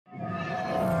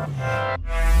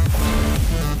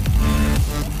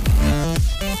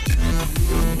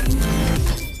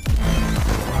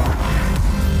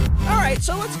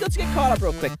let's get caught up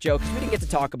real quick, Joe, because we didn't get to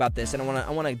talk about this, and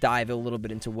I want to dive a little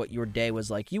bit into what your day was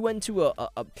like. You went to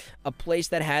a place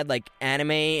that had like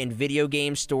anime and video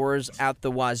game stores out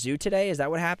the wazoo today. Is that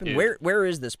what happened? Dude. Where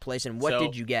is this place, and what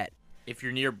did you get? If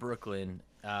you're near Brooklyn,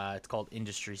 it's called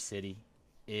Industry City.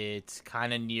 It's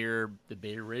kind of near the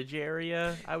Bay Ridge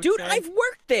area, I would say. Dude, I've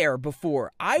worked there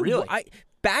before. Really?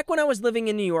 Back when I was living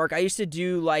in New York, I used to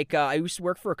do I used to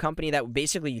work for a company that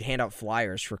basically you'd hand out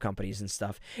flyers for companies and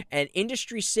stuff. And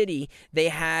Industry City, they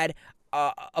had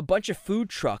a bunch of food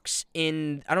trucks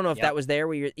in. I don't know if that was there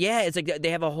where you're. Yeah, it's like they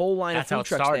have a whole line of food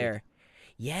trucks there.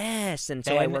 Yes, and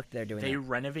so I worked there doing that. They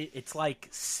renovate. It's like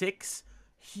 6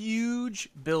 huge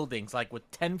buildings, like with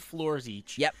 10 floors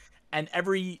each. Yep. And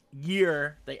every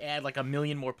year they add like 1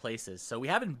 million more places. So we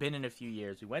haven't been in a few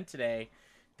years. We went today.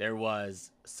 There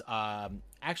was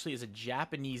actually is a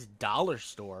Japanese dollar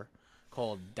store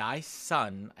called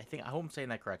Daisun. I hope I'm saying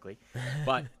that correctly.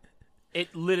 But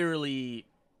it literally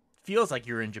feels like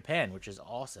you're in Japan, which is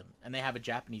awesome. And they have a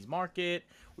Japanese market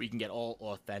where you can get all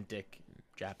authentic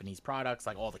Japanese products,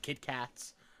 like all the Kit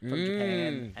Kats from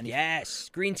Japan. And yes,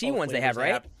 green tea ones they have,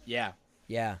 right? Yeah.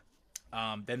 Yeah.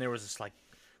 Then there was this like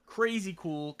crazy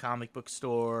cool comic book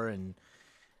store, and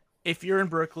if you're in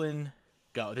Brooklyn,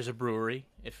 go. There's a brewery.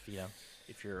 If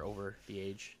you're over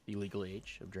the legal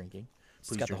age of drinking,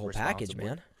 please got the whole package,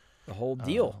 man. The whole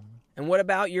deal. And what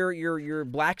about your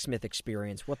blacksmith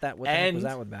experience? What the heck was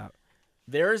that about?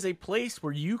 There is a place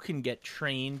where you can get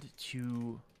trained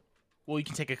to. Well, you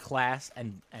can take a class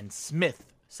and smith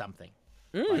something,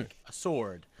 like a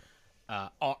sword. I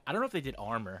don't know if they did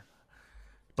armor,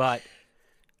 but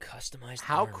customized.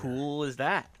 How armor. Cool is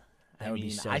that? That would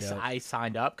be so dope. I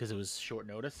signed up because it was short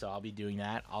notice, so I'll be doing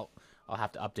that. I'll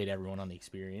have to update everyone on the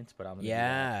experience, but I'm gonna do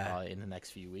that in the next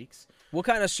few weeks. What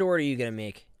kind of sword are you gonna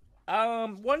make?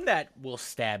 One that will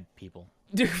stab people.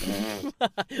 Well,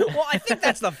 I think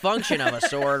that's the function of a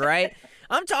sword, right?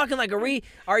 I'm talking like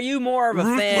are you more of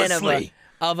a fan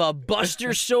of a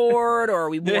Buster sword, or are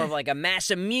we more of like a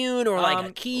Mass Immune, or like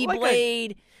a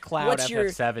Keyblade? Cloud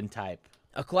FF7 type.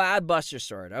 A Cloud Buster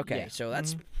sword. Okay, yeah. So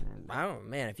that's I don't know,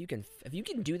 man. If you can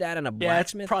do that in a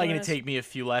blacksmith, it's probably class, gonna take me a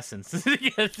few lessons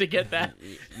to get that.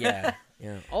 Yeah.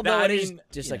 Although it is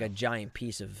just like a giant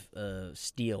piece of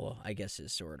steel, I guess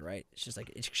his sword, right? It's just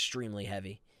like it's extremely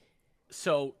heavy.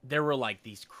 So there were like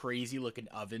these crazy looking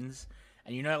ovens,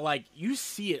 and like you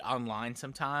see it online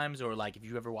sometimes, or like if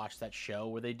you ever watch that show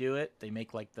where they do it, they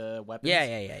make like the weapons.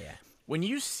 Yeah. When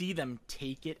you see them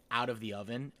take it out of the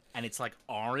oven and it's like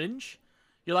orange,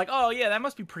 you're like, oh yeah, that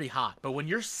must be pretty hot. But when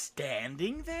you're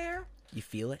standing there, you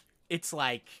feel it. It's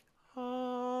like,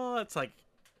 that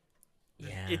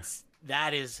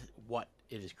is what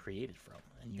it is created from.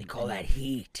 And they call that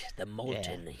heat, the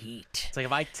molten heat. It's like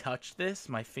if I touch this,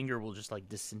 my finger will just like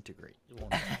disintegrate.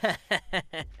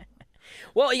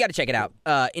 Well, you got to check it out.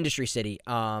 Industry City.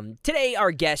 Today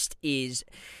our guest is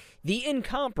the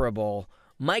incomparable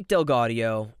Mike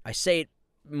DelGaudio. I say it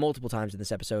multiple times in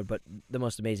this episode, but the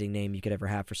most amazing name you could ever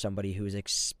have for somebody who is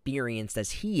experienced as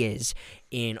he is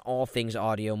in all things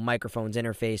audio, microphones,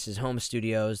 interfaces, home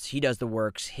studios. He does the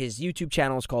works. His YouTube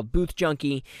channel is called Booth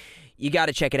Junkie. You got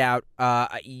to check it out.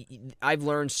 I've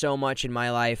learned so much in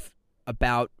my life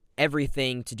about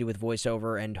everything to do with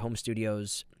voiceover and home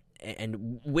studios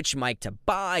and which mic to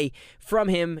buy from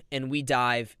him, and we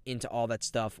dive into all that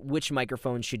stuff. Which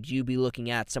microphone should you be looking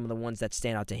at, some of the ones that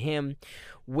stand out to him,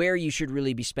 where you should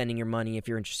really be spending your money if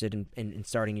you're interested in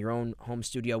starting your own home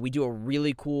studio. We do a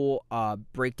really cool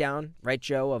breakdown, right,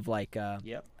 Joe, of like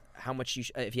how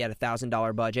much if you had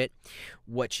 $1,000 budget,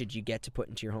 what should you get to put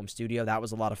into your home studio. That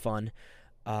was a lot of fun.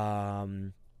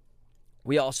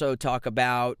 We also talk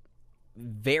about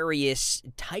various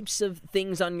types of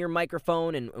things on your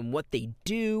microphone and what they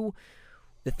do,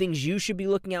 the things you should be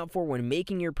looking out for when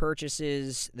making your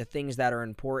purchases, the things that are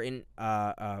important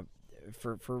for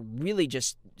really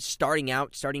just starting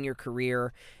your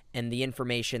career, and the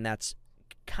information that's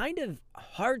kind of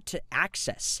hard to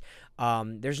access.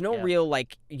 There's no real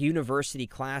like university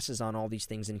classes on all these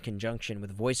things in conjunction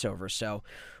with voiceover, so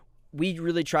we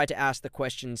really try to ask the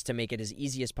questions to make it as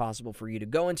easy as possible for you to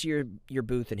go into your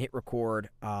booth and hit record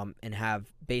and have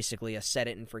basically a set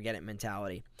it and forget it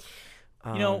mentality.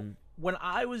 When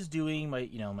I was doing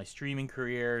my streaming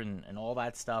career and all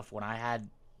that stuff, when I had,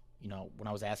 when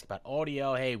I was asked about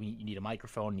audio, hey, you need a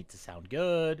microphone, need to sound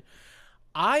good,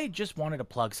 I just wanted to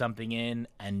plug something in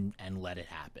and let it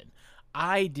happen.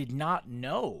 I did not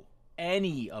know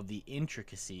any of the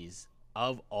intricacies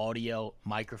of audio,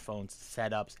 microphones,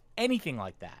 setups, anything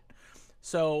like that.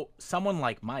 So someone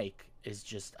like Mike is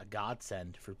just a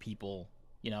godsend for people,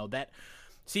 that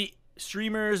see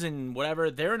streamers and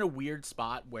whatever, they're in a weird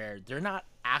spot where they're not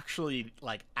actually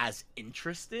like as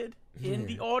interested in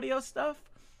the audio stuff,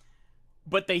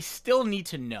 but they still need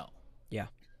to know. Yeah.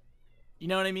 You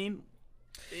know what I mean?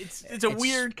 It's a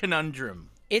weird conundrum.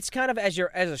 It's kind of as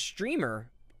a streamer,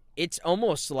 it's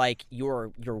almost like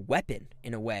your weapon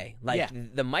in a way. Like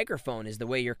the microphone is the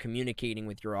way you're communicating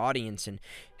with your audience, and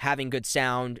having good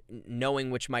sound,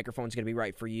 knowing which microphone is going to be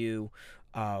right for you,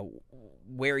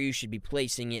 where you should be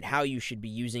placing it, how you should be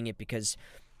using it, because,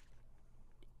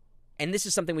 and this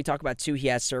is something we talk about too, he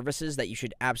has services that you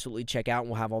should absolutely check out, and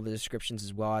we'll have all the descriptions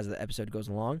as well as the episode goes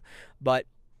along. But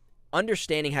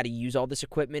understanding how to use all this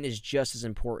equipment is just as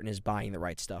important as buying the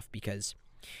right stuff, because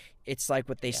it's like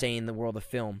what they say in the world of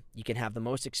film. You can have the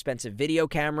most expensive video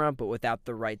camera, but without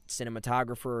the right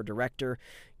cinematographer or director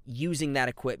using that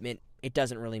equipment, it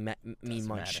doesn't really mean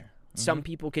much. Some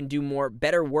people can do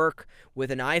better work with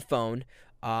an iPhone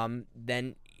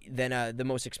than the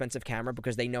most expensive camera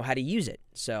because they know how to use it.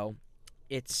 So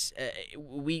it's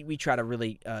we try to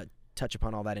really touch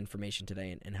upon all that information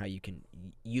today and how you can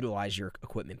utilize your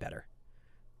equipment better.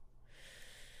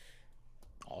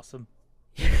 Awesome.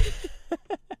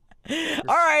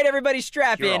 All right, everybody,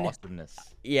 strap Pure in. Awesomeness.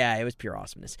 Yeah, it was pure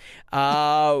awesomeness.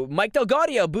 Mike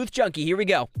DelGaudio, Booth Junkie. Here we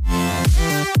go.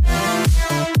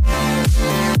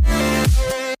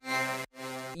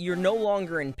 You're no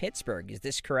longer in Pittsburgh. Is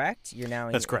this correct? You're now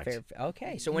in That's correct.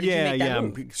 Okay, so when did you make that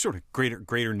move? I'm sort of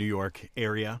greater New York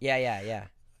area. Yeah.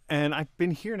 And I've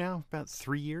been here now about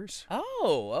 3 years.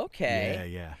 Oh, okay.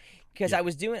 Yeah. Because I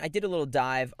did a little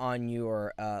dive on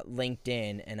your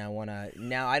LinkedIn, and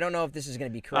now I don't know if this is going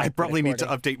to be correct. I probably need to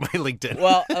update my LinkedIn.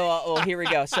 Well, here we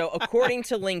go. So according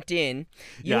to LinkedIn,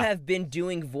 you have been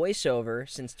doing voiceover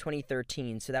since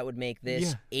 2013, so that would make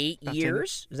this 8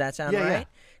 years. Does that sound right? Yeah.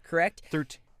 Correct?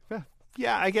 13.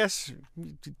 Yeah, I guess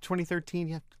 2013,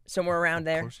 yeah. Somewhere around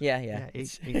there? Close. Yeah.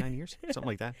 8, 9 years, something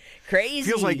like that. Crazy.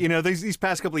 Feels like, these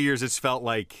past couple of years, it's felt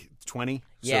like 20.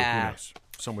 Yeah. So who knows?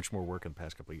 So much more work in the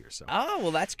past couple of years. So. Oh,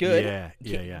 well, that's good.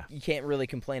 Yeah. You can't really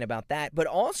complain about that. But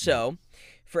also,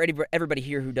 for everybody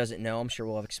here who doesn't know, I'm sure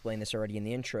we'll have explained this already in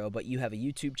the intro, but you have a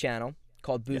YouTube channel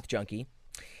called Booth Junkie,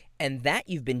 and that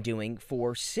you've been doing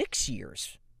for 6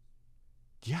 years.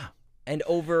 Yeah. And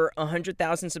over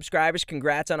 100,000 subscribers.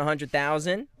 Congrats on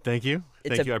 100,000. Thank you.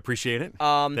 Thank you. I appreciate it.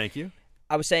 Thank you.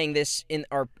 I was saying this in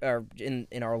our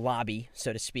lobby,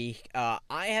 so to speak. I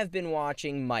have been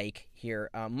watching Mike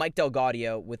here, Mike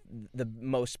DelGaudio, with the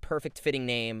most perfect fitting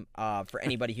name for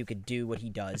anybody who could do what he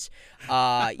does.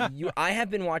 I have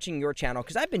been watching your channel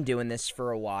because I've been doing this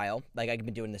for a while. Like, I've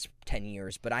been doing this for 10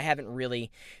 years, but I haven't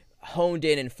really honed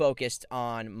in and focused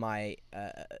on my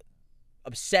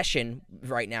obsession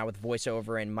right now with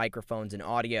voiceover and microphones and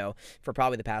audio for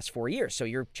probably the past 4 years. So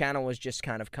your channel was just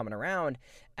kind of coming around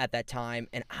at that time,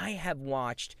 and I have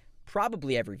watched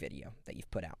probably every video that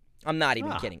you've put out. I'm not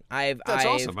even kidding. That's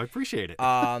awesome. I appreciate it.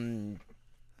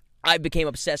 I became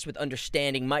obsessed with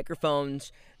understanding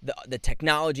microphones, the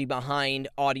technology behind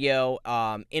audio,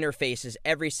 interfaces,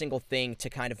 every single thing, to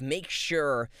kind of make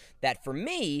sure that for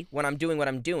me, when I'm doing what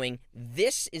I'm doing,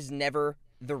 this is never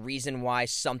the reason why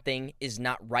something is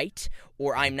not right,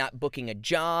 or I'm not booking a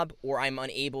job, or I'm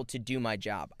unable to do my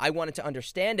job. I wanted to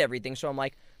understand everything, so I'm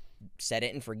like, set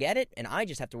it and forget it, and I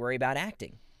just have to worry about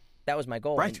acting. That was my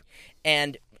goal. Right.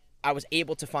 And I was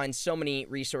able to find so many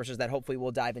resources that hopefully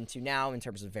we'll dive into now in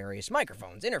terms of various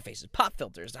microphones, interfaces, pop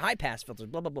filters, high-pass filters,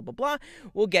 blah, blah, blah, blah, blah.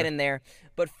 We'll get in there.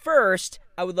 But first,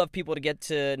 I would love people to get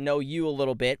to know you a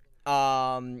little bit.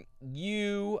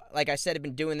 You, like I said, have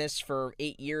been doing this for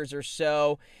 8 years or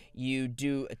so. You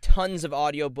do tons of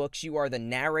audiobooks. You are the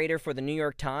narrator for the New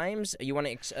York Times. You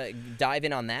want to dive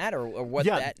in on that, or what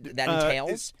that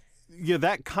entails?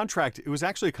 That contract, it was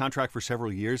actually a contract for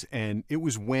several years, and it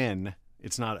was when,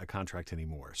 it's not a contract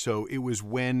anymore. So it was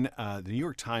when the New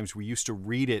York Times, we used to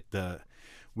read it,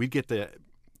 we'd get the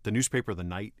newspaper the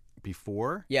night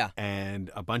before,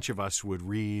 and a bunch of us would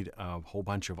read a whole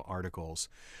bunch of articles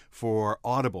for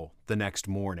Audible the next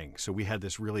morning. So we had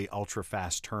this really ultra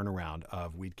fast turnaround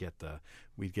of we'd get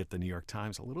the New York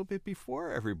Times a little bit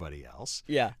before everybody else,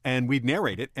 and we'd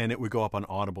narrate it, and it would go up on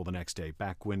Audible the next day.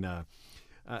 Back when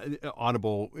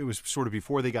Audible, it was sort of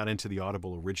before they got into the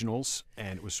Audible originals,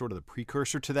 and it was sort of the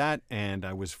precursor to that. And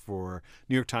I was for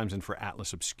New York Times and for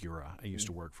Atlas Obscura. I used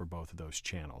to work for both of those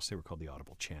channels. They were called the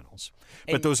Audible channels,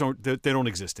 but they don't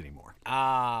exist anymore.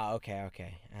 Okay.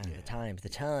 The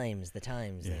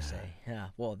Times, they say. Yeah,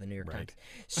 well, the New York Times.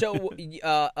 So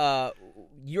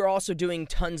you're also doing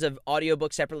tons of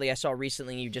audiobooks separately. I saw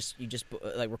recently you just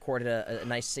like recorded a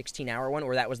nice 16-hour one,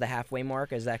 or that was the halfway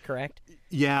mark. Is that correct?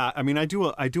 Yeah, I mean, I do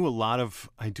a lot of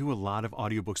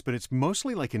audiobooks, but it's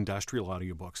mostly like industrial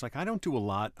audiobooks. Like I don't do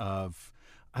like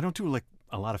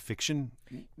a lot of fiction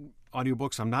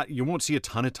audiobooks. You won't see a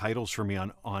ton of titles for me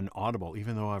on Audible,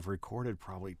 even though I've recorded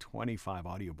probably 25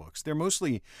 audiobooks. They're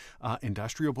mostly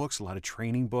industrial books, a lot of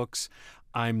training books.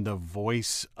 I'm the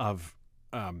voice of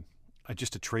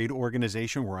just a trade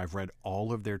organization where I've read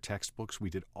all of their textbooks. We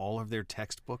did all of their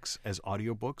textbooks as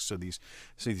audiobooks. So these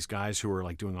guys who are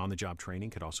like doing on-the-job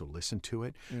training could also listen to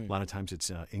it. A lot of times it's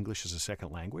English as a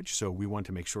second language. So we want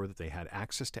to make sure that they had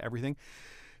access to everything.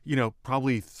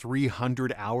 Probably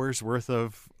 300 hours worth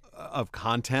of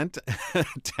content,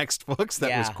 textbooks.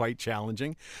 That was quite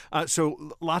challenging.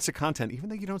 So lots of content, even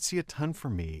though you don't see a ton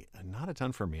from me, not a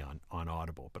ton from me on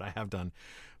Audible, but I have done,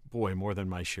 more than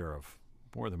my share of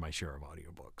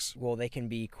audiobooks. Well, they can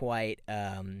be quite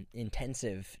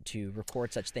intensive to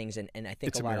record such things, and I think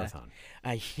it's a marathon.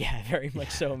 Yeah, very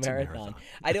much so a marathon.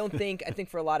 I think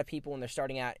for a lot of people when they're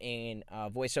starting out in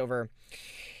voiceover,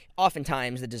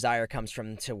 oftentimes the desire comes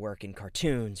from to work in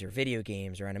cartoons or video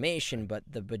games or animation, but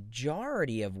the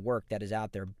majority of work that is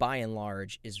out there, by and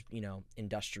large, is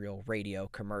industrial, radio,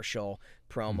 commercial,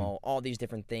 promo, all these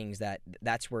different things.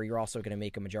 That's where you're also going to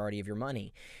make a majority of your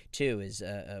money, too, is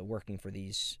working for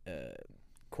these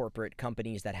corporate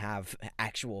companies that have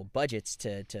actual budgets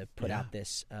to put out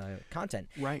this content.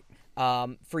 Right.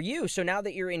 For you, so now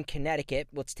that you're in Connecticut,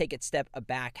 let's take it a step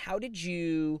back. How did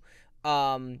you...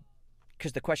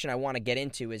 because the question I want to get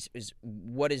into is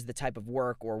what is the type of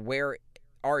work, or where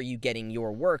are you getting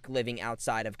your work living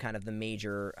outside of kind of the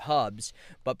major hubs?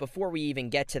 But before we even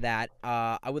get to that,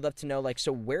 I would love to know,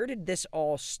 so where did this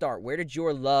all start? Where did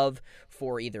your love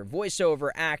for either voiceover,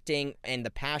 acting, and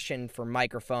the passion for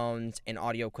microphones and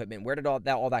audio equipment, where did all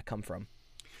that come from?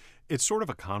 It's sort of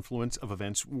a confluence of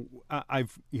events.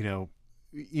 I've,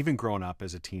 even growing up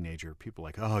as a teenager, people are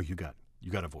like, oh, you got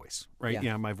a voice, right?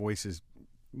 Yeah, my voice is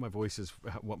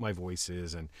what my voice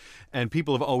is, and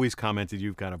people have always commented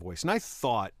you've got a voice. And I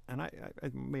thought, and I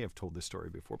may have told this story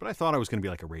before, but I thought I was going to be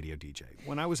like a radio DJ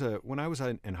when I was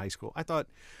in high school. I thought,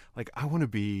 I want to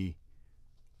be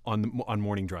on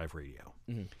morning drive radio.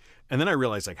 Mm-hmm. And then I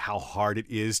realized how hard it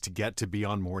is to get to be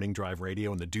on morning drive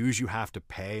radio and the dues you have to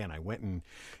pay. And I went and,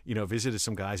 visited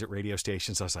some guys at radio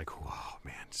stations. I was like, whoa,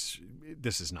 man,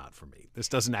 this is not for me. This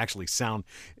doesn't actually sound,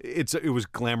 it was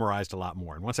glamorized a lot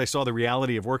more. And once I saw the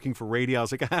reality of working for radio, I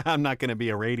was like, I'm not going to be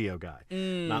a radio guy.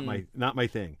 Not my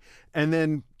thing. And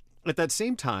then at that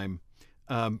same time,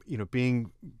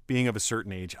 being of a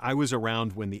certain age, I was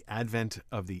around when the advent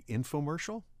of the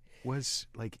infomercial was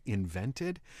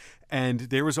invented, and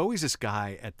there was always this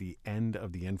guy at the end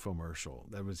of the infomercial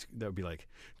that would be like,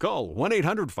 call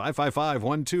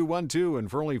 1-800-555-1212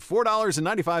 and for only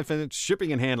 $4.95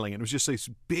 shipping and handling. And it was just this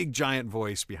big giant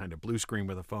voice behind a blue screen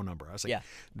with a phone number. I was like,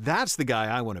 that's the guy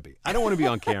I want to be. I don't want to be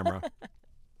on camera.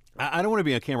 I don't want to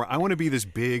be on camera. I want to be this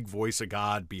big voice of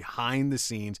God behind the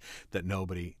scenes that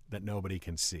nobody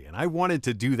can see. And I wanted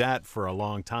to do that for a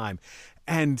long time.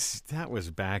 And that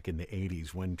was back in the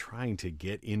 80s when trying to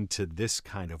get into this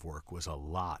kind of work was a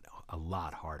lot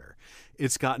harder.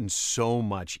 It's gotten so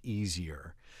much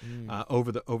easier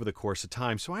over the course of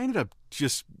time. So I ended up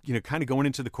just, kind of going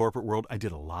into the corporate world. I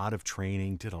did a lot of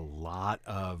training, did a lot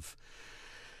of,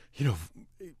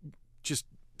 just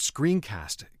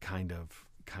screencast kind of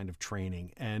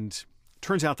training, and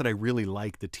turns out that I really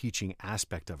like the teaching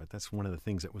aspect of it. That's one of the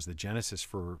things that was the genesis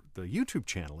for the YouTube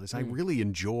channel, is I really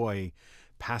enjoy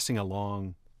passing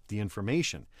along the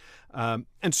information.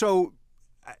 And so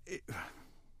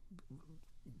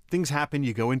things happen.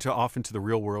 You go off into the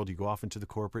real world. You go off into the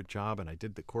corporate job, and I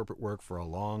did the corporate work for a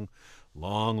long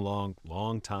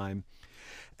time.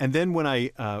 And then when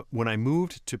I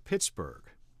moved to Pittsburgh,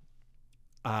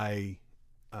 I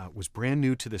was brand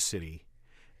new to the city.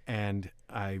 And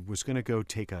I was going to go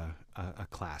take a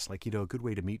class, a good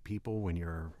way to meet people when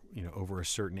you're, over a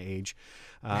certain age.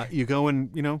 You go and,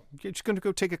 you're just going to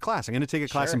go take a class. I'm going to take a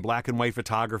class in black and white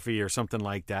photography or something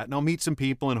like that. And I'll meet some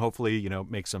people and hopefully,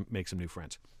 make some new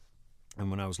friends. And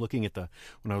when I was looking at the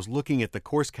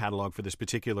course catalog for this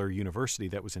particular university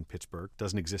that was in Pittsburgh,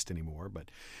 doesn't exist anymore, but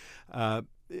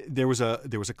there was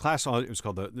a class on, it was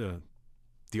called the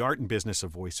Art and Business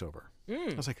of Voiceover.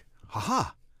 I was like,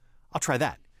 haha, I'll try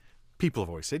that. People have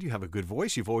always said, you have a good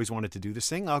voice. You've always wanted to do this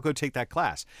thing. I'll go take that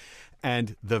class.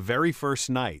 And the very first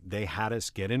night, they had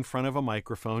us get in front of a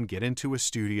microphone, get into a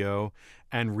studio,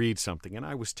 and read something. And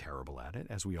I was terrible at it,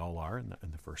 as we all are in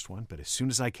the first one. But as soon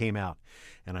as I came out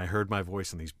and I heard my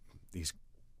voice on these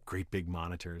great big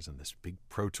monitors and this big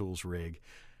Pro Tools rig,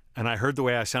 and I heard the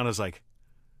way I sounded, I was like,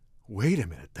 wait a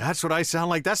minute, that's what I sound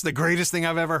like? That's the greatest thing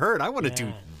I've ever heard. I want to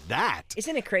do that.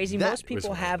 Isn't it crazy? That Most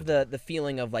people was have the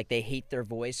feeling of like they hate their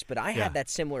voice, but I Yeah. had that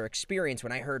similar experience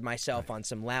when I heard myself on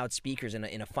some loud speakers in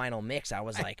a final mix. I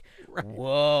was like,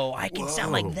 whoa, I can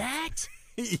sound like Whoa. that?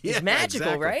 Yeah, It's magical,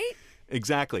 exactly. right?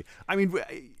 Exactly. I mean,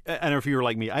 I don't know if you were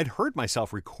like me. I'd heard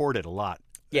myself recorded a lot.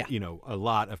 Yeah. A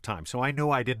lot of times. So I know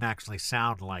I didn't actually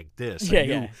sound like this.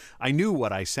 Yeah, I knew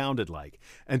what I sounded like.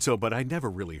 And so, but I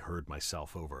never really heard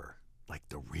myself over like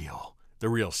the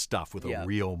real stuff with a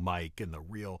real mic and the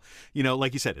real,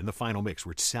 like you said, in the final mix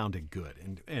where it sounded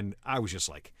good. And I was just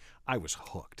like, I was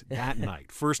hooked that night.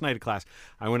 First night of class,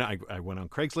 I went on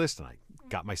Craigslist and I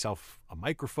got myself a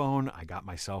microphone. I got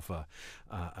myself a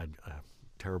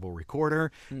terrible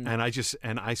recorder. And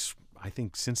I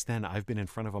think since then I've been in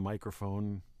front of a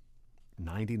microphone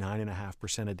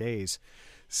 99.5% of days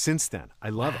since then. I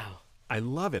love it. I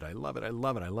love it. I love it. I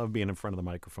love it. I love being in front of the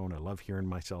microphone. I love hearing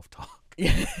myself talk.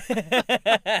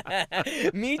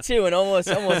 Me too, and almost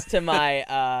to my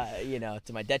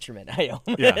to my detriment.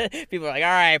 People are like, all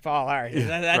right, Paul, all right,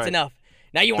 that's right. enough.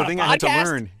 Now you want The thing a I had to podcast?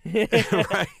 learn,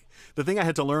 right? The thing I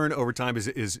had to learn over time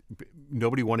is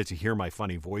nobody wanted to hear my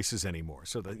funny voices anymore.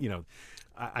 So that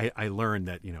I learned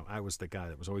that I was the guy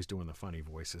that was always doing the funny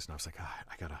voices, and I was like,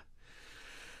 I gotta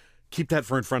keep that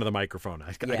in front of the microphone.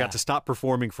 I got to stop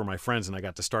performing for my friends, and I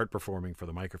got to start performing for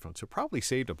the microphone. So probably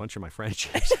saved a bunch of my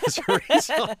friendships as a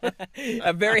result.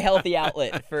 A very healthy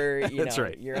outlet for That's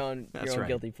right. your own right.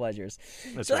 guilty pleasures.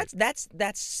 That's So right.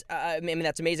 that's I mean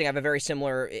that's amazing. I have a very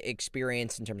similar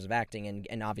experience in terms of acting,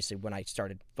 and obviously when I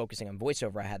started focusing on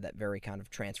voiceover, I had that very kind of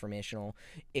transformational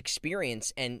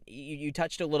experience. And you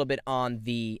touched a little bit on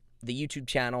the YouTube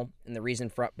channel and the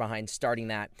reason behind starting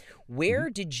that. Where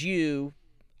did you?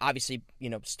 Obviously,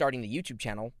 starting the YouTube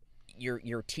channel,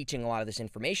 you're teaching a lot of this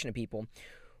information to people.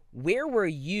 Where were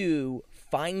you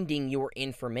finding your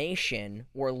information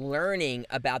or learning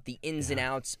about the ins and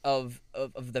outs of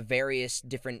the various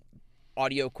different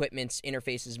audio equipments,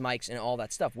 interfaces, mics, and all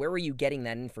that stuff? Where were you getting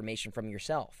that information from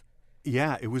yourself?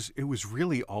 Yeah, it was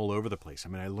really all over the place. I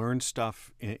mean, I learned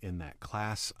stuff in that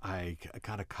class. I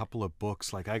got a couple of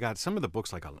books. Like I got some of the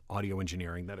books like on audio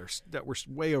engineering that were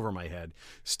way over my head,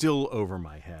 still over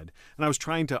my head. And I was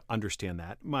trying to understand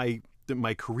that. My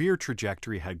career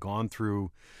trajectory had gone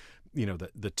through,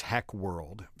 the tech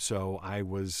world. So I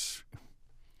was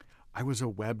a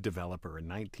web developer in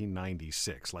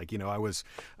 1996. Like,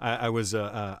 I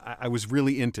was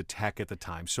really into tech at the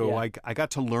time. So I got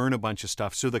to learn a bunch of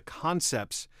stuff. So the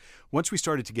concepts, once we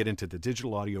started to get into the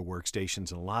digital audio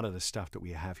workstations and a lot of the stuff that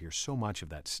we have here, so much of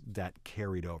that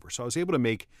carried over. So I was able to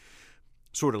make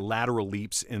sort of lateral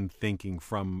leaps in thinking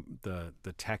from the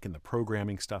tech and the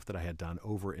programming stuff that I had done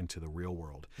over into the real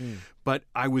world. But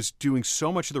I was doing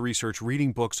so much of the research,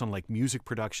 reading books on like music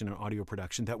production and audio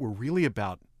production that were really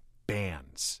about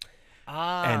bands.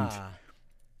 And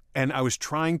I was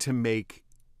trying to make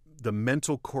the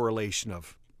mental correlation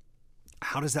of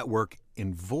how does that work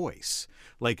in voice?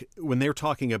 Like when they're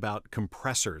talking about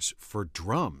compressors for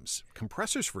drums,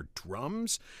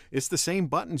 it's the same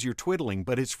buttons you're twiddling,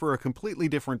 but it's for a completely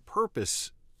different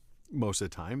purpose most of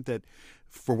the time that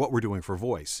for what we're doing for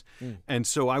voice. And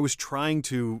so I was trying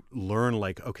to learn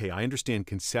like, okay, I understand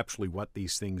conceptually what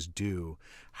these things do.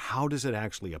 How does it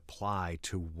actually apply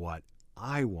to what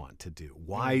I want to do?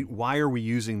 Why are we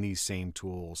using these same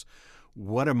tools?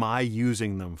 What am I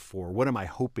using them for? What am I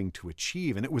hoping to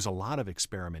achieve? And it was a lot of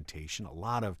experimentation, a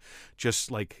lot of just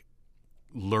like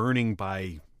learning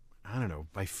by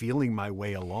feeling my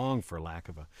way along, for lack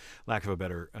of a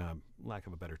better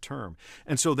term.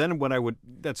 And so then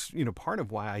that's part of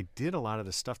why I did a lot of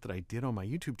the stuff that I did on my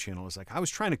YouTube channel is like I was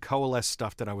trying to coalesce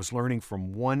stuff that I was learning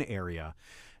from one area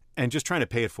and just trying to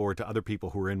pay it forward to other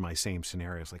people who are in my same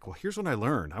scenarios. Like, well, here's what I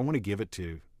learned. I want to give it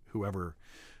to whoever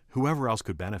else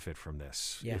could benefit from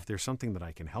this. Yeah. If there's something that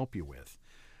I can help you with.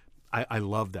 I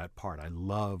love that part. I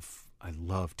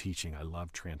love teaching. I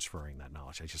love transferring that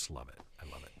knowledge. I just love it. I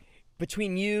love it.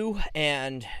 Between you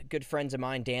and good friends of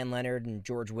mine, Dan Leonard and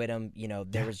George Whittam,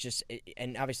 there was just,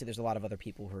 and obviously there's a lot of other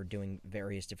people who are doing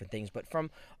various different things, but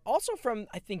from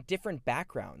I think different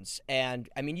backgrounds. And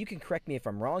I mean, you can correct me if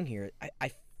I'm wrong here.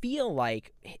 I feel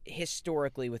like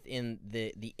historically within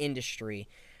the industry,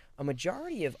 a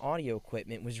majority of audio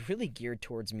equipment was really geared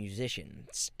towards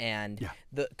musicians, and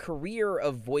the career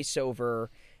of voiceover,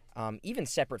 even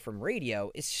separate from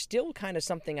radio, is still kind of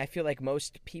something I feel like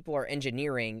most people are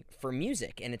engineering for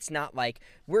music. And it's not like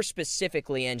we're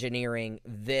specifically engineering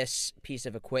this piece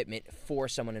of equipment for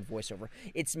someone in voiceover.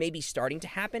 It's maybe starting to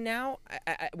happen now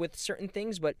with certain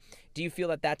things, but do you feel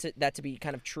that to be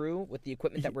kind of true with the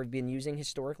equipment that we've been using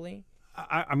historically?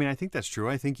 I mean, I think that's true.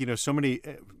 I think, so many,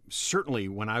 certainly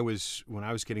when I was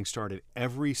getting started,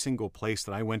 every single place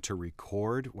that I went to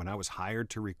record, when I was hired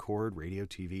to record radio,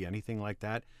 TV, anything like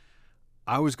that,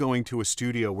 I was going to a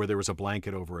studio where there was a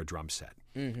blanket over a drum set.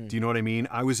 Mm-hmm. Do you know what I mean?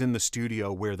 I was in the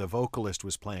studio where the vocalist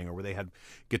was playing or where they had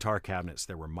guitar cabinets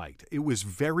that were mic'd. It was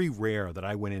very rare that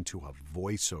I went into a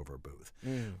voiceover booth.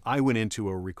 Mm. I went into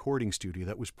a recording studio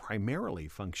that was primarily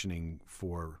functioning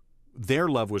for, their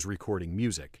love was recording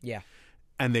music. Yeah.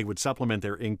 And they would supplement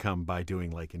their income by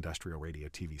doing like industrial radio,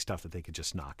 TV stuff that they could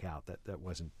just knock out. That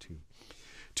wasn't too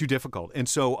difficult. And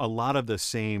so a lot of it's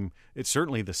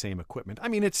certainly the same equipment. I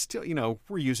mean, it's still,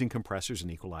 we're using compressors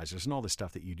and equalizers and all the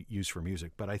stuff that you use for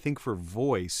music. But I think for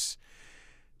voice,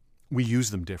 we use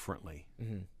them differently.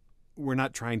 Mm-hmm. We're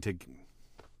not trying to,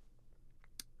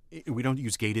 we don't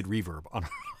use gated reverb on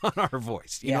our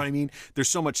voice. You know what I mean? There's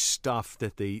so much stuff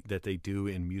that they do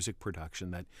in music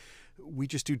production that we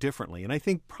just do differently. And I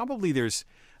think probably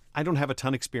I don't have a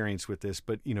ton of experience with this,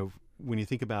 but, when you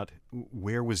think about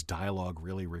where was dialogue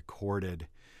really recorded,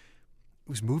 it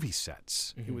was movie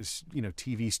sets. Mm-hmm. It was,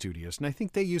 TV studios. And I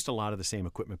think they used a lot of the same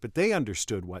equipment, but they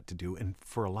understood what to do. And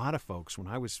for a lot of folks, when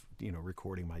I was,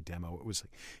 recording my demo, it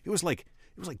was like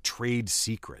trade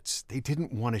secrets. They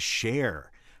didn't want to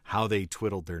share how they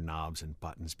twiddled their knobs and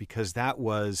buttons because that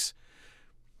was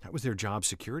their job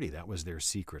security. That was their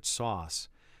secret sauce.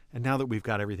 And now that we've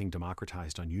got everything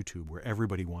democratized on YouTube where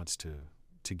everybody wants to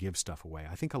give stuff away,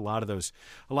 I think a lot of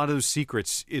those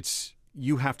secrets,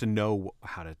 you have to know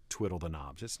how to twiddle the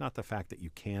knobs. It's not the fact that you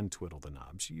can twiddle the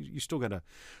knobs. You still got to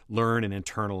learn and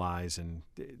internalize, and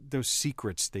those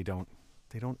secrets, they don't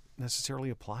necessarily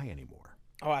apply anymore.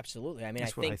 Oh, absolutely. I mean,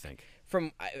 That's what I think.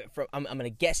 I'm going to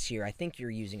guess here. I think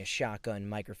you're using a shotgun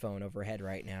microphone overhead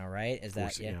right now, right? Is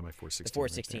that yeah? My 416. The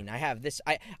 416. Right. I have this.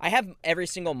 I have every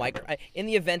single mic. In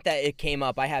the event that it came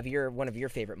up, I have one of your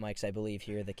favorite mics, I believe,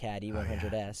 here, the CAD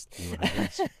E100S.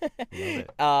 E100S.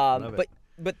 Love it.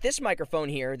 But this microphone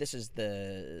here, this is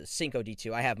the Cinco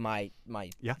D2. I have my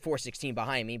 416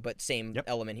 behind me, but same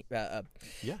element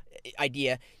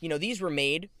idea. These were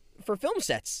made for film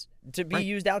sets to be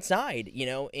used outside,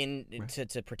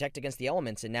 to protect against the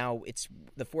elements. And now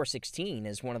the 416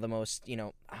 is one of the most,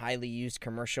 highly used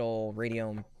commercial radio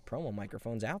and promo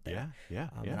microphones out there. Yeah.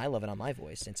 And I love it on my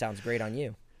voice. It sounds great on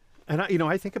you. And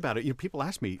I think about it. People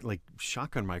ask me like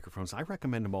shotgun microphones. I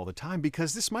recommend them all the time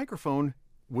because this microphone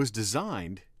was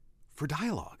designed for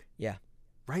dialogue. Yeah.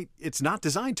 Right? It's not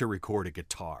designed to record a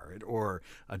guitar or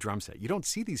a drum set. You don't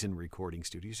see these in recording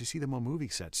studios. You see them on movie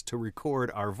sets to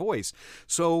record our voice.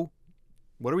 So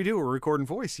what do? We're recording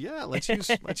voice. Yeah, let's use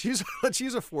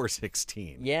a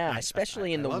 416. Yeah,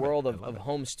 especially in the world of it.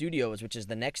 home studios, which is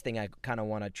the next thing I kind of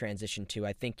want to transition to.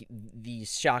 I think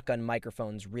these shotgun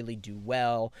microphones really do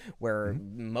well where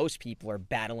most people are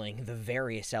battling the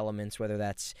various elements, whether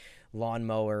that's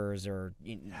lawnmowers or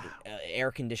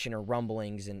air conditioner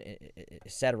rumblings and et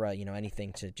cetera,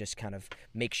 anything to just kind of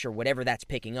make sure whatever that's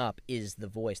picking up is the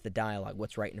voice, the dialogue,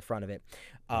 what's right in front of it.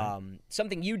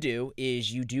 Something you do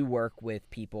is you do work with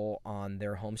people on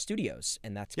their home studios,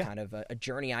 and that's kind of a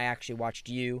journey I actually watched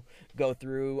you go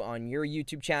through on your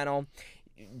YouTube channel,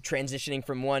 transitioning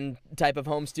from one type of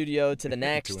home studio to the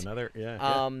next. To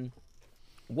another,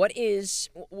 What is,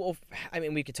 I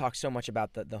mean, we could talk so much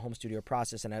about the home studio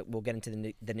process, and we'll get into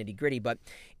the nitty-gritty, but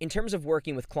in terms of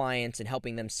working with clients and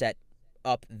helping them set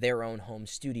up their own home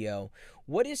studio,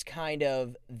 what is kind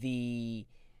of the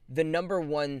number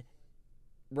one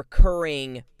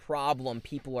recurring problem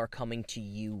people are coming to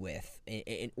you with,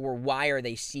 or why are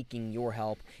they seeking your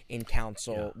help in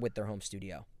counsel with their home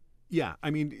studio? Yeah,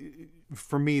 I mean,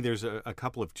 for me, there's a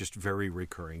couple of just very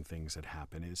recurring things that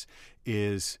happen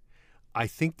is I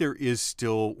think there is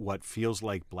still what feels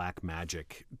like black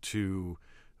magic to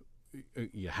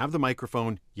you have the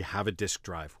microphone, you have a disk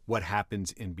drive. What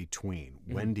happens in between?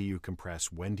 When do you compress?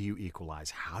 When do you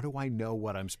equalize? How do I know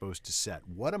what I'm supposed to set?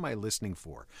 What am I listening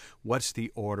for? What's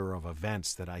the order of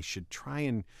events that I should try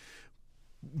and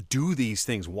do these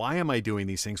things? Why am I doing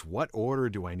these things? What order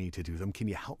do I need to do them? Can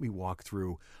you help me walk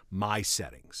through my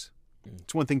settings?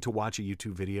 It's one thing to watch a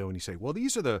YouTube video and you say, well,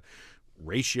 these are the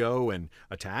ratio and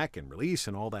attack and release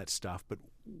and all that stuff, but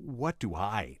what do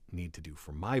I need to do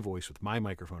for my voice with my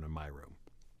microphone in my room?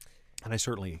 And I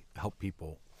certainly help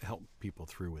people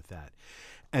through with that.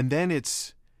 And then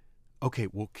it's, okay,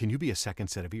 well, can you be a second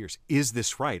set of ears? Is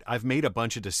this right? I've made a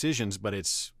bunch of decisions, but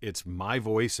it's my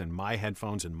voice and my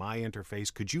headphones and my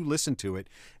interface. Could you listen to it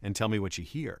and tell me what you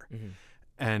hear?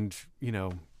 And,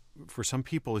 for some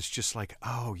people, it's just like,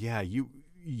 oh, yeah,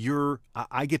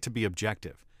 I get to be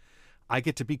objective. I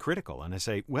get to be critical, and I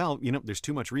say, well, there's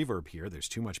too much reverb here. There's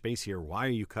too much bass here. Why are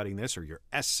you cutting this? Or your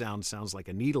S sound sounds like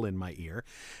a needle in my ear.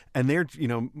 And they're,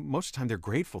 most of the time they're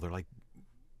grateful. They're like,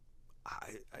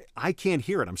 I can't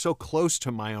hear it. I'm so close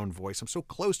to my own voice. I'm so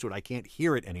close to it. I can't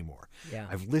hear it anymore. Yeah.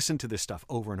 I've listened to this stuff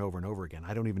over and over and over again.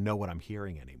 I don't even know what I'm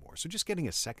hearing anymore. So just getting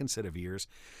a second set of ears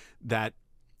that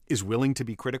is willing to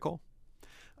be critical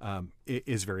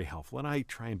is very helpful. And I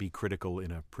try and be critical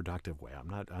in a productive way. I'm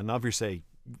not ever say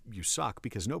you suck,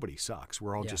 because nobody sucks.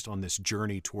 We're all just on this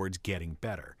journey towards getting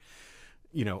better.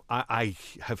 I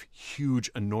have huge,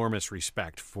 enormous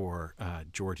respect for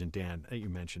George and Dan that you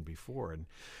mentioned before. And,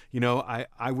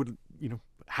 I would,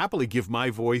 happily give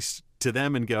my voice to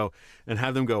them and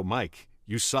have them go, Mike,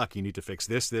 you suck. You need to fix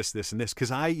this, this, this, and this. Because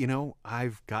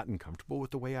I've gotten comfortable with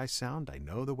the way I sound. I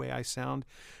know the way I sound.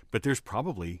 But there's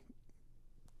probably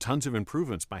tons of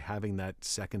improvements by having that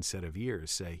second set of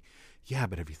ears say, yeah,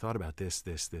 but have you thought about this,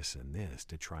 this, this, and this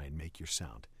to try and make your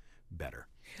sound better?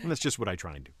 And that's just what I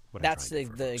try and do. That's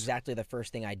exactly the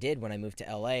first thing I did when I moved to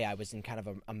LA. I was in kind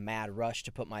of a mad rush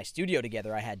to put my studio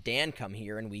together. I had Dan come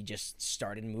here, and we just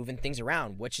started moving things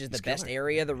around. Which is the best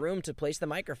area of the room to place the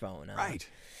microphone? Right.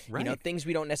 Things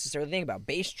we don't necessarily think about.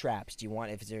 Bass traps. Do you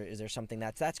want? Is there something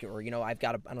that's good? Or I've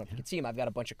got I don't know if you can see them. I've got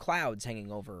a bunch of clouds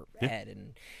hanging overhead,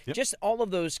 and just all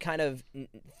of those kind of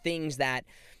things that.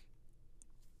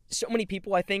 So many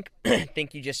people, I think,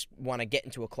 think you just want to get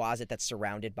into a closet that's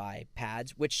surrounded by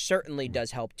pads, which certainly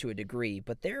does help to a degree,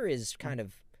 but there is kind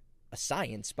of a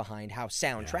science behind how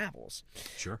sound travels.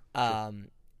 Sure. And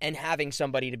having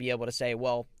somebody to be able to say,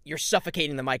 well, you're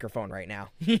suffocating the microphone right now.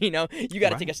 You got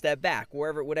to take a step back,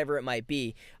 whatever it might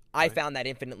be. I found that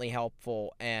infinitely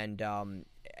helpful, and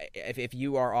if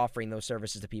you are offering those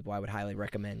services to people, I would highly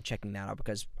recommend checking that out,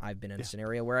 because I've been in a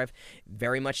scenario where I've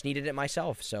very much needed it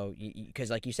myself. So, because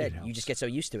like you said, you just get so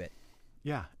used to it.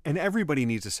 Yeah, and everybody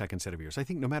needs a second set of ears. I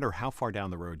think no matter how far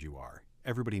down the road you are,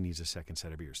 everybody needs a second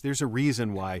set of ears. There's a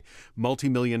reason why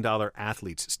multi-million-dollar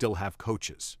athletes still have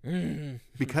coaches,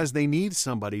 because they need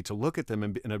somebody to look at them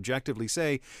and objectively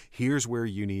say, here's where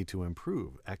you need to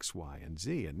improve X, Y, and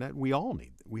Z. And that we all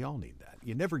need that.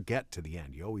 You never get to the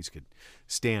end. You always could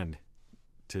stand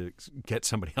to get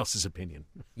somebody else's opinion.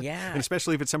 Yeah. And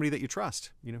especially if it's somebody that you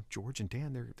trust. George and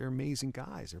Dan, they're amazing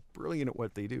guys. They're brilliant at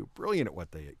what they do.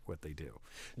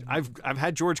 I've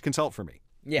had George consult for me.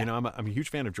 Yeah. I'm a huge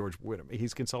fan of George Whittam.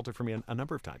 He's consulted for me a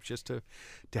number of times just to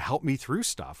help me through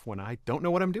stuff when I don't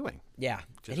know what I'm doing. Yeah.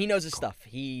 And he knows his stuff.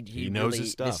 He knows really,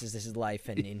 his stuff. This is his life,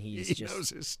 and he's he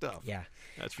knows his stuff. Yeah.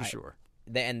 That's for sure.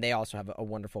 And they also have a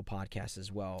wonderful podcast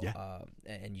as well. Yeah.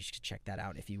 And you should check that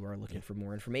out if you are looking for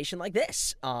more information like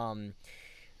this.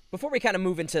 Before we kind of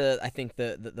move into, I think,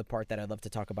 the part that I'd love to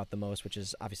talk about the most, which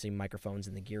is obviously microphones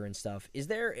and the gear and stuff, was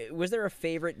there a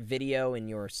favorite video in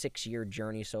your 6-year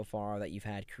journey so far that you've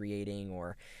had creating,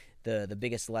 or the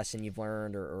biggest lesson you've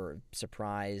learned or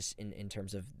surprise in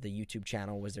terms of the YouTube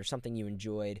channel? Was there something you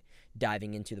enjoyed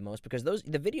diving into the most? Because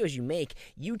the videos you make,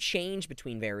 you change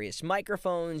between various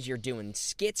microphones. You're doing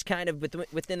skits kind of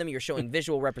within them. You're showing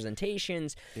visual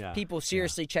representations. Yeah, people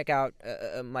seriously check out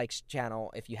Mike's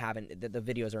channel if you haven't. The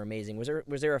videos are amazing.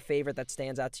 Was there a favorite that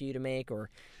stands out to you to make,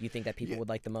 or you think that people would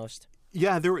like the most?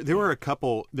 Yeah, there were a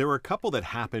couple. There were a couple that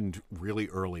happened really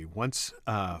early. Once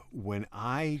when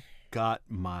I got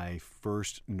my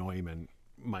first Neumann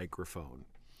microphone,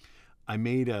 I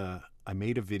made a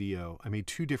video. I made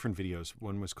 2 different videos.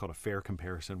 One was called a fair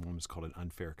comparison. One was called an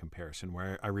unfair comparison,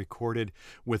 where I recorded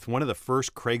with one of the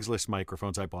first Craigslist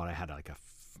microphones I bought. I had like a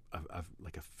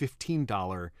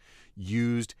 $15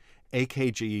 used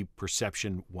AKG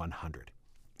Perception 100.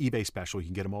 eBay special. You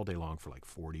can get them all day long for like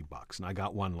 $40. And I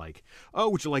got one like, oh,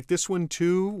 would you like this one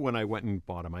too? When I went and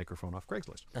bought a microphone off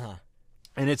Craigslist.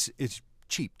 And it's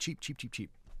cheap.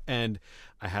 And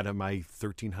I had my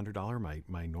 $1,300,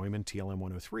 my Neumann TLM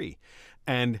 103.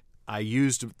 And I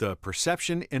used the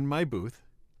Perception in my booth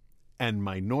and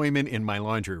my Neumann in my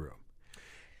laundry room.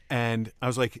 And I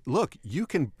was like, look, you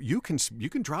can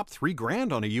drop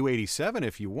 $3,000 on a U87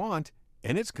 if you want,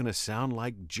 and it's going to sound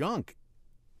like junk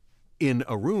in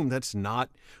a room that's not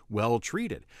well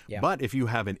treated. Yeah. But if you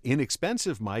have an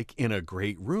inexpensive mic in a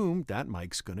great room, that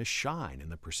mic's going to shine,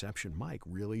 and the Perception mic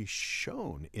really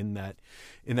shone in that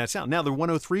sound. Now, the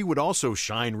 103 would also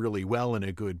shine really well in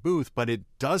a good booth, but it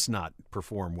does not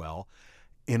perform well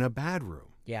in a bad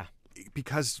room. Yeah.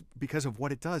 Because of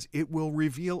what it does, it will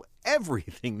reveal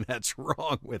everything that's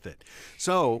wrong with it.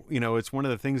 So, it's one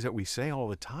of the things that we say all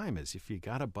the time is if you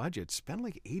got a budget, spend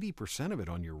like 80% of it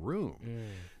on your room.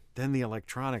 Then the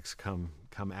electronics come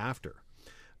after.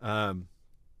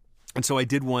 And so I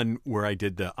did one where I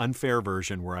did the unfair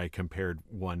version where I compared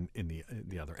one in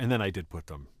the other. And then I did put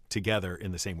them together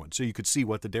in the same one. So you could see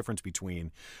what the difference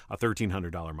between a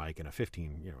 $1,300 mic and a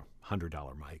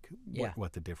 $1,500 mic,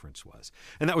 what the difference was.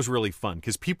 And that was really fun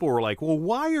because people were like, well,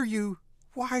 why are you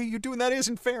doing that?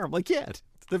 Isn't fair. I'm like, yeah,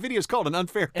 the video is called An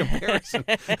Unfair Comparison.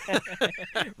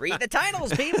 Read the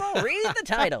titles, people. Read the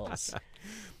titles.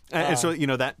 And so,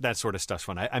 that sort of stuff's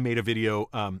fun. I made a video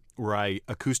where I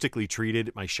acoustically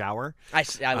treated my shower.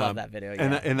 I love that video.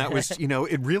 Yeah. And that was,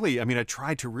 it really, I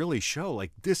tried to really show,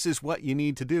 like, this is what you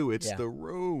need to do. It's the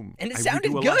room. And it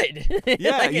sounded good.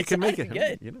 Yeah, like, you can make it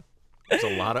good. There's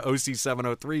a lot of OC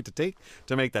 703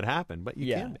 to make that happen, but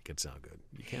you can make it sound good.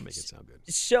 You can make it sound good.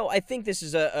 So I think this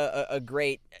is a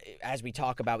great, as we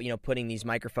talk about, putting these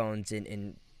microphones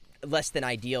in less than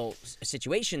ideal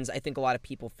situations, I think a lot of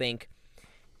people think,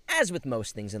 as with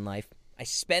most things in life, I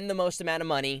spend the most amount of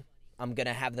money, I'm going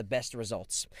to have the best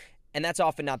results. And that's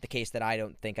often not the case that I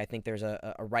don't think. I think there's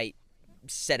a right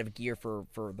set of gear for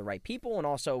the right people, and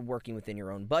also working within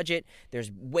your own budget.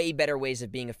 There's way better ways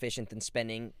of being efficient than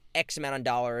spending X amount of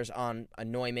dollars on a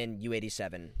Neumann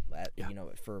U87,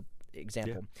 for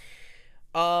example.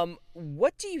 Yeah.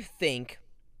 What do you think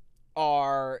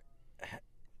are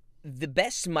the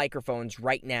best microphones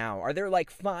right now? Are there like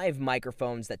 5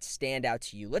 microphones that stand out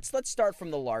to you? Let's start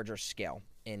from the larger scale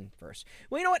in first.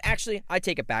 Well, you know what? Actually, I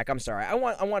take it back. I'm sorry. I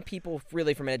want people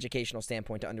really from an educational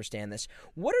standpoint to understand this.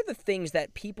 What are the things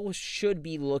that people should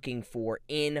be looking for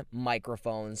in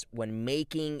microphones when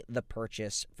making the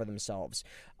purchase for themselves?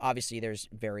 Obviously, there's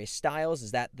various styles.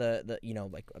 Is that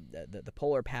the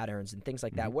polar patterns and things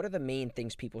like that? What are the main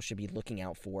things people should be looking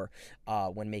out for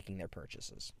when making their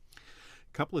purchases?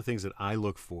 A couple of things that I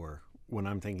look for when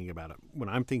I'm thinking about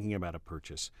a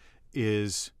purchase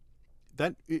is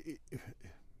that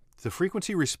the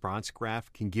frequency response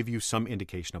graph can give you some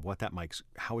indication of what that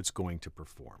how it's going to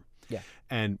perform. Yeah.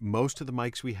 And most of the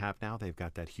mics we have now, they've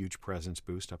got that huge presence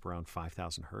boost up around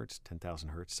 5,000 hertz, 10,000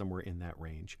 hertz, somewhere in that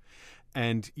range.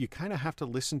 And you kind of have to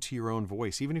listen to your own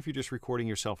voice, even if you're just recording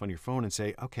yourself on your phone, and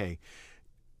say, okay,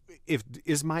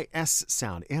 is my S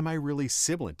sound? Am I really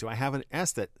sibilant? Do I have an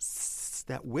S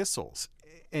that whistles?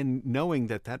 And knowing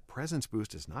that presence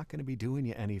boost is not going to be doing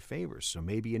you any favors. So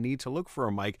maybe you need to look for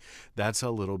a mic that's a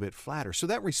little bit flatter. So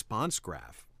that response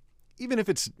graph, even if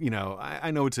it's,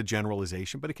 I know it's a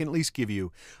generalization, but it can at least give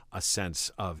you a sense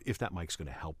of if that mic's going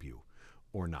to help you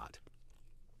or not.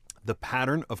 The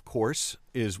pattern, of course,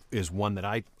 is one that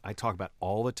I talk about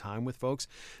all the time with folks.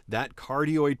 That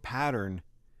cardioid pattern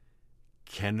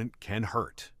can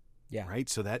hurt. Yeah. Right?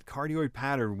 So that cardioid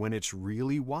pattern, when it's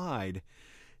really wide,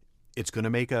 it's going to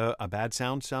make a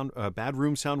bad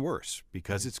room sound worse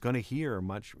because it's going to hear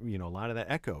a lot of that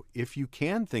echo. If you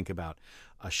can think about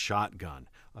a shotgun,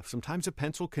 sometimes a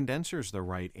pencil condenser is the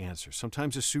right answer.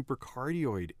 Sometimes a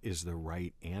supercardioid is the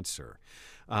right answer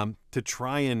to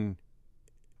try and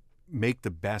make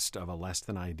the best of a less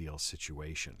than ideal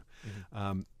situation.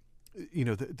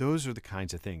 Those are the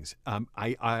kinds of things.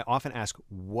 I often ask,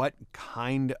 what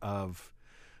kind of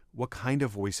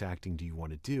voice acting do you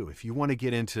want to do? If you want to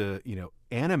get into,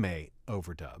 anime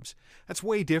overdubs, that's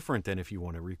way different than if you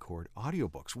want to record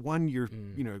audiobooks. One,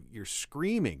 you're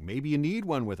screaming. Maybe you need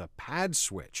one with a pad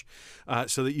switch,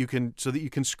 so that you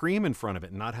can scream in front of it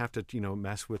and not have to,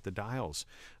 mess with the dials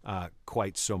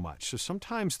quite so much. So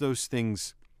sometimes those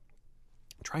things,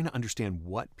 trying to understand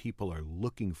what people are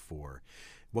looking for,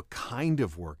 what kind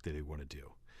of work that they want to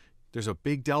do. There's a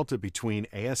big delta between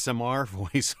ASMR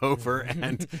voiceover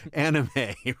and anime,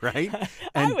 right?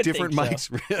 And different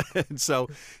mics. And so,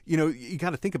 you got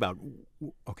to think about,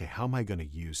 okay, how am I going to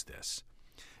use this?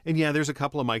 And yeah, there's a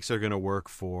couple of mics that are going to work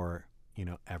for,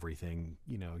 everything.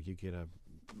 You get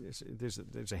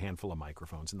there's a handful of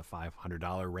microphones in the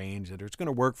 $500 range that it's going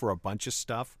to work for a bunch of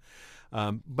stuff.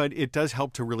 But it does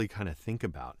help to really kind of think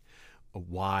about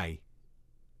why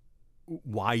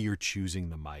you're choosing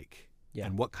the mic. Yeah.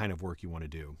 And what kind of work you want to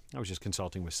do. I was just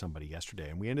consulting with somebody yesterday,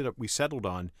 and we settled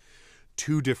on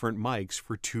 2 different mics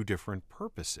for 2 different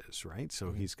purposes, right?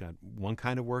 So he's got one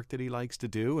kind of work that he likes to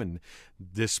do, and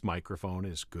this microphone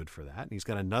is good for that. And he's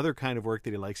got another kind of work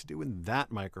that he likes to do, and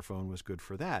that microphone was good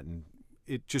for that. And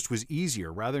it just was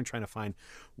easier. Rather than trying to find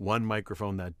one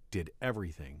microphone that did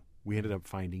everything, we ended up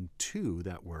finding 2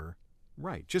 that were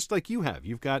right. Just like you have.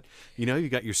 You've got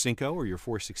your Cinco or your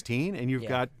 416, and you've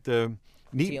got the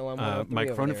neat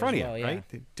microphone in front of you, right?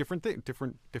 Different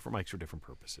mics for different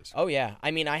purposes. Oh, yeah. I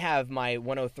mean, I have my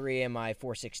 103 and my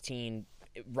 416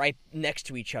 right next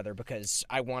to each other because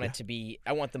I want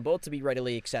I want them both to be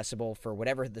readily accessible for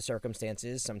whatever the circumstance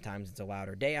is. Sometimes it's a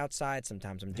louder day outside.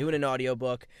 Sometimes I'm doing an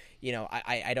audiobook.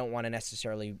 I don't want to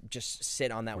necessarily just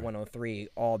sit on that 103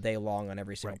 all day long on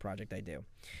every single project I do.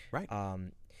 Right.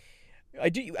 I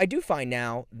do find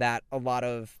now that a lot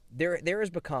of there has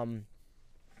become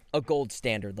a gold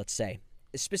standard, let's say,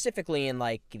 specifically in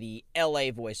like the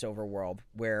LA voiceover world,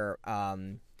 where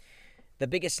the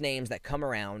biggest names that come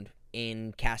around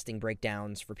in casting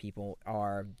breakdowns for people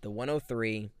are the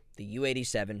 103, the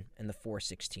U87, and the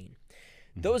 416.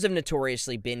 Mm-hmm. Those have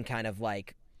notoriously been kind of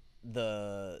like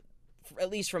at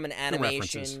least from an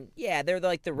animation, they're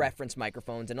like the reference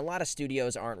microphones, and a lot of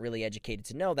studios aren't really educated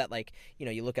to know that, like,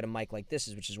 you look at a mic like this,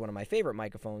 which is one of my favorite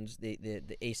microphones, the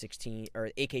A16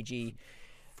 or AKG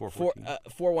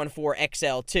 414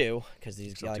 XL2, because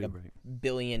he's got like a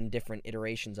billion different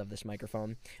iterations of this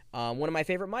microphone. One of my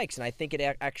favorite mics, and I think it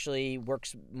actually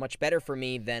works much better for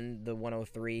me than the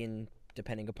 103, and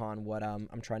depending upon what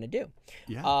I'm trying to do.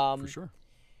 Yeah, for sure.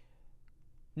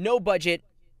 No budget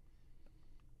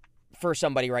for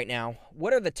somebody right now.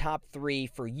 What are the top 3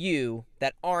 for you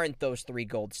that aren't those 3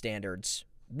 gold standards?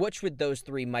 Which would those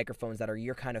 3 microphones that are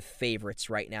your kind of favorites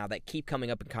right now that keep coming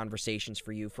up in conversations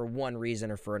for you for one reason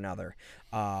or for another?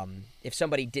 If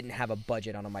somebody didn't have a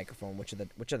budget on a microphone, which are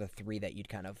the 3 that you'd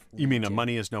kind of... You mean a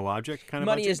money is no object kind of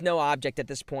Money budget? is no object at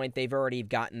this point. They've already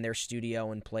gotten their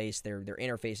studio in place. Their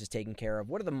interface is taken care of.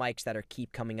 What are the mics that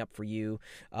keep coming up for you?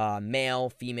 Male,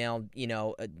 female,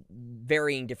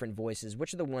 varying different voices.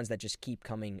 Which are the ones that just keep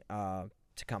coming to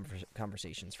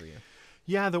conversations for you?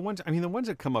 Yeah, the ones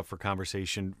that come up for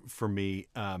conversation for me,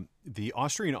 the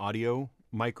Austrian audio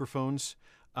microphones,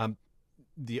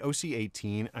 the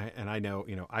OC18, and I know,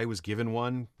 I was given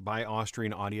one by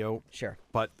Austrian Audio. Sure.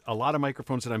 But a lot of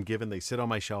microphones that I'm given, they sit on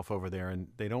my shelf over there, and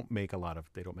they don't make a lot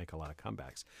of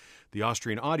comebacks. The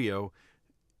Austrian Audio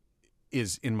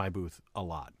is in my booth a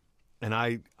lot. And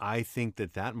I think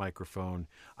that microphone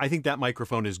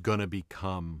is going to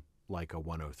become like a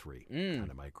 103 kind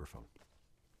of microphone.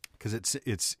 Because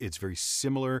it's very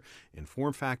similar in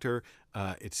form factor,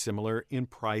 it's similar in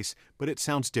price, but it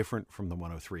sounds different from the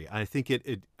 103. I think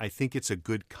it's a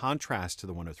good contrast to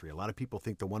the 103. A lot of people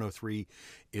think the 103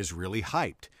 is really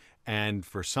hyped, and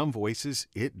for some voices,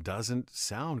 it doesn't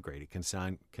sound great. It can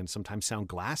sometimes sound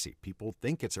glassy. People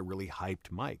think it's a really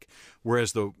hyped mic,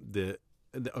 whereas the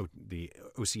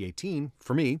OC18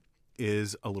 for me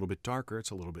is a little bit darker,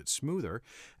 it's a little bit smoother,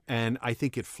 and I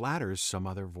think it flatters some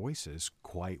other voices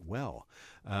quite well.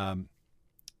 I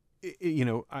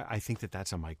think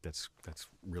that's a mic that's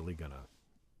really gonna.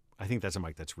 I think that's a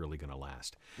mic that's really gonna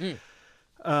last.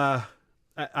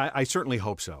 I certainly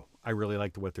hope so. I really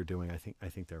like what they're doing. I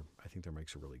think their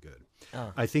mics are really good.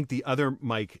 I think the other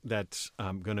mic that's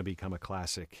going to become a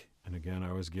classic, and again,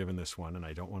 I was given this one, and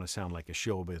I don't want to sound like a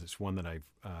shill, but it's one that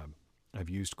I've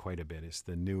used quite a bit, is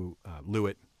the new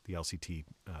Lewitt, the LCT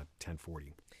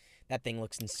 1040. That thing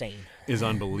looks insane. Is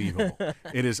unbelievable.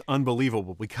 It is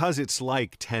unbelievable because it's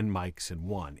like 10 mics in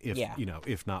one,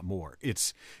 if not more.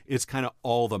 It's kind of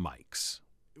all the mics,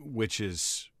 which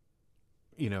is,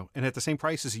 and at the same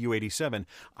price as a U87,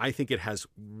 I think it has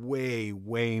way,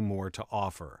 way more to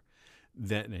offer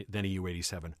than a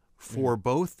U87 for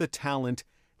both the talent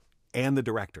and the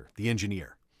director, the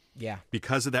engineer. Yeah.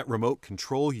 Because of that remote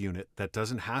control unit that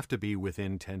doesn't have to be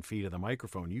within 10 feet of the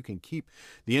microphone.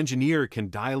 The engineer can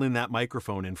dial in that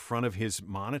microphone in front of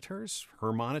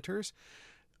her monitors.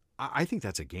 I think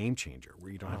that's a game changer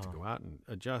where you don't have to go out and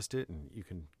adjust it, and you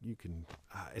can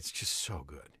it's just so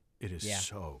good. It is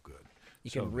so good.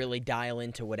 You can really dial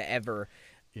into whatever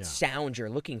sound you're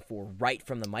looking for right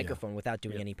from the microphone without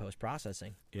doing any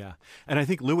post-processing. Yeah. And I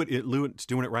think Lewitt's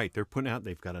doing it right.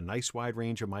 They've got a nice wide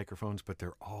range of microphones, but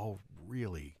they're all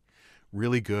really,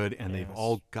 really good, and they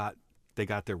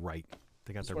got their right.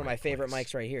 It's one of my favorite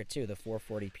mics right here too, the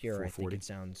 440 Pure. 440. I think it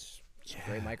sounds a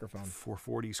great microphone.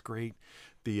 440 is great.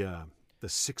 The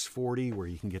 640, where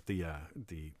you can get the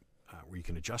where you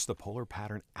can adjust the polar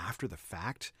pattern after the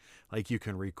fact, like you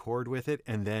can record with it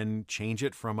and then change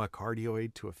it from a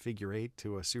cardioid to a figure 8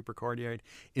 to a super cardioid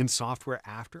in software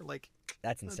after. Like,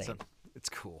 that's insane. It's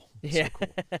cool. Yeah.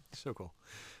 So cool.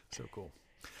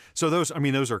 So those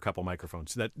are a couple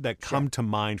microphones that come to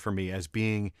mind for me as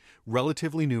being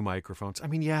relatively new microphones. I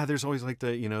mean, there's always like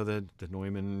the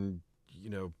Neumann,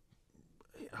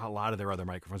 a lot of their other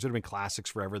microphones that have been classics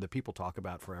forever that people talk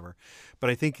about forever. But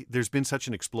I think there's been such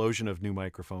an explosion of new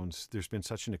microphones. There's been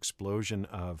such an explosion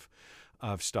of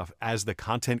stuff as the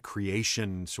content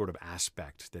creation sort of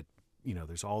aspect that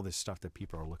there's all this stuff that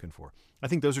people are looking for. I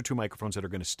think those are two microphones that are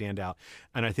going to stand out,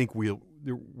 and I think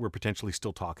we're potentially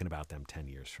still talking about them 10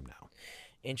 years from now.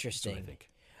 Interesting. That's what I think.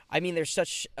 I mean, there's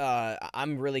such.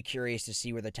 I'm really curious to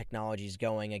see where the technology is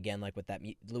going. Again, like with that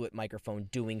Lewitt microphone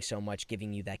doing so much,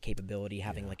 giving you that capability,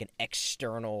 having like an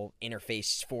external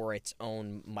interface for its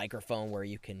own microphone where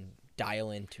you can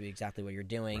dial into exactly what you're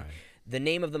doing. Right. The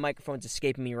name of the microphone's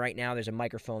escaping me right now. There's a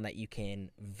microphone that you can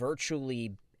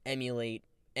virtually emulate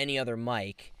any other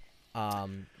mic.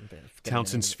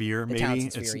 Townsend Sphere, maybe.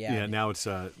 Townsend Sphere, yeah. Now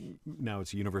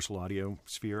it's Universal Audio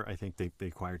Sphere. I think they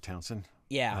acquired Townsend.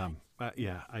 Yeah.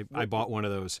 I bought one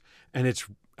of those, and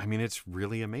it's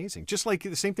really amazing. Just like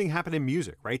the same thing happened in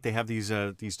music, right? They have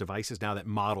these devices now that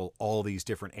model all these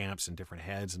different amps and different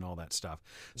heads and all that stuff.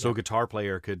 So a guitar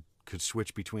player could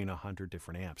switch between 100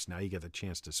 different amps. Now you get the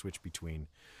chance to switch between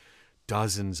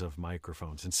dozens of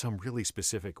microphones and some really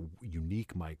specific,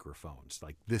 unique microphones.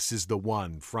 Like, this is the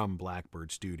one from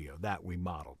Blackbird Studio that we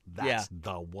modeled. That's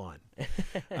the one,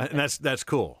 and that's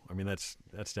cool. I mean, that's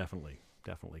definitely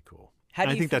cool.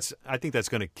 I think that's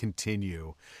going to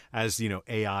continue as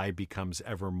AI becomes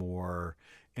ever more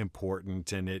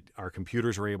important, and our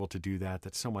computers are able to do that.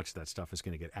 That so much of that stuff is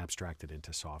going to get abstracted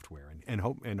into software,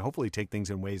 and hopefully take things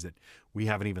in ways that we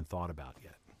haven't even thought about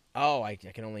yet. Oh, I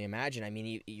can only imagine. I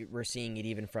mean, we're seeing it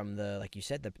even from like you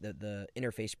said, the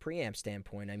interface preamp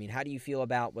standpoint. I mean, how do you feel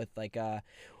about with like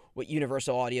what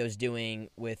Universal Audio is doing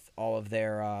with all of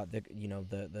their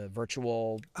the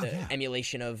virtual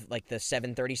emulation of like the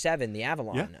 737, the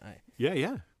Avalon?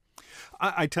 Yeah.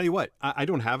 I tell you what, I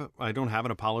don't have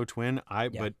an Apollo Twin.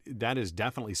 But that is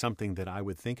definitely something that I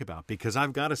would think about, because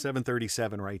I've got a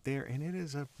 737 right there,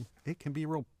 and it can be a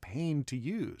real pain to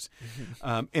use.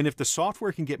 And if the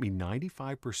software can get me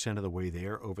 95% of the way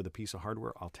there over the piece of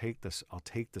hardware, I'll take this. I'll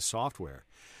take the software,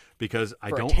 because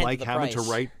I don't like having to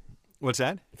write. What's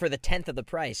that? For the 10th of the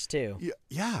price too.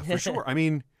 Yeah, for sure. I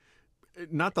mean,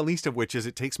 not the least of which is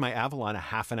it takes my Avalon a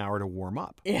half an hour to warm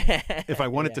up. If I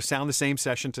want it to sound the same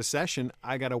session to session,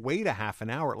 I got to wait a half an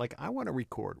hour. Like, I want to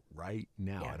record right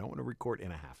now. I don't want to record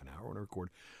in a half an hour. I want to record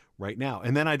right now.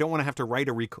 And then I don't want to have to write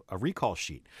a recall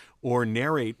sheet or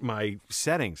narrate my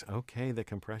settings. Okay, the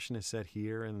compression is set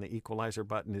here, and the equalizer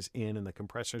button is in, and the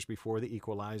compressor is before the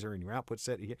equalizer, and your output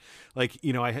set here. Like,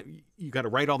 you got to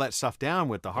write all that stuff down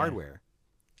with the hardware.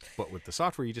 But with the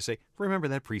software, you just say, remember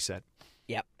that preset.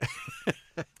 Yep.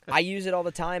 I use it all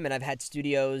the time, and I've had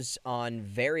studios on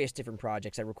various different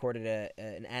projects. I recorded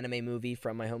an anime movie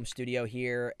from my home studio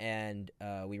here, and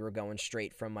we were going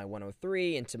straight from my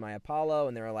 103 into my Apollo,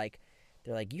 and they're like,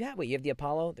 you have the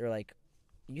Apollo? They're like,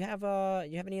 you have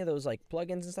any of those like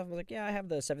plugins and stuff? I was like, yeah, I have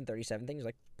the 737 thing. He's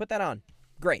like, put that on.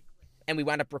 Great. And we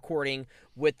wound up recording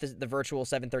with the virtual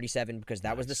 737 because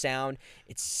that was the sound.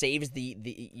 It saves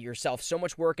yourself so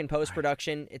much work in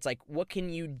post-production. It's like, what can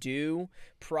you do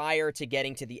prior to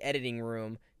getting to the editing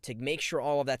room to make sure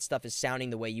all of that stuff is sounding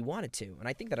the way you want it to? And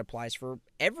I think that applies for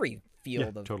every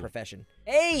field of profession.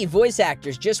 Hey, voice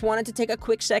actors, just wanted to take a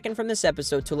quick second from this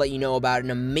episode to let you know about an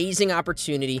amazing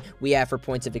opportunity we have for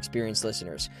Points of Experience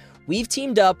listeners. We've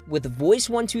teamed up with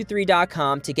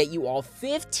voice123.com to get you all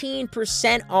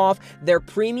 15% off their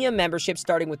premium membership,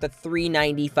 starting with the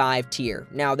 $3.95 tier.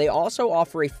 Now, they also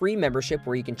offer a free membership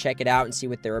where you can check it out and see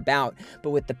what they're about. But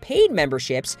with the paid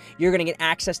memberships, you're going to get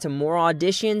access to more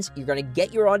auditions. You're going to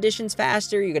get your auditions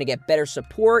faster. You're going to get better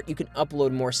support. You can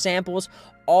upload more samples.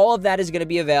 All of that is going to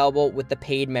be available with the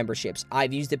paid memberships.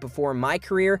 I've used it before in my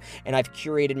career, and I've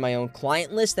curated my own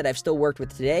client list that I've still worked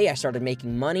with today. I started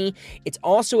making money. It's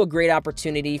also a great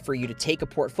opportunity for you to take a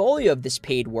portfolio of this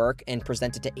paid work and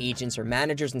present it to agents or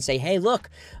managers and say, hey, look,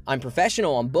 I'm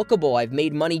professional, I'm bookable, I've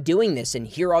made money doing this, and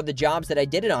here are the jobs that I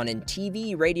did it on in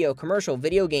TV, radio, commercial,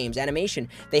 video games, animation.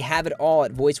 They have it all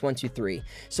at Voice123.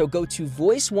 So go to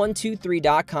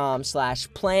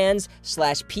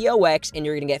voice123.com/plans/POX, and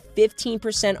you're going to get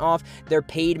 15% off their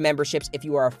paid memberships if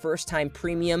you are a first-time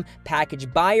premium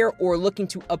package buyer or looking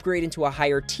to upgrade into a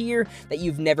higher tier that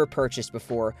you've never purchased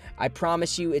before. I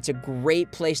promise you, it's a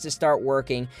great place to start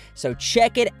working, so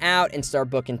check it out and start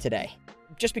booking today.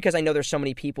 Just because I know there's so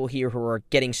many people here who are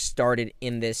getting started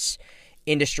in this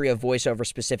industry of voiceover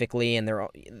specifically, and they're,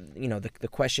 the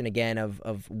question again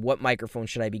of what microphone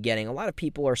should I be getting? A lot of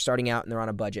people are starting out and they're on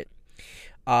a budget.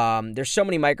 There's so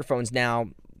many microphones now.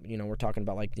 We're talking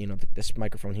about like, this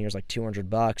microphone here is like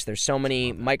 $200. There's so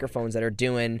many microphones that are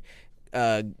doing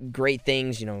great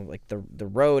things, like the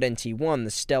Rode NT1,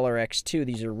 the Stellar X2.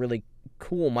 These are really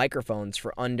cool microphones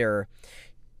for under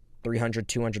 $300,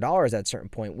 $200 at a certain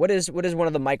point. What is one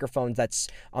of the microphones that's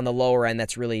on the lower end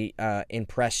that's really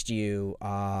impressed you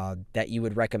that you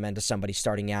would recommend to somebody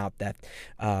starting out, that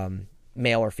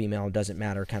male or female, doesn't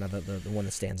matter, kind of the one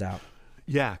that stands out?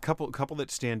 Yeah, a couple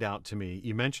that stand out to me.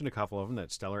 You mentioned a couple of them.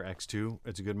 That Stellar X2,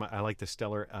 it's a good. I like the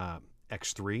Stellar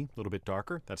X3, a little bit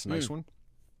darker. That's a nice one.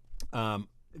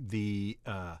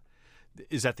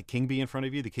 Is that the King Bee in front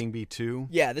of you? The King Bee 2?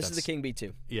 Yeah, this is the King Bee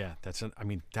 2. Yeah,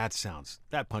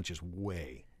 that punches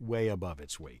way above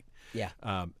its weight. Yeah.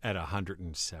 At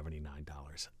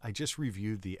 $179. I just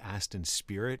reviewed the Aston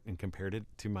Spirit and compared it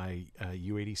to my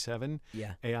U87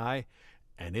 AI,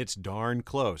 and it's darn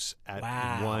close at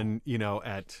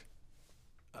at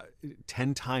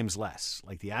 10 times less.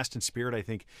 Like the Aston Spirit, I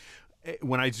think,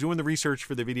 when I was doing the research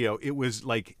for the video, it was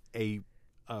like an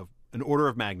order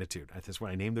of magnitude. That's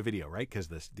when I named the video, right? Because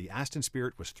the Aston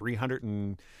Spirit was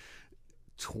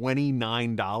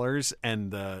 $329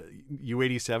 and the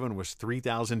U87 was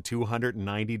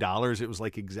 $3,290. It was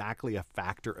like exactly a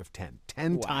factor of 10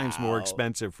 times more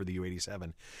expensive for the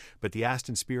U87. But the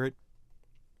Aston Spirit,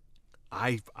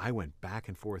 I went back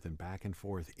and forth in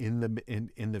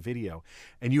the video,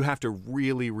 and you have to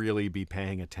really be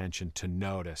paying attention to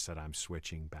notice that I'm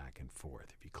switching back and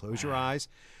forth. If you close your eyes,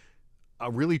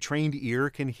 a really trained ear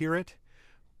can hear it,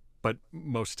 but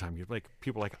most of the time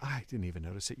people are like, I didn't even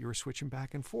notice that you were switching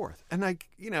back and forth. And 10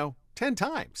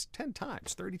 times,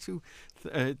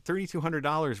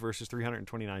 $3,200 versus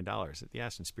 $329 at the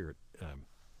Aston Spirit.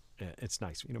 It's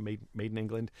nice, made in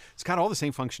England. It's got all the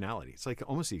same functionality. It's like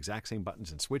almost the exact same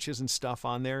buttons and switches and stuff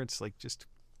on there. It's like it's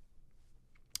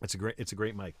a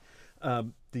great mic.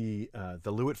 The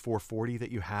Lewitt 440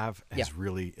 that you have has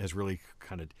really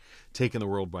kind of taken the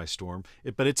world by storm.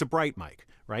 But it's a bright mic,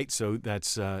 right? So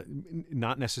that's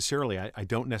not necessarily. I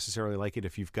don't necessarily like it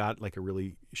if you've got like a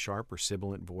really sharp or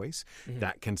sibilant voice. Mm-hmm.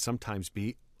 That can sometimes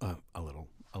be a little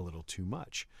too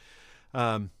much.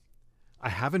 I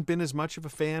haven't been as much of a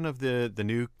fan of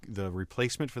the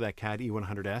replacement for that CAD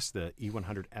E100S, the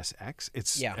E100SX.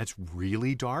 It's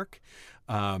really dark.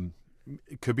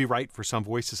 It could be right for some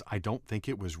voices. I don't think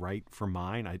it was right for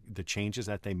mine. The changes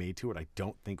that they made to it, I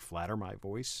don't think flatter my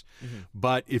voice. Mm-hmm.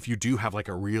 But if you do have like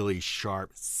a really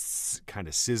sharp, kind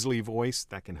of sizzly voice,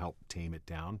 that can help tame it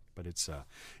down. But it's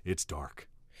dark.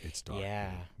 It's dark.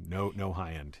 Yeah. No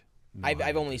high end.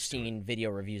 I've only seen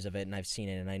video reviews of it, and I've seen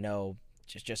it, and I know.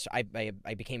 I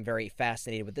became very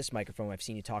fascinated with this microphone. I've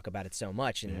seen you talk about it so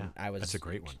much, and that's a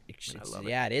great one. I love it.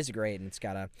 Yeah, it is great, and it's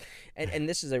got and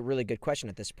this is a really good question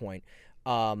at this point.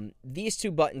 These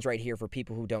two buttons right here, for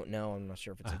people who don't know, I'm not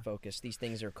sure if it's in focus. These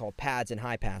things are called pads and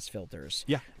high pass filters.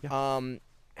 Yeah.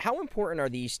 How important are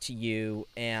these to you,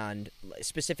 and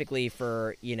specifically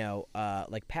for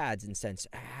like pads in sense?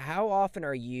 How often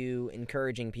are you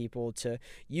encouraging people to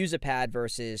use a pad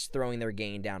versus throwing their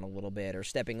gain down a little bit or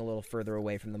stepping a little further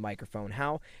away from the microphone?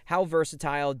 How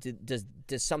versatile does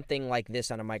something like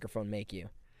this on a microphone make you?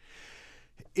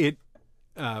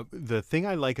 The thing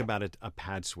I like about a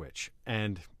pad switch,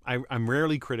 and I'm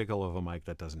rarely critical of a mic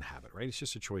that doesn't have it, right? It's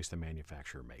just a choice the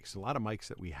manufacturer makes. A lot of mics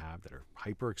that we have that are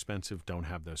hyper expensive don't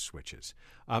have those switches,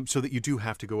 so that you do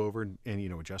have to go over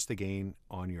and adjust the gain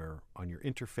on your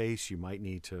interface. You might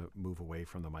need to move away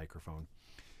from the microphone.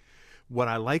 What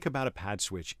I like about a pad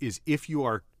switch is if you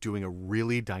are doing a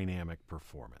really dynamic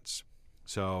performance.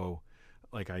 So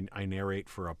like I narrate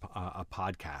for a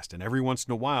podcast, and every once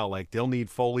in a while, like they'll need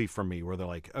Foley from me where they're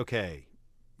like, okay,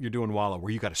 you're doing Wallow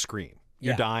where you got to scream.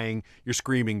 You're dying. You're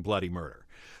screaming bloody murder.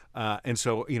 And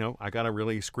so, I got to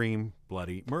really scream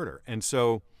bloody murder. And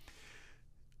so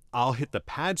I'll hit the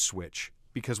pad switch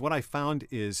because what I found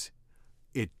is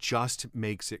it just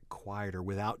makes it quieter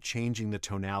without changing the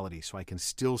tonality, so I can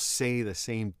still say the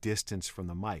same distance from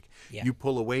the mic. Yeah. You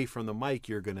pull away from the mic,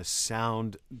 you're going to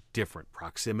sound different.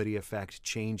 Proximity effect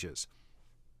changes.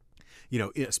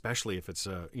 Especially if it's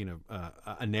a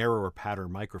narrower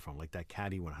pattern microphone like that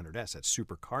CAD E100S, that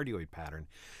super cardioid pattern,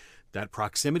 that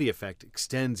proximity effect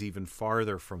extends even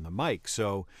farther from the mic.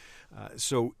 So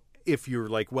if you're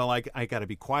like, well, I got to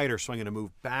be quieter, so I'm going to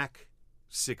move back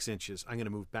 6 inches, I'm going to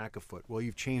move back a foot. Well,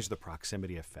 you've changed the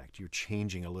proximity effect. You're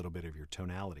changing a little bit of your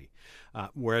tonality.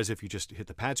 Whereas if you just hit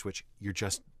the pad switch, you're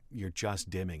just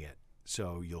dimming it.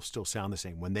 So you'll still sound the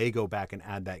same. When they go back and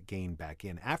add that gain back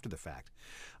in after the fact,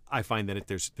 I find that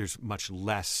there's much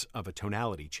less of a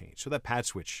tonality change. So that pad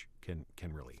switch can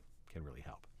really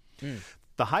help. Mm.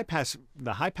 The high pass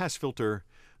filter,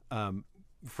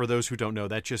 for those who don't know,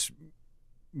 that just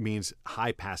means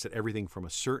high pass at everything from a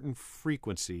certain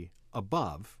frequency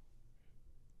above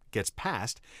gets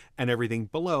passed and everything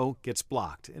below gets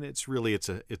blocked. And it's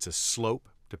a slope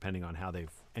depending on how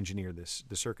they've engineered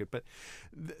the circuit. But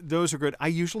those are good. I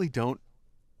usually don't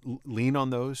lean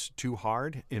on those too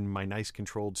hard in my nice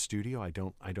controlled studio. I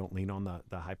don't lean on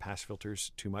the high pass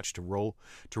filters too much to roll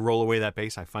away that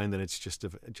bass. I find that it's just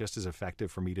as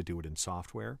effective for me to do it in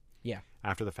software. Yeah.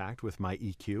 After the fact with my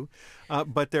EQ.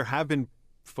 But there have been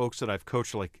folks that I've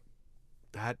coached like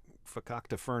that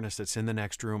Fakakta furnace that's in the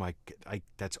next room. I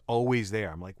that's always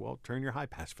there. I'm like, well, turn your high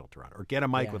pass filter on, or get a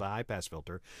mic with a high pass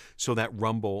filter so that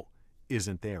rumble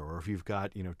isn't there. Or if you've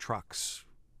got trucks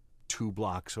 2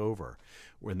 blocks over,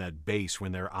 when that bass,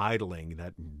 when they're idling,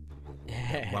 that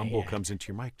rumble comes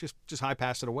into your mic, just high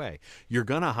pass it away. You're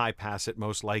gonna high pass it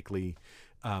most likely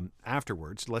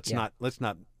afterwards. Let's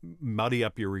not muddy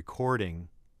up your recording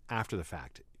after the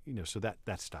fact. So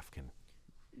that stuff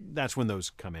that's when those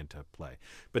come into play.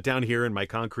 But down here in my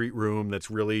concrete room that's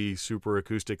really super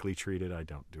acoustically treated, I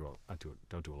don't do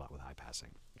a lot with high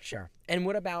passing. Sure. And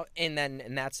what about, and then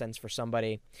in that sense, for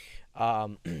somebody,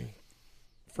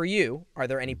 for you, are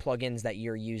there any plugins that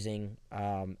you're using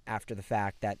after the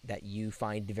fact that you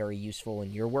find very useful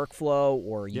in your workflow,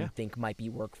 or you think might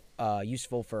be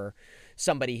useful for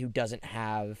somebody who doesn't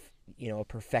have a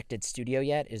perfected studio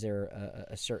yet? Is there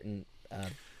a certain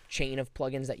chain of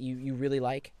plugins that you really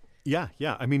like? Yeah.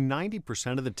 I mean,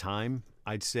 90% of the time,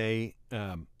 I'd say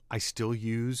I still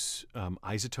use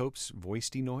Isotope's voice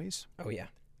denoise. Oh yeah.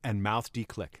 And mouth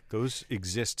declick. Those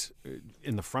exist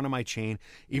in the front of my chain.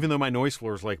 Even though my noise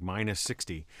floor is like minus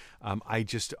 60,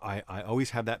 I always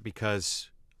have that because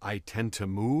I tend to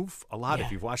move a lot. Yeah.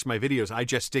 If you've watched my videos, I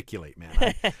gesticulate,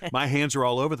 man. My hands are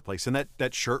all over the place, and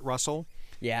that shirt rustle,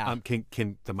 can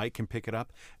the mic can pick it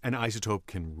up, and Isotope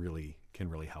can really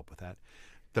help with that.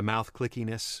 The mouth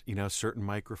clickiness, certain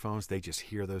microphones, they just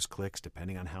hear those clicks.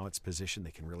 Depending on how it's positioned,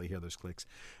 they can really hear those clicks,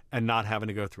 and not having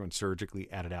to go through and surgically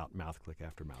edit out mouth click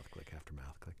after mouth click after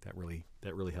mouth click. That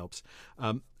really helps.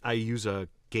 I use a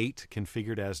gate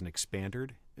configured as an expander,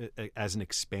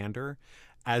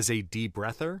 as a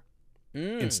debreather.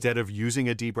 Instead of using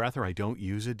a debreather, I don't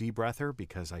use a debreather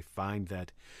because I find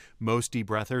that most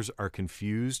debreathers are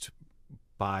confused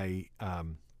by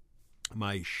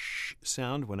my sh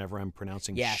sound whenever I'm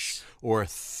pronouncing sh or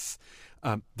th.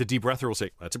 The debreather will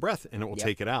say, that's a breath, and it will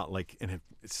take it out. And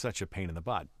it's such a pain in the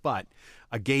butt. But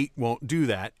a gate won't do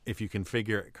that if you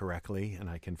configure it correctly, and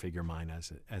I configure mine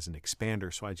as an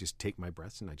expander. So I just take my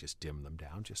breaths and I just dim them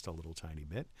down just a little tiny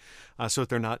bit, so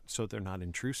they're not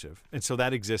intrusive. And so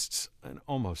that exists in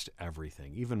almost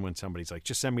everything. Even when somebody's like,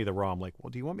 just send me the raw, I'm like, well,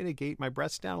 do you want me to gate my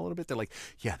breaths down a little bit? They're like,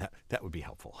 yeah, that would be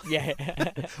helpful. Yeah.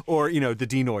 Or the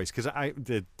denoise, because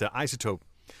the Isotope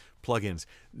plugins,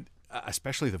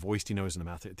 especially the voice denoise in the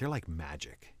mouth, they're like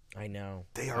magic. I know.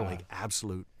 They are like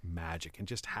absolute magic. And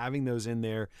just having those in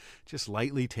there, just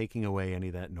lightly taking away any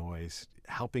of that noise,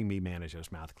 helping me manage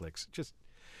those mouth clicks,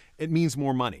 it means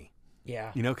more money.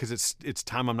 Yeah. Because it's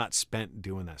time I'm not spent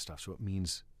doing that stuff. So it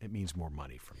means more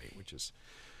money for me, which is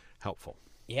helpful.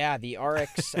 Yeah, the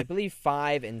RX, I believe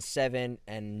 5 and 7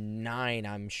 and 9,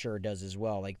 I'm sure does as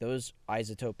well. Like those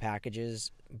Isotope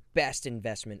packages, best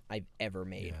investment I've ever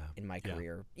made in my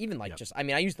career. Even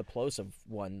I use the plosive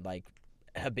one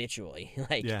habitually.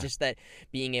 Just that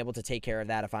being able to take care of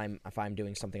that if I'm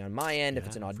doing something on my end, if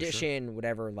it's an audition,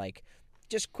 whatever,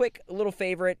 just quick little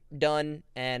favorite, done,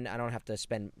 and I don't have to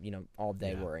spend all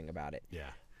day worrying about it. Yeah.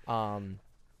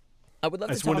 I would love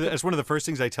that's to talk that's one of the first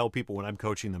things I tell people when I'm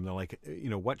coaching them. They're like,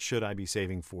 what should I be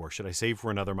saving for? Should I save for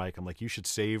another mic? I'm like, you should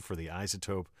save for the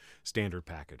Isotope standard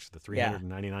package, the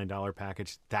 $399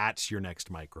 package. That's your next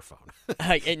microphone.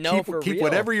 Keep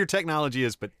whatever your technology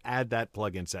is, but add that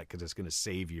plug-in set because it's going to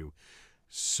save you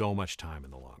so much time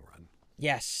in the long run.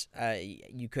 Yes,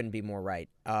 you couldn't be more right.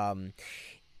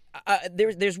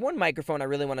 There's one microphone I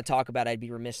really want to talk about. I'd be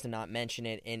remiss to not mention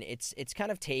it, and it's kind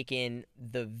of taken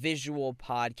the visual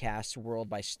podcast world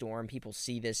by storm. People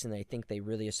see this and they think they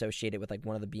really associate it with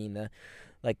being a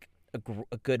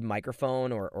good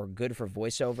microphone or good for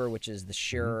voiceover, which is the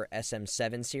Shure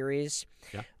SM7 series.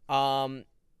 Yeah.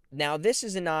 Now this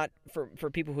is not for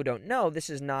people who don't know. This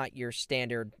is not your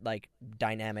standard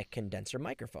dynamic condenser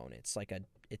microphone. It's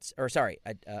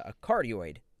a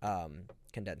cardioid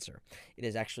condenser. It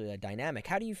is actually a dynamic.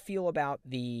 How do you feel about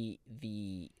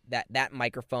that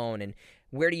microphone, and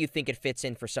where do you think it fits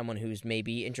in for someone who's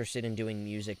maybe interested in doing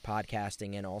music,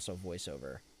 podcasting, and also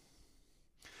voiceover?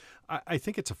 I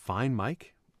think it's a fine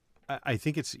mic. I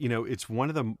think it's one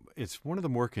of the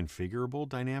more configurable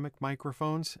dynamic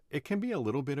microphones. It can be a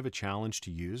little bit of a challenge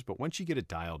to use, but once you get it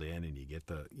dialed in and you get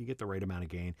the right amount of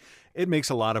gain, it makes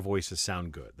a lot of voices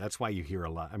sound good. That's why you hear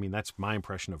a lot. I mean, that's my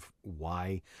impression of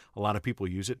why a lot of people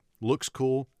use it. Looks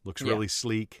cool, looks really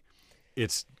sleek.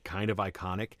 It's kind of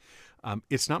iconic.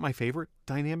 It's not my favorite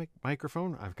dynamic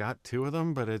microphone. I've got 2 of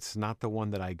them, but it's not the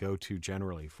one that I go to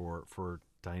generally for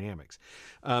dynamics.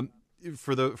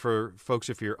 For folks,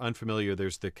 if you're unfamiliar,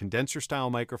 there's the condenser style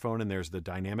microphone and there's the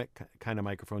dynamic kind of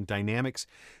microphone. Dynamics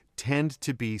tend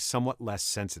to be somewhat less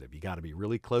sensitive. You got to be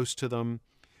really close to them.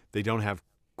 They don't have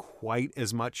quite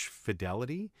as much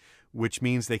fidelity, which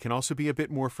means they can also be a bit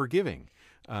more forgiving.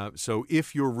 So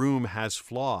if your room has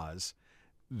flaws,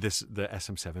 the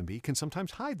SM7B can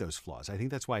sometimes hide those flaws. I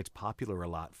think that's why it's popular a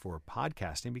lot for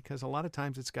podcasting, because a lot of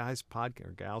times it's guys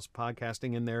or gals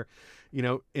podcasting in their,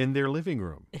 in their living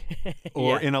room,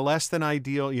 or in a less than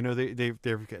ideal.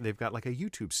 They've got like a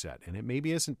YouTube set, and it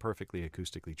maybe isn't perfectly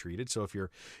acoustically treated. So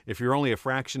if you're only a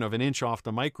fraction of an inch off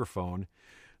the microphone,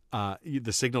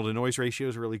 the signal to noise ratio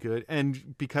is really good,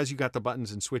 and because you got the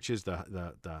buttons and switches,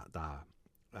 the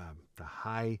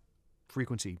high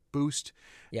frequency boost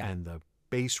and the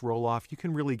bass roll off, you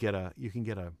can get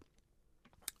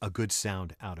a good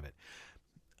sound out of it.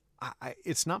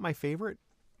 It's not my favorite.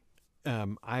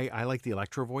 I like the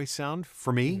electro voice sound.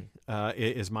 For me,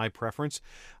 is my preference.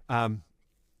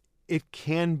 It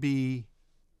can be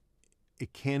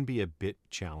a bit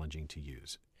challenging to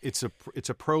use. It's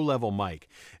a pro level mic,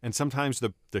 and sometimes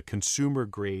the consumer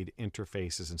grade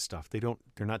interfaces and stuff,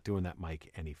 they're not doing that mic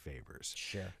any favors.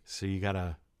 Sure. So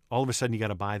all of a sudden you got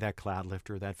to buy that cloud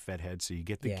lifter, that fed head, so you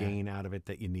get the gain out of it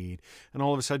that you need. And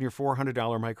all of a sudden your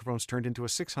 $400 microphone's turned into a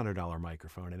 $600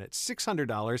 microphone. And at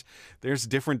 $600, there's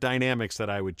different dynamics that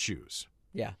I would choose.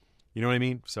 Yeah. You know what I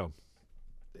mean? So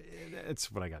that's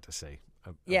what I got to say.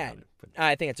 Yeah,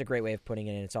 I think it's a great way of putting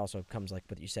it in. It also comes like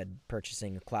what you said,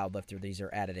 purchasing a cloud lifter. These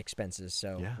are added expenses.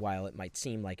 So while it might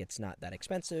seem like it's not that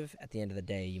expensive, at the end of the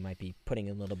day, you might be putting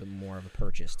in a little bit more of a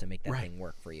purchase to make that thing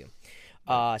work for you.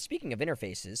 Speaking of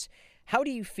interfaces, how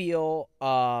do you feel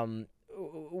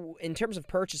in terms of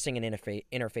purchasing an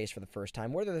interface for the first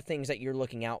time? What are the things that you're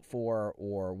looking out for,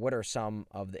 or what are some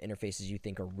of the interfaces you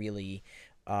think are really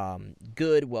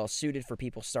good, well suited for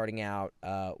people starting out?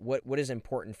 What is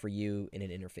important for you in an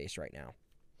interface right now?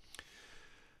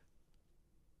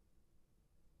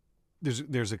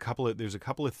 There's a couple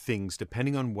of things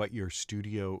depending on what your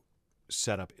studio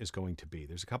setup is going to be.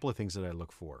 There's a couple of things that I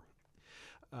look for.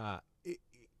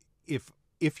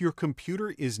 If your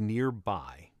computer is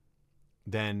nearby,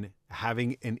 then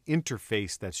having an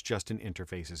interface that's just an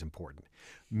interface is important.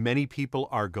 Many people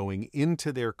are going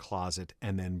into their closet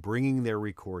and then bringing their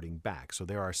recording back. So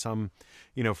there are some,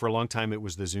 for a long time it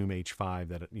was the Zoom H5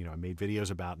 that, I made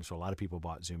videos about, and so a lot of people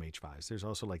bought Zoom H5s. There's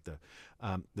also like the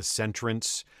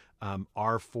Centrance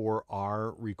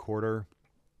R4R recorder.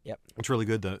 Yep. It's really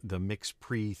good. The Mix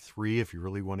Pre 3, if you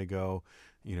really want to go,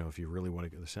 if you really want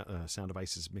to go, the Sound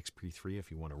Devices Mix Pre 3, if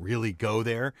you want to really go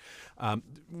there,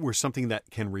 we're something that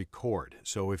can record.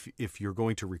 So if you're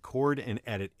going to record and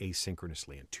edit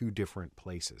asynchronously in 2 different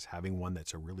places, having one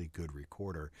that's a really good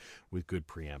recorder with good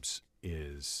preamps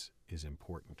is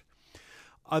important.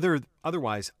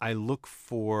 Otherwise, I look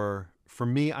for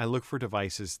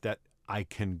devices that I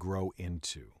can grow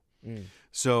into.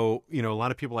 So, a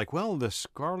lot of people are like, well, the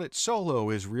Scarlett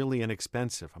Solo is really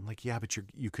inexpensive. I'm like, yeah, but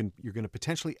you're going to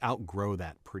potentially outgrow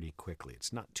that pretty quickly.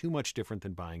 It's not too much different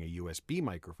than buying a USB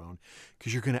microphone,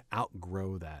 because you're going to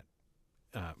outgrow that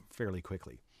fairly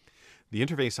quickly. The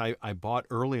interface I bought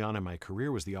early on in my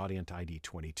career was the Audient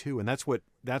ID22, and that's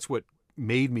what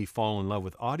made me fall in love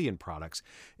with Audient products,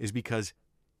 is because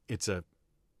it's a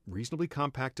reasonably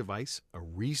compact device, a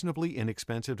reasonably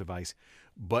inexpensive device,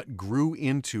 but grew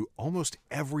into almost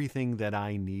everything that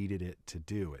I needed it to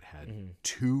do. It had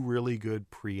 2 really good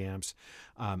preamps.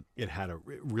 It had a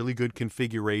really good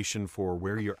configuration for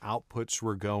where your outputs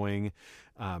were going.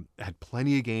 It had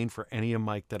plenty of gain for any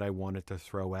mic that I wanted to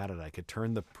throw at it. I could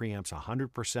turn the preamps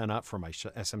 100% up for my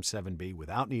SM7B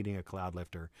without needing a cloud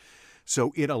lifter.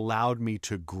 So it allowed me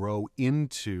to grow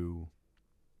into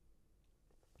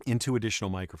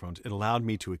additional microphones. It allowed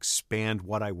me to expand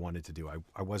what I wanted to do.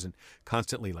 I wasn't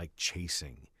constantly like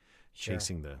chasing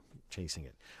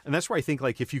it. And that's where I think,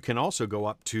 like, if you can also go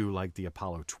up to like the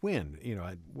Apollo Twin,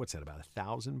 what's that, about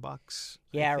 $1,000?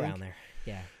 Yeah, around there.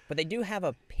 Yeah. But they do have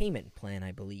a payment plan,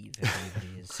 I believe, if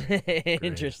anybody is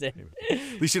interested.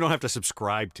 At least you don't have to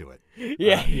subscribe to it.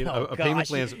 Yeah. A payment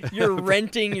plan's... You're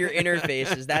renting your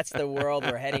interfaces. That's the world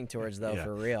we're heading towards, though,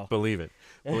 for real. Believe it.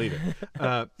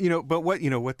 But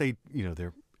what they,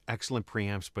 they're excellent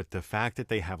preamps, but the fact that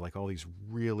they have like all these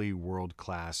really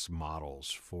world-class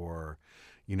models for,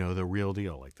 the real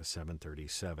deal, like the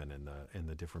 737 and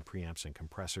the different preamps and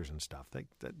compressors and stuff,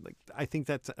 I think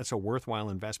that's a worthwhile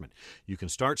investment. You can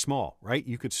start small, right?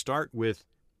 You could start with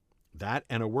that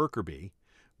and a worker bee,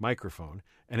 microphone,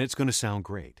 and it's going to sound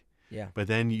great. Yeah. But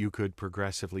then you could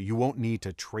progressively, you won't need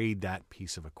to trade that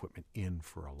piece of equipment in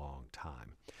for a long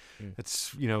time.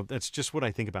 That's just what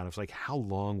I think about. It's like, how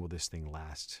long will this thing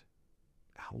last?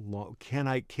 How long can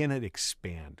it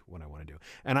expand what I want to do?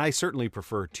 And I certainly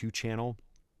prefer 2-channel.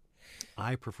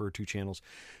 I prefer 2 channels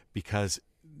because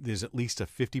there's at least a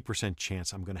 50%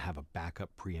 chance I'm going to have a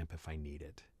backup preamp if I need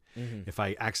it. Mm-hmm. If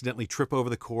I accidentally trip over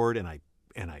the cord and I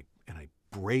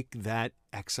break that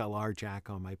XLR jack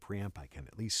on my preamp, I can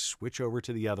at least switch over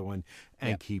to the other one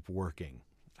and keep working.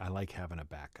 I like having a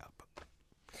backup.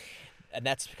 And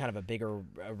that's kind of a bigger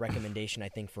recommendation, I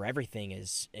think, for everything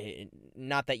is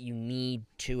not that you need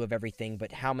 2 of everything,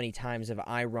 but how many times have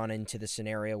I run into the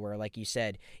scenario where, like you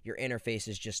said, your interface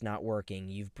is just not working,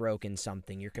 you've broken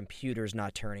something, your computer's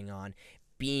not turning on.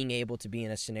 Being able to be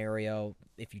in a scenario,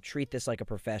 if you treat this like a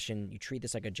profession, you treat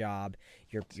this like a job,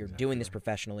 you're doing this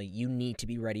professionally, you need to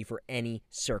be ready for any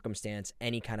circumstance,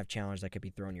 any kind of challenge that could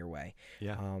be thrown your way.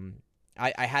 Yeah.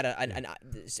 I had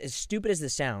as stupid as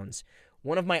this sounds,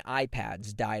 one of my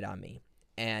iPads died on me.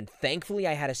 And thankfully,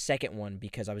 I had a second one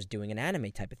because I was doing an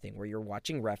anime type of thing where you're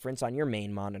watching reference on your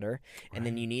main monitor, and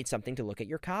then you need something to look at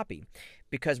your copy.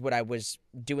 Because what I was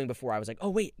doing before, I was like, oh,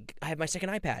 wait, I have my second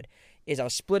iPad, is I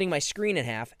was splitting my screen in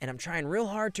half, and I'm trying real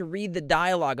hard to read the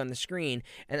dialogue on the screen,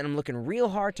 and then I'm looking real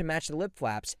hard to match the lip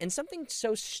flaps, and something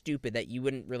so stupid that you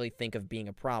wouldn't really think of being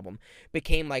a problem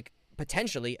became, like,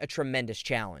 potentially a tremendous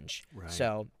challenge. Right.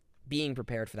 So being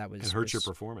prepared for that was... It hurts your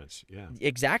performance, yeah.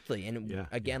 Exactly. And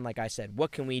again, like I said,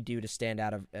 what can we do to stand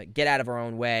out of, get out of our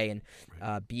own way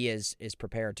and be as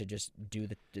prepared to just do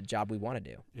the job we want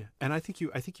to do? Yeah. And I think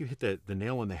you hit the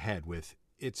nail on the head with,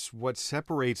 it's what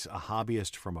separates a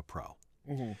hobbyist from a pro.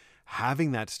 Mm-hmm.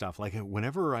 Having that stuff, like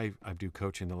whenever I do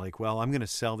coaching, they're like, well, I'm going to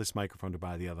sell this microphone to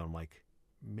buy the other. I'm like,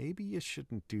 maybe you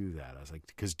shouldn't do that. I was like,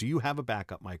 because do you have a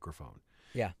backup microphone?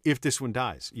 Yeah. If this one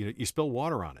dies, you spill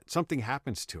water on it, something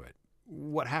happens to it.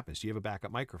 What happens? Do you have a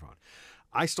backup microphone?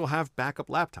 I still have backup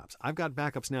laptops. I've got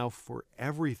backups now for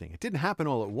everything. It didn't happen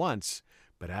all at once,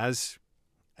 but as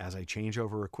I change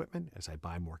over equipment, as I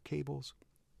buy more cables,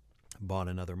 bought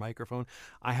another microphone,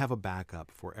 I have a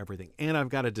backup for everything. And I've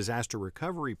got a disaster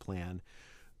recovery plan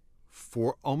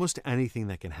for almost anything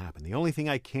that can happen. The only thing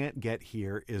I can't get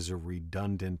here is a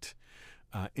redundant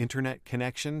internet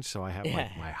connection. So I have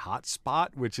my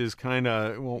hotspot, which is kind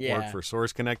of, it won't work for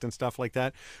Source Connect and stuff like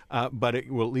that. But it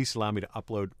will at least allow me to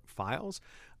upload files.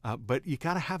 But you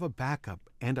got to have a backup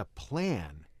and a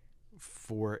plan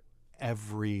for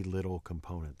every little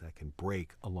component that can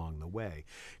break along the way.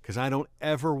 Because I don't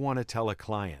ever want to tell a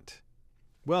client,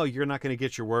 well, you're not going to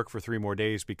get your work for 3 more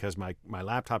days because my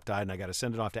laptop died and I got to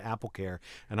send it off to AppleCare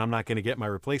and I'm not going to get my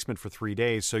replacement for 3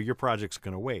 days, so your project's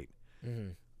going to wait.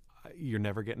 Mm-hmm. You're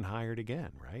never getting hired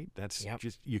again, right? That's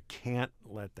just, you can't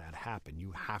let that happen.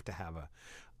 You have to have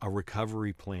a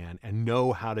recovery plan and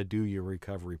know how to do your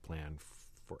recovery plan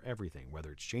for everything,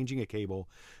 whether it's changing a cable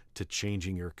to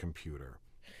changing your computer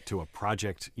to a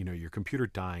project, your computer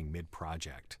dying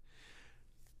mid-project.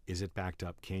 Is it backed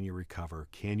up? Can you recover?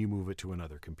 Can you move it to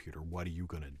another computer? What are you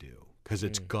going to do? Because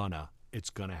it's gonna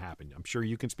happen. I'm sure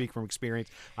you can speak from experience.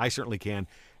 I certainly can.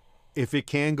 If it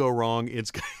can go wrong,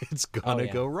 it's gonna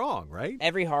go wrong, right?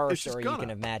 Every horror story you can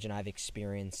imagine I've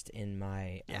experienced in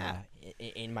my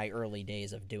in my early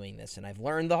days of doing this, and I've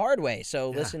learned the hard way. So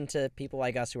listen to people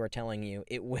like us who are telling you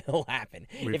it will happen.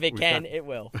 If it can, it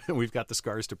will. We've got the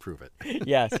scars to prove it.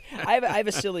 Yes. I have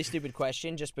a silly, stupid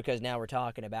question just because now we're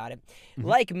talking about it. Mm-hmm.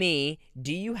 Like me,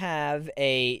 do you have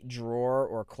a drawer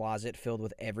or closet filled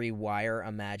with every wire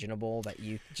imaginable that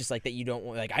you just like that you don't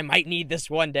want? Like, I might need this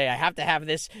one day. I have to have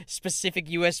this specific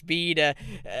USB to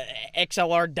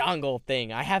XLR dongle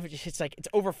thing. I have, it's like, it's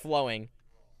overflowing.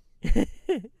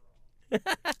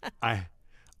 I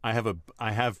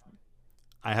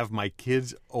have my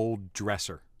kid's old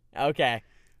dresser. Okay.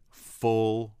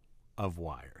 Full of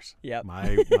wires. Yep.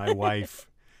 My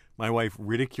wife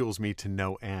ridicules me to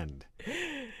no end.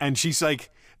 And she's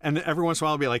like, and every once in a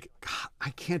while I'll be like,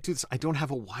 I can't do this. I don't have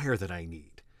a wire that I need.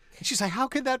 And she's like, how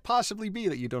could that possibly be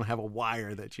that you don't have a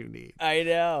wire that you need? I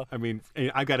know. I mean,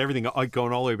 I've got everything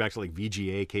going all the way back to like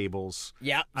VGA cables.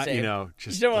 Yeah. Just you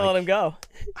don't want to let them go.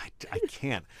 I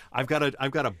can't. I've got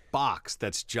a box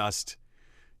that's just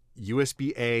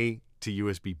USB A to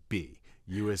USB B,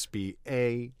 USB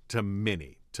A to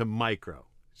mini to micro,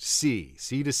 C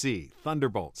to C,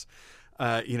 Thunderbolts.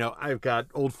 I've got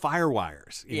old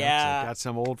firewires. So I've got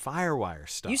some old firewire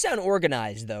stuff. You sound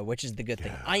organized though, which is the good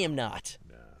thing. I am not.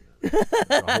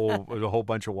 There's a whole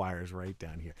bunch of wires right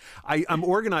down here. I'm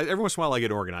organized. Every once in a while I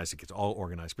get organized. It gets all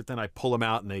organized. But then I pull them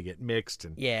out and they get mixed.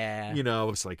 And,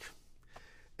 it's like...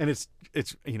 and it's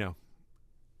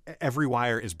every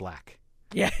wire is black.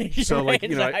 Yeah. So like, I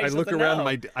look something around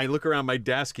else. I look around my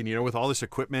desk and with all this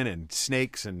equipment and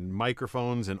snakes and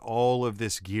microphones and all of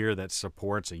this gear that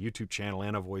supports a YouTube channel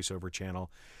and a voiceover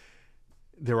channel,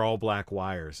 they're all black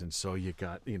wires. And so you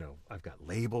got, I've got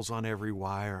labels on every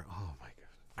wire. Oh my God.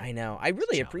 I know. I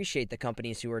really appreciate the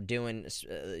companies who are doing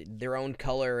their own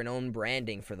color and own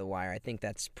branding for the wire. I think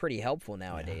that's pretty helpful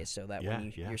nowadays, so that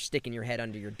when you're sticking your head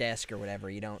under your desk or whatever,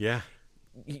 you don't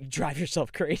you drive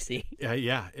yourself crazy.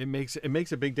 Yeah. It makes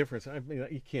a big difference. I mean,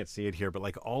 you can't see it here, but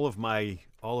like all of my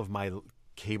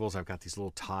cables, I've got these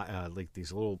little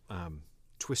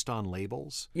twist-on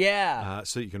labels. Yeah.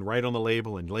 So you can write on the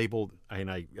label and label.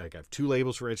 And I have 2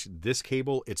 labels for each. This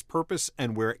cable, its purpose,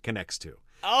 and where it connects to.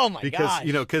 Oh my gosh.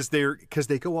 Because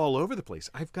they go all over the place.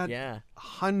 I've got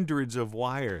hundreds of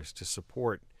wires to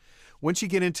support. Once you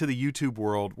get into the YouTube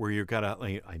world where you've got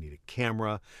I need a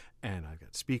camera, and I've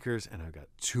got speakers, and I've got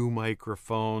 2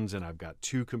 microphones, and I've got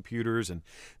 2 computers, and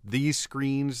these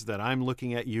screens that I'm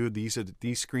looking at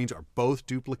these screens are both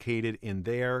duplicated in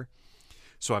there.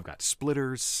 So I've got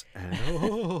splitters and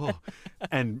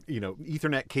and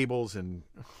Ethernet cables, and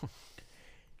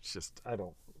it's just I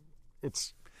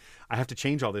have to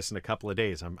change all this in a couple of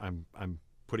days. I'm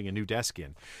putting a new desk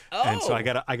in, and so I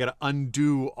gotta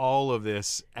undo all of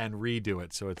this and redo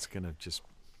it. So it's gonna just.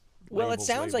 Well, it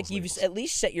sounds like you've at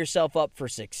least set yourself up for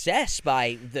success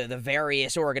by the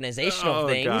various organizational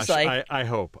things. Gosh, I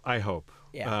hope.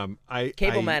 Yeah.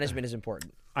 Cable management is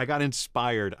important. I got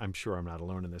inspired. I'm sure I'm not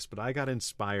alone in this, but I got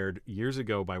inspired years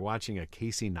ago by watching a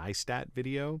Casey Neistat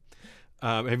video.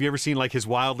 Have you ever seen like his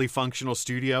wildly functional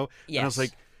studio? Yes. And I was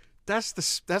like, that's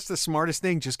the smartest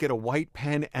thing. Just get a white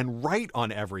pen and write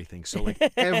on everything. So like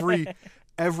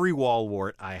every wall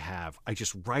wart I have, I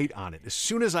just write on it. As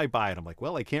soon as I buy it, I'm like,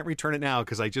 well, I can't return it now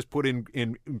because I just put in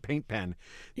paint pen.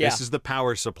 Yeah. This is the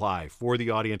power supply for the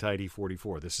Audient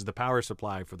ID44. This is the power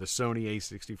supply for the Sony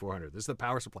A6400. This is the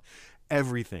power supply.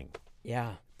 Everything.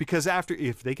 Yeah. Because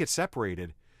if they get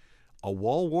separated, a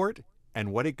wall wart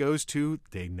and what it goes to,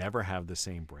 they never have the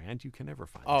same brand. You can never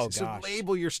find this. So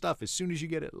label your stuff. As soon as you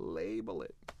get it, label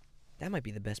it. That might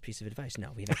be the best piece of advice. No,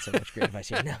 we've had so much great advice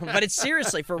here. No, but it's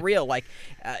seriously for real. Like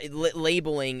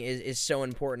labeling is so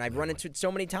important. I've run into it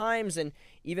so many times, and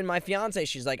even my fiance,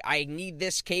 she's like, "I need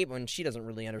this cable," and she doesn't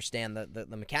really understand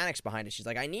the mechanics behind it. She's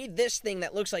like, "I need this thing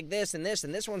that looks like this, and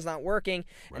this one's not working."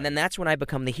 Right. And then that's when I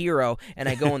become the hero, and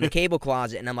I go in the cable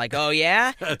closet, and I'm like, "Oh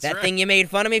yeah, that thing you made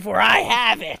fun of me for, I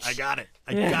have it. I got it.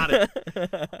 I got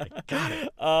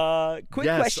it." Quick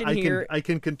question here. I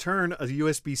can turn a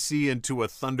USB-C into a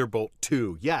Thunderbolt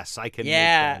 2. Yes, I can make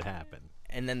that happen.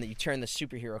 And then you turn the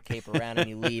superhero cape around and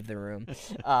you leave the room.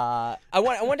 I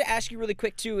wanted to ask you really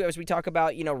quick too, as we talk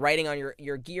about writing on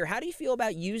your gear. How do you feel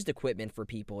about used equipment for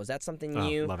people? Is that something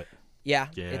you love it? Yeah,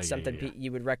 it's something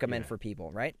you would recommend for people,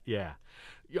 right? Yeah.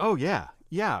 Oh yeah.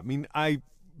 I mean,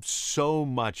 so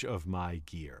much of my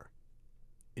gear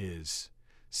is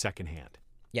secondhand.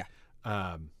 Yeah.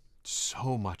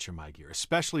 So much of my gear,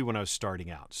 especially when I was starting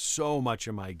out, so much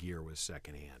of my gear was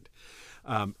secondhand.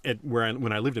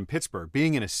 When I lived in Pittsburgh,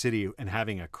 being in a city and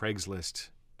having a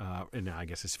Craigslist, and I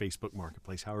guess it's Facebook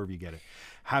Marketplace, however you get it,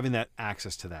 having that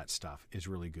access to that stuff is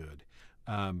really good.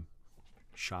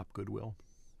 Shop Goodwill.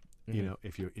 Mm-hmm.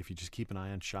 If you just keep an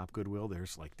eye on Shop Goodwill, there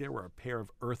were a pair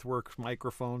of Earthworks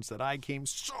microphones that I came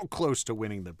so close to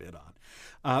winning the bid on.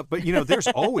 But I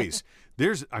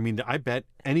bet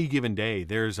any given day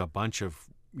there's a bunch of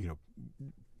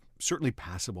certainly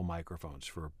passable microphones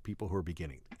for people who are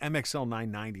beginning. MXL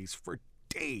 990s for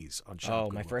days on Shop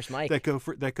Goodwill. My first mic.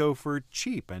 That go for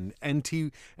cheap, and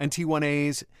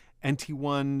NT1As,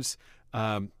 NT1s.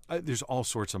 There's all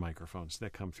sorts of microphones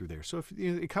that come through there. So if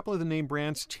a couple of the name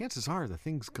brands, chances are the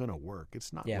thing's gonna work.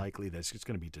 It's not likely that it's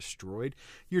going to be destroyed.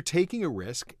 You're taking a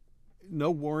risk,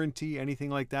 no warranty, anything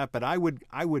like that. But I would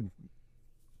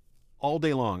all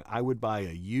day long, I would buy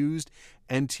a used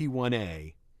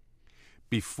NT1A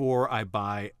before I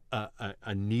buy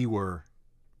a newer,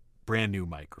 brand new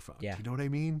microphone. Yeah. Do you know what I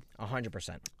mean?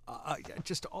 100%.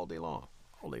 Just all day long.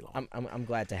 I'm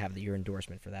glad to have your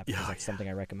endorsement for that, because that's something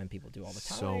I recommend people do all the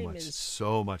time.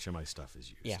 So much of my stuff is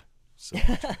used. Yeah. So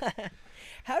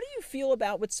How do you feel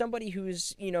about, with somebody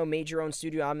who's made your own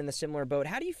studio? I'm in the similar boat.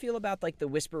 How do you feel about like the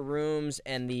Whisper rooms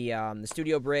and the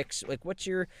studio bricks? Like, what's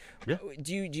your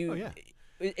do you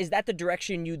is that the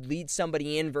direction you'd lead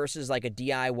somebody in versus like a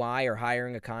DIY or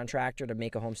hiring a contractor to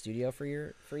make a home studio for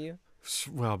you?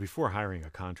 Well, before hiring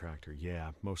a contractor,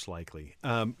 yeah, most likely.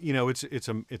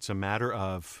 It's a matter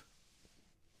of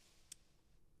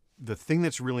the thing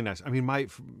that's really nice, I mean, my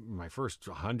first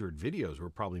 100 videos were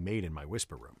probably made in my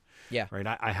whisper room. Yeah. Right.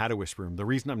 I had a whisper room. The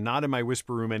reason I'm not in my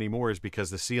whisper room anymore is because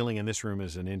the ceiling in this room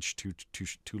is an inch too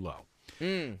low.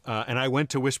 And I went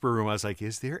to whisper room. I was like,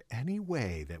 is there any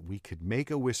way that we could make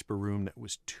a whisper room that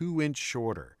was 2 inch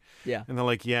shorter? Yeah. And they're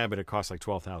like, yeah, but it costs like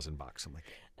 $12,000. I'm like,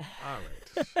 all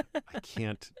right, I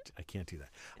can't do that.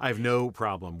 I have no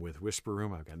problem with whisper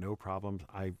room. I've got no problem.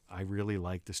 I really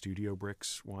like the Studio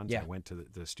Bricks ones. Yeah. I went to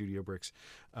the Studio Bricks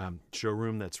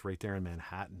showroom that's right there in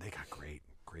Manhattan. They got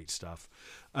great stuff.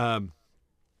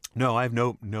 No, I have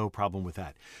no problem with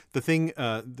that. The thing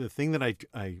that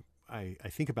I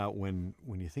think about when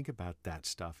you think about that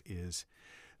stuff is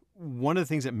one of the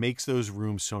things that makes those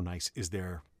rooms so nice is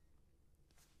they're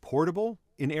portable,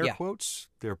 in air quotes.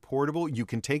 They're portable. You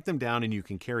can take them down and you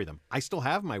can carry them. I still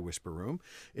have my whisper room.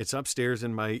 It's upstairs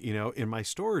in my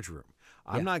storage room.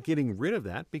 I'm not getting rid of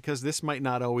that because this might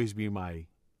not always be my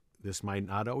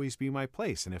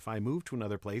place. And if I move to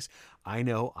another place, I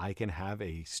know I can have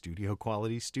a studio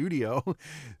quality studio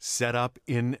set up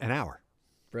in an hour.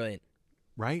 Brilliant.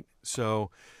 Right?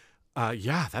 So,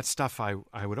 that stuff I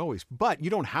would always, but you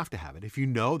don't have to have it. If you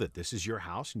know that this is your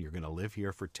house and you're going to live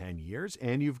here for 10 years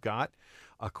and you've got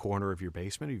a corner of your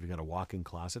basement, you've got a walk-in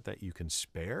closet that you can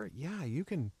spare, you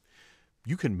can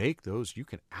make those. You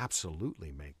can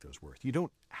absolutely make those worth. You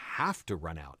don't have to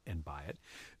run out and buy it.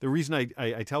 The reason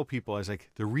I tell people is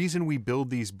like, the reason we build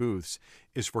these booths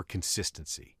is for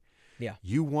consistency. Yeah.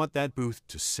 You want that booth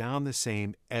to sound the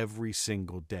same every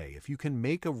single day. If you can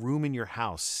make a room in your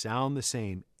house sound the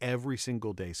same every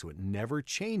single day so it never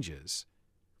changes,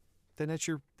 then that's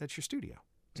your studio.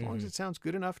 As long as it sounds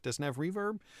good enough, doesn't have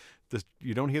reverb,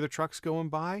 you don't hear the trucks going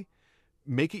by,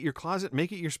 make it your closet,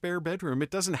 make it your spare bedroom.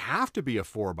 It doesn't have to be a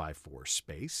 4x4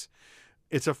 space.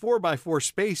 It's a 4x4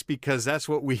 space because that's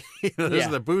what those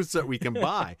are the booths that we can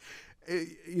buy.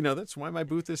 That's why my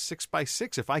booth is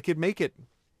 6x6. If I could make it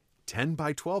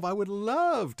 10x12, I would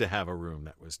love to have a room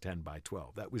that was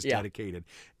 10x12, that was dedicated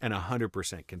and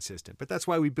 100% consistent. But that's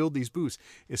why we build these booths,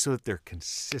 is so that they're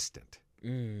consistent.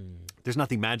 There's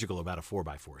nothing magical about a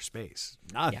 4x4 space.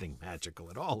 Nothing magical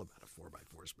at all about a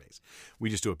 4x4 space. We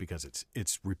just do it because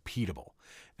it's repeatable.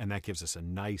 And that gives us a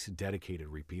nice, dedicated,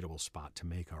 repeatable spot to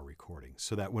make our recordings.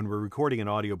 So that when we're recording an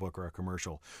audiobook or a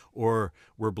commercial, or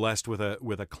we're blessed with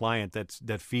a client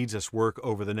that feeds us work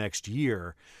over the next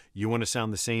year, you want to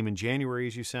sound the same in January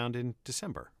as you sound in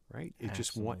December, right? You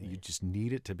just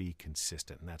need it to be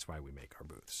consistent. And that's why we make our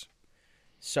booths.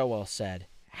 So well said.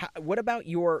 What about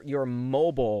your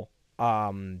mobile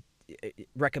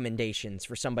recommendations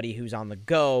for somebody who's on the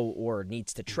go or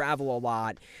needs to travel a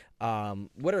lot?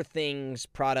 What are things,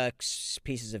 products,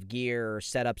 pieces of gear, or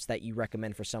setups that you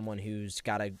recommend for someone who's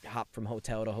got to hop from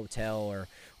hotel to hotel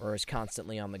or is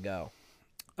constantly on the go?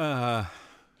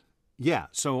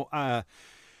 So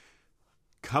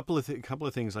couple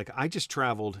of things. Like, I just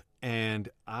traveled and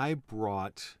I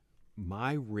brought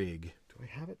my rig. Do I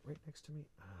have it right next to me?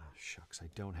 Shucks, I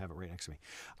don't have it right next to me.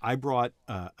 I brought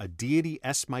a Deity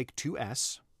S-Mic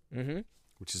 2S,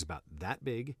 which is about that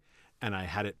big, and I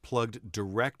had it plugged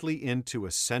directly into a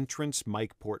Centrance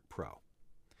Mic Port Pro.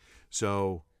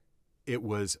 So it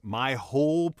was, my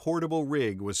whole portable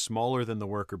rig was smaller than the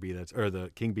worker bee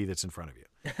the King Bee that's in front of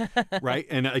you. Right?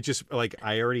 And I just,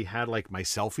 I already had my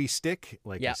selfie stick, a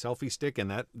selfie stick,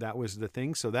 and that was the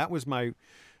thing. So that was my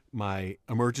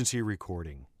emergency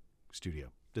recording studio.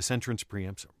 The Centrance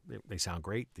preamps, they sound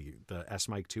great. The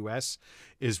S-Mic 2S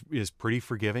is pretty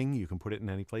forgiving. You can put it in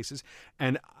any places.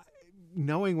 And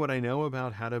knowing what I know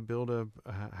about how to build a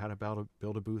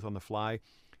booth on the fly,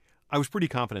 I was pretty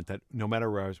confident that no matter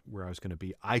where I was going to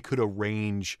be, I could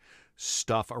arrange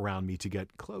stuff around me to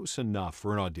get close enough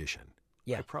for an audition.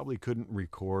 Yeah. I probably couldn't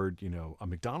record, a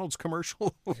McDonald's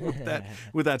commercial with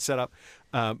that setup,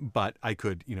 but I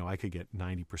could get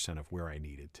 90% of where I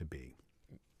needed to be.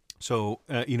 So,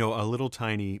 a little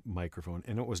tiny microphone.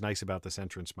 And what was nice about the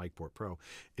Centrance Mic Port Pro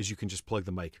is you can just plug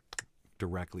the mic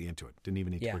directly into it. Didn't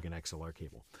even need to bring an XLR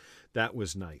cable. That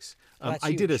was nice.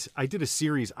 I did a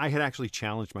series. I had actually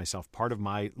challenged myself. Part of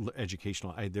my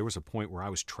educational, there was a point where I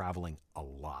was traveling a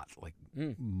lot,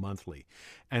 monthly.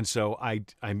 And so I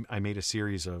made a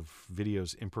series of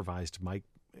videos, improvised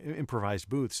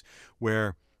booths,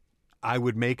 where I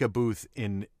would make a booth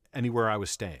in anywhere I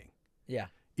was staying. Yeah.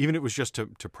 Even it was just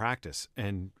to practice,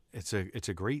 and it's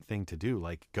a great thing to do.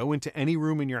 Go into any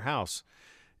room in your house,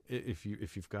 if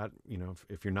you've got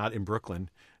if you're not in Brooklyn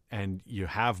and you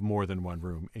have more than one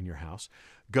room in your house,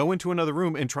 go into another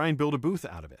room and try and build a booth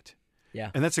out of it.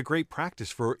 Yeah. And that's a great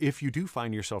practice for if you do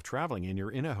find yourself traveling and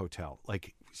you're in a hotel.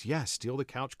 Like, yeah, steal the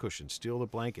couch cushions, steal the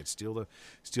blankets, steal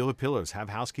the pillows. Have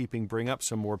housekeeping bring up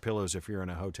some more pillows if you're in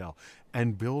a hotel,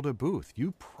 and build a booth.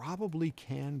 You probably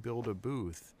can build a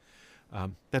booth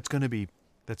that's going to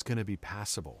be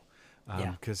passable.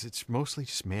 Because it's mostly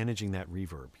just managing that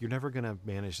reverb. You're never going to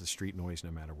manage the street noise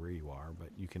no matter where you are, but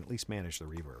you can at least manage the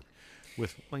reverb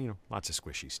with, lots of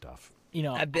squishy stuff.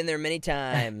 I've been there many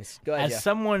times. Go ahead, As Jeff.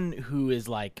 someone who is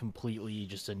like completely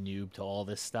just a noob to all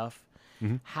this stuff,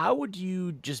 how would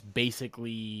you just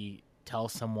basically tell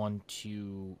someone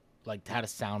to how to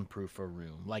soundproof a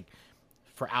room, like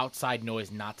for outside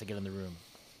noise not to get in the room,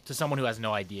 to someone who has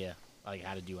no idea like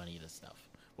how to do any of this stuff?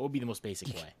 What would be the most basic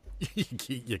way?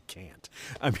 You can't.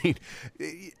 I mean,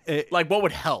 Like, what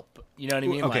would help? You know what I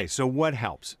mean? Okay, so what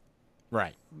helps?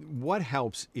 Right. What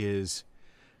helps is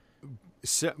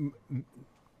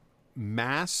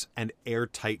mass and air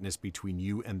tightness between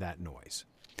you and that noise.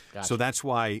 Gotcha. So that's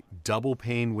why double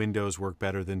pane windows work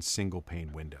better than single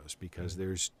pane windows, because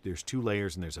there's two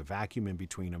layers and there's a vacuum in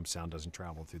between them. Sound doesn't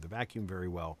travel through the vacuum very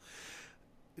well.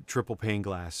 Triple pane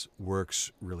glass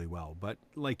works really well, but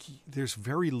there's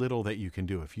very little that you can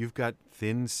do. If you've got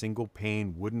thin single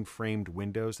pane wooden framed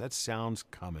windows, that sound's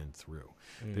coming through.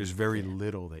 There's very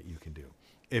little that you can do.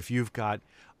 If you've got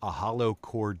a hollow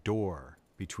core door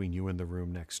between you and the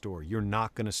room next door, you're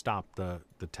not going to stop the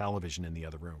television in the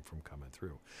other room from coming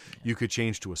through. You could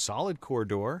change to a solid core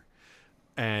door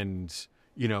and,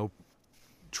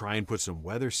 try and put some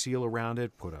weather seal around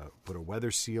it, put a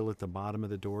weather seal at the bottom of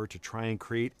the door to try and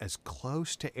create as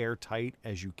close to airtight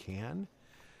as you can.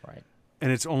 Right.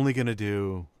 And it's only going to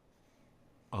do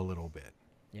a little bit.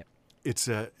 Yep. It's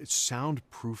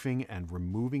soundproofing and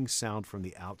removing sound from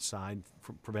the outside,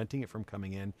 preventing it from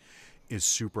coming in, is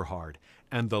super hard.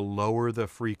 And the lower the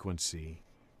frequency,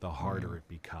 the harder it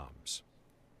becomes.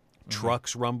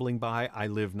 Trucks rumbling by. I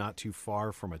live not too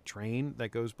far from a train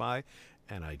that goes by,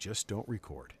 and I just don't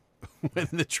record when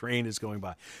the train is going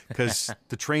by, because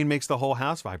the train makes the whole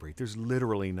house vibrate. There's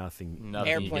literally nothing.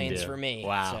 Airplanes for me.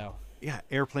 Wow. So. Yeah,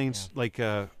 airplanes.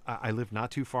 Yeah. I live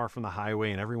not too far from the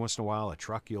highway, and every once in a while, a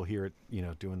truck, you'll hear it,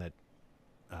 doing that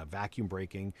vacuum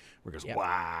braking where it goes,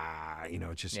 wah, and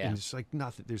it's like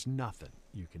nothing. There's nothing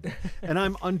you can do. And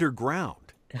I'm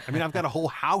underground. I mean, I've got a whole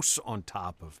house on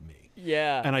top of me.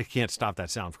 Yeah. And I can't stop that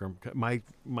sound from my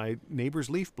neighbor's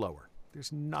leaf blower.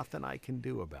 There's nothing I can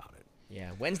do about it.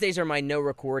 Yeah, Wednesdays are my no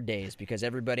record days because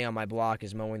everybody on my block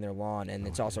is mowing their lawn, and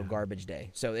it's also garbage day.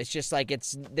 So it's just like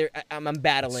I'm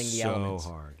battling the elements.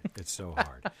 It's so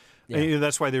hard. And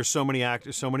that's why there's so many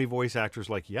actors, so many voice actors.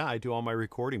 I do all my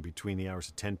recording between the hours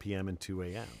of 10 p.m. and 2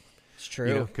 a.m. It's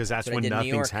true, because that's when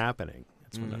nothing's happening.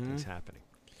 That's when nothing's happening.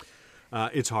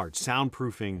 It's hard.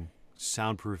 Soundproofing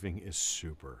is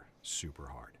super, super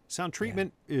hard. Sound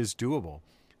treatment is doable.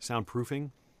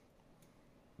 Soundproofing,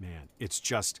 man, it's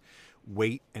just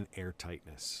weight and air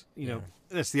tightness.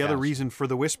 That's the other reason for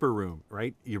the whisper room,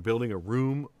 right? You're building a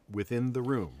room within the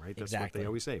room, right? That's what they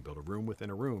always say. Build a room within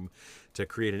a room to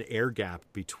create an air gap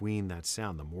between that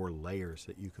sound. The more layers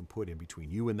that you can put in between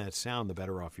you and that sound, the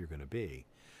better off you're going to be.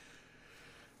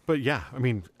 But yeah, I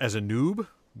mean, as a noob,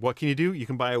 what can you do? You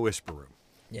can buy a whisper room.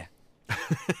 Yeah.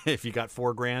 If you got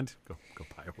 $4,000, go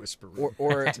buy a whisper room.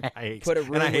 Or put a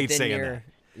room and I hate within saying your... that.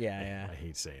 Yeah. I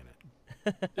hate saying it.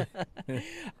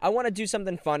 I want to do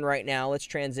something fun right now. Let's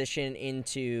transition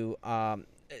into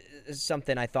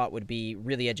something I thought would be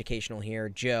really educational here.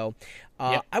 Joe,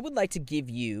 I would like to give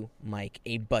you, Mike,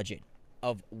 a budget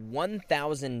of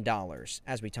 $1,000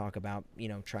 as we talk about,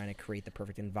 trying to create the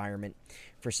perfect environment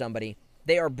for somebody.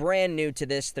 They are brand new to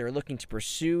this. They're looking to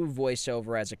pursue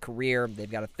voiceover as a career. They've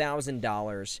got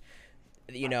 $1,000.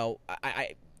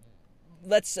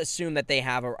 Let's assume that they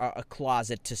have a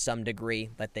closet to some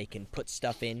degree that they can put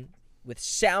stuff in with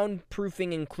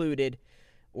soundproofing included,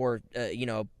 or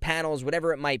panels,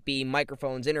 whatever it might be,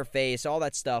 microphones, interface, all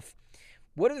that stuff.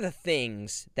 What are the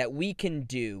things that we can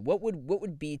do? What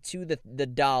would be to the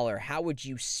dollar? How would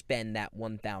you spend that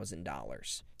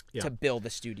 $1,000 to build a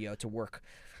studio to work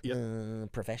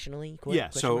professionally?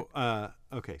 So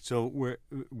we're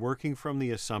working from the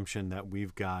assumption that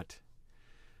we've got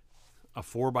a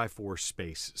 4x4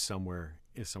 space somewhere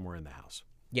in the house.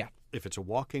 Yeah. If it's a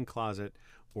walk-in closet,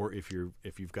 or if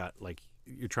you've got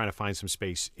you're trying to find some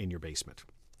space in your basement.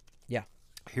 Yeah.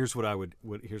 Here's how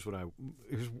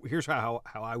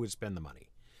I would spend the money.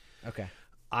 Okay.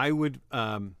 I would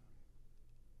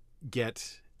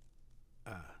get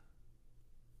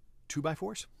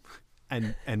 2x4s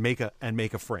and make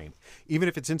a frame, even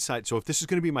if it's inside. So if this is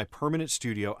going to be my permanent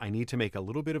studio, I need to make a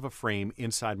little bit of a frame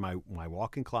inside my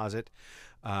walk-in closet,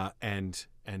 and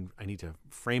I need to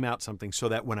frame out something so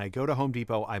that when I go to Home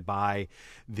Depot, I buy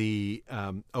the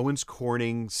Owens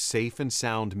Corning Safe and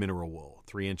Sound mineral wool,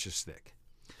 3 inches thick.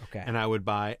 Okay. And I would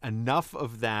buy enough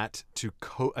of that to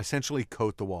essentially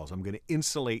coat the walls. I'm going to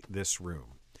insulate this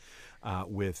room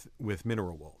with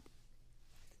mineral wool.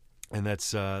 And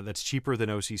that's cheaper than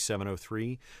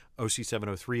OC703.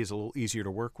 OC703 is a little easier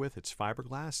to work with. It's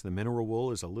fiberglass. The mineral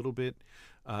wool is a little bit,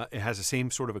 it has the same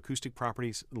sort of acoustic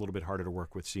properties, a little bit harder to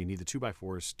work with. So you need the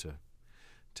 2x4s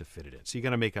to fit it in. So you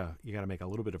got to make a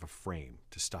little bit of a frame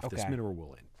to stuff this mineral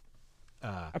wool in.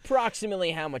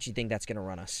 Approximately how much you think that's going to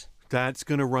run us? That's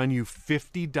going to run you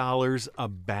 $50 a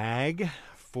bag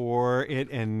for it,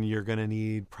 and you're going to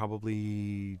need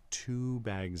probably 2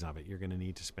 bags of it. You're going to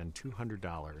need to spend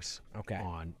 $200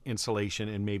 on insulation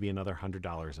and maybe another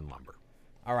 $100 in lumber.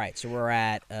 All right, so we're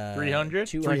at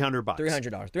 $300? $300.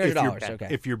 $300. Okay.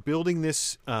 If you're building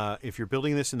this, in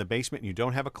the basement and you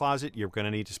don't have a closet, you're going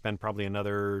to need to spend probably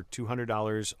another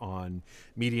 $200 on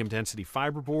medium density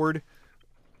fiberboard.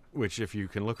 Which, if you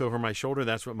can look over my shoulder,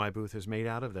 that's what my booth is made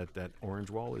out of. That orange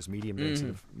wall is medium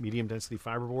density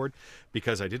fiberboard.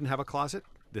 Because I didn't have a closet,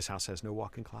 this house has no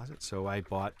walk-in closet, so I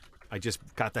just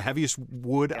got the heaviest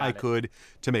wood I could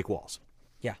to make walls.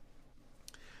 Yeah.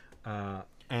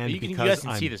 And you guys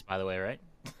can see this, by the way, right?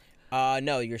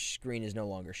 No, your screen is no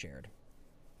longer shared.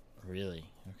 Really?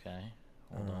 Okay.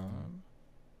 Hold on.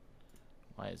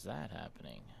 Why is that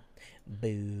happening?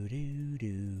 Boo doo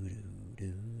doo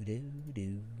doo doo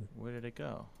doo. Where did it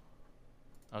go?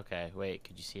 Okay, wait.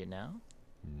 Could you see it now?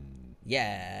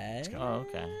 Yeah. Oh,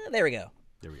 okay. There we go.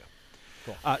 There we go.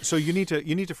 Cool. So you need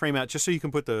to frame out just so you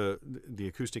can put the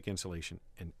acoustic insulation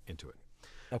into it.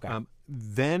 Okay.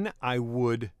 Then I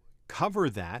would cover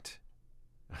that.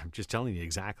 I'm just telling you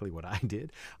exactly what I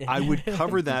did. I would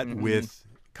cover that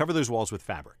cover those walls with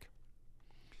fabric.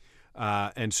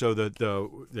 And so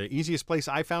the easiest place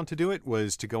I found to do it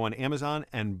was to go on Amazon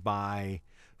and buy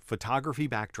photography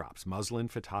backdrops, muslin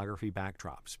photography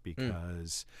backdrops,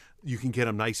 because you can get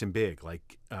them nice and big.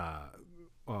 Like, I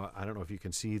don't know if you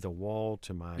can see the wall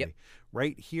to my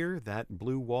right here. That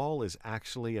blue wall is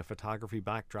actually a photography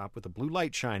backdrop with a blue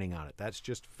light shining on it. That's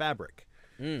just fabric.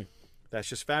 That's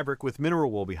just fabric with mineral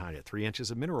wool behind it, 3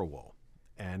 inches of mineral wool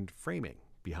and framing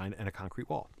behind and a concrete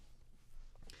wall.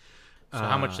 So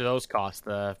how much do those cost,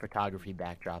 the photography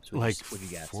backdrops? Like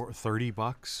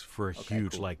 $30 for a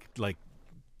huge, cool. like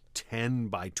 10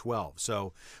 by 12.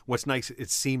 So what's nice,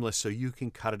 it's seamless, so you can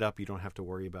cut it up. You don't have to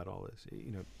worry about all this,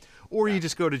 Or you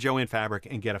just go to Joann Fabric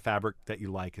and get a fabric that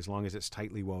you like, as long as it's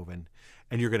tightly woven,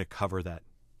 and you're going to cover that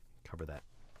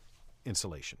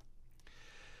insulation.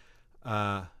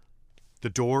 The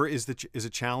door is a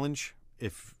challenge.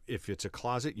 If it's a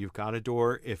closet, you've got a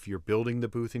door. If you're building the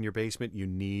booth in your basement, you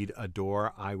need a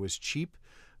door. I was cheap,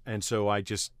 and so I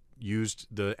just used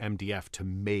the MDF to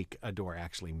make a door. I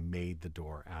actually made the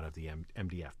door out of the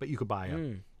MDF. But you could buy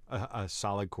a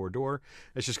solid core door.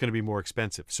 It's just going to be more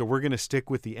expensive. So we're going to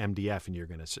stick with the MDF, and you're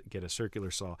going to get a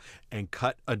circular saw and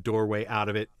cut a doorway out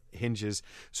of it, hinges.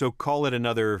 So call it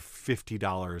another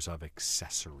 $50 of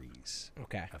accessories,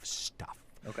 of stuff,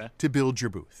 to build your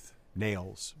booth.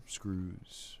 Nails,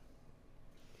 screws,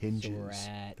 hinges. So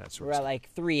that sort we're of at stuff.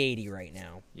 like $380 right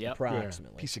now,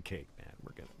 approximately. Piece of cake, man.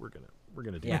 We're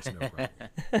gonna do this. No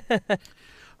problem.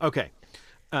 Okay,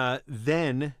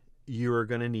 then you're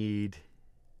gonna need.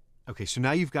 Okay, so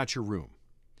now you've got your room.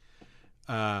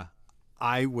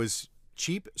 I was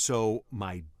cheap, so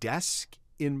my desk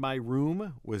in my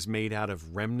room was made out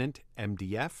of remnant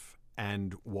MDF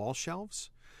and wall shelves,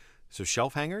 so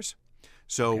shelf hangers.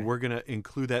 So we're going to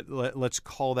include that. Let's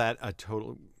call that a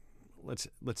total. Let's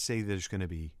say there's going to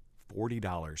be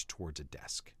 $40 towards a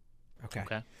desk. Okay.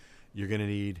 You're going to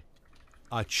need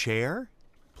a chair.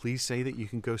 Please say that you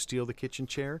can go steal the kitchen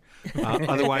chair.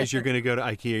 Otherwise, you're going to go to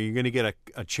IKEA. You're going to get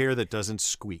a chair that doesn't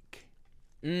squeak.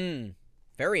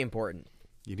 Very important.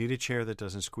 You need a chair that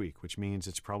doesn't squeak, which means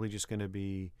it's probably just going to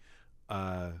be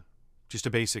just a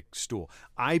basic stool.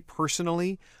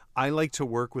 I like to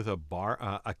work with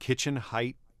a kitchen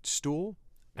height stool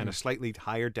and a slightly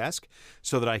higher desk,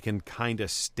 so that I can kind of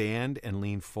stand and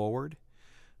lean forward,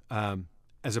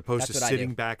 as opposed to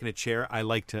sitting back in a chair. I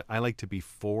like to be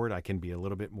forward. I can be a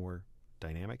little bit more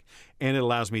dynamic, and it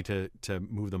allows me to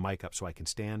move the mic up so I can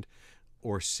stand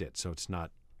or sit. So it's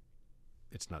not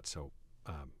so.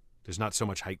 There's not so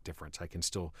much height difference. I can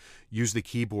still use the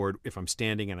keyboard if I'm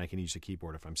standing, and I can use the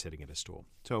keyboard if I'm sitting at a stool.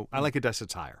 So I like a desk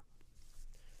that's higher.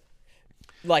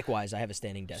 Likewise, I have a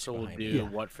standing desk So we'll behind do me.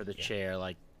 what for the chair?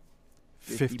 Like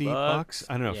 50 bucks?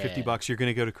 I don't know, 50 Yeah. bucks. You're going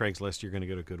to go to Craigslist, you're going to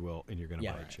go to Goodwill, and you're going to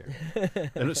Yeah. buy a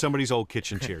chair. And it's somebody's old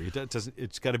kitchen chair.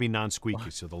 It's got to be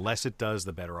non-squeaky, so the less it does,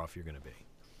 the better off you're going to be.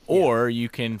 Or you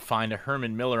can find a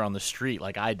Herman Miller on the street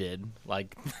like I did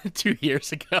like 2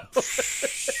 years ago.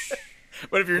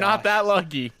 But if you're not that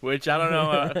lucky, which I don't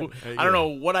know, I don't know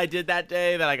what I did that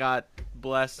day that I got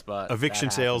blessed, but Eviction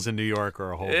that sales in New York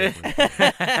are a whole different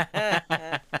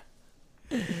thing.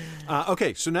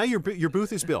 Okay, so now your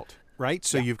booth is built, right?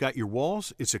 So you've got your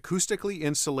walls. It's acoustically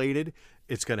insulated.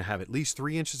 It's going to have at least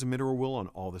 3 inches of mineral wool on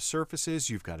all the surfaces.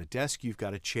 You've got a desk. You've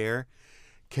got a chair.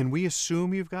 Can we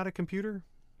assume you've got a computer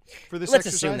for this Let's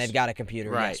exercise? assume they've got a computer.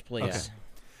 Right. Yes, please.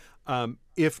 Okay.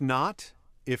 If not,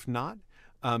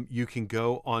 you can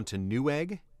go onto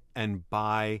Newegg and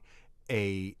buy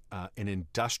an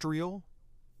industrial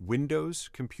Windows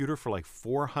computer for like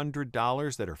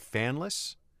 $400 that are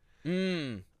fanless.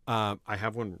 I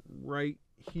have one right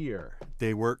here.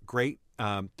 They work great.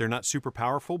 They're not super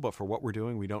powerful, but for what we're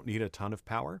doing, we don't need a ton of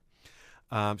power.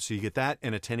 So you get that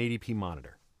and a 1080p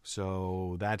monitor.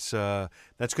 So that's going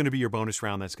to be your bonus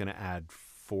round. That's going to add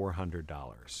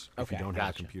 $400 if you don't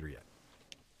have a computer yet.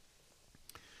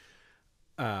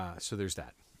 So there's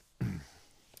that.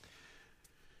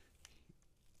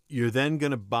 You're then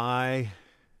going to buy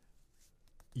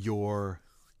your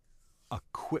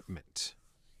equipment.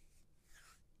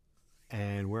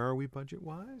 And where are we budget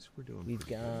wise? We're doing We've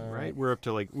pretty got- good, right? We're up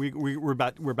to like we're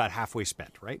about halfway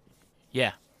spent, right?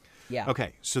 Yeah. Yeah.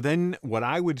 Okay. So then what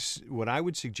I would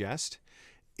suggest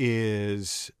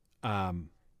is a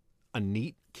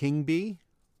neat King Bee.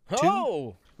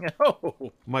 Oh,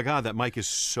 Oh. My God, that mic is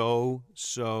so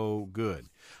good.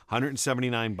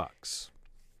 $179.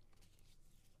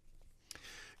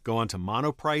 Go on to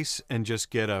Monoprice and just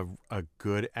get a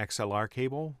good XLR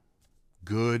cable.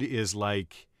 Good is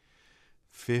like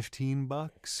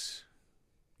 $15.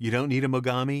 You don't need a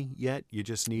Mogami yet. You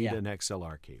just need an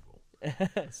XLR cable.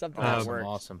 something that Awesome. works.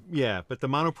 Awesome. Yeah, but the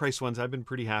Monoprice ones, I've been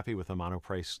pretty happy with the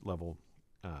Monoprice level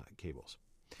cables.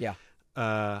 Yeah.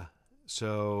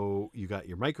 So you got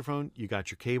your microphone, you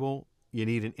got your cable, you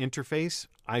need an interface.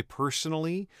 I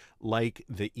personally like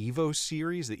the Evo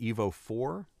series, the Evo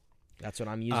 4. That's what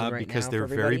I'm using right because now. they're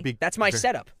for very everybody. big- That's my very-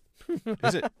 setup.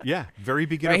 Is it? Yeah, very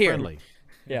beginner Right here. friendly.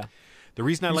 Yeah. The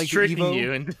reason I He's like the tricking Evo,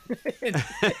 you and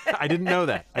I didn't know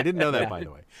that. By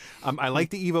the way. I like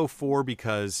the Evo 4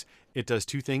 because it does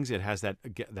two things. It has that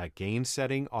gain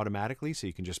setting automatically, so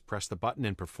you can just press the button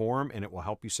and perform, and it will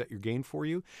help you set your gain for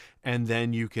you. And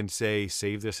then you can say,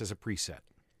 save this as a preset,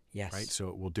 Yes. right? So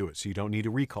it will do it. So you don't need a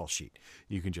recall sheet.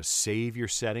 You can just save your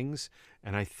settings.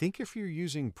 And I think if you're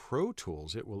using Pro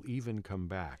Tools, it will even come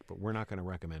back. But we're not going to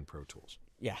recommend Pro Tools.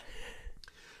 Yeah.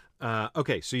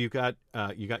 Okay, so you've got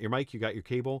your mic, you got your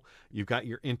cable, you've got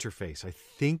your interface. I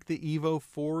think the Evo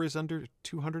 4 is under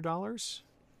 $200.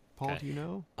 Paul, Okay. do you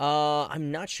know?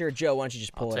 I'm not sure, Joe. Why don't you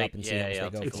just pull I'll it take- up and see yeah, how much yeah, they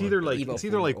I'll go take a for? It's either like Evo it's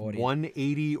either like 4 audio.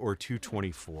 180 or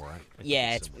 224. I think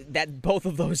Yeah, it's it's similar. that both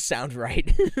of those sound right,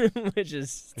 which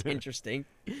is interesting.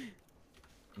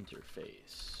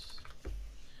 interface.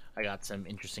 I got some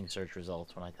interesting search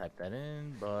results when I typed that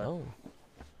in, but Oh.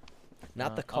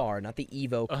 Not the car, not the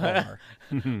Evo car.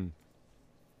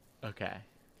 okay.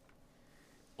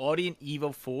 Audient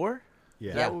Evo 4? Yeah.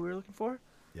 Is that what we were looking for?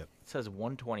 Yep. It says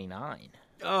 129.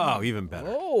 Oh, even better.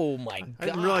 Oh my god. I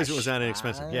didn't realize it was that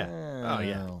inexpensive. Yeah. Oh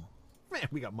yeah. Oh. Man,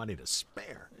 we got money to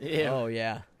spare. Yeah. Oh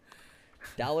yeah.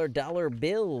 Dollar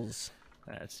bills.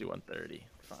 All right, let's do 130.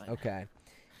 Fine. Okay.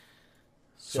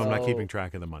 So I'm not keeping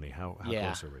track of the money. How Yeah.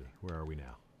 close are we? Where are we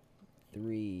now?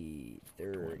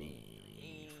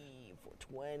 330,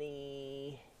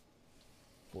 420,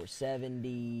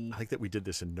 470. I like that we did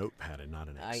this in Notepad and not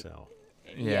in Excel.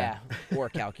 Yeah. Or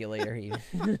calculator. even.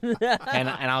 and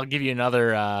I'll give you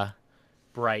another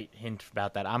bright hint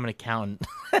about that. I'm an accountant,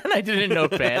 and I did it in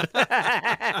Notepad.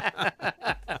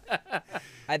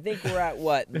 I think we're at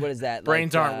what? What is that?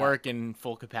 Brains like, aren't working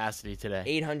full capacity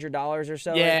today. $800 or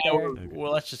so. Yeah, right there?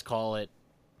 well, let's just call it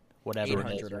whatever it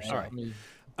is. 800 or right? so. I mean,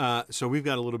 So we've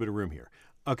got a little bit of room here.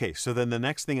 Okay, so then the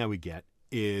next thing I would get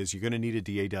is you're going to need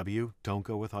a DAW. Don't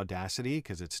go with Audacity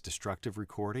because it's destructive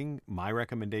recording. My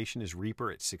recommendation is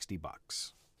Reaper at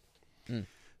 $60.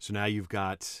 So now you've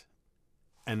got,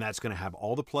 and that's going to have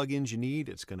all the plugins you need.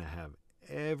 It's going to have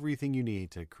everything you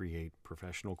need to create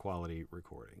professional quality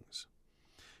recordings.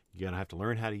 You're going to have to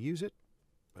learn how to use it,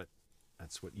 but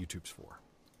that's what YouTube's for.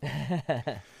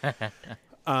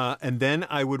 And then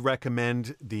I would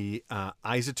recommend the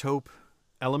Isotope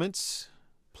Elements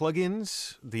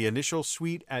plugins. The initial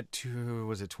suite at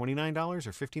 $29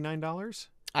 or $59?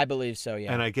 I believe so.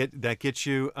 Yeah. And that gets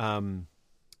you.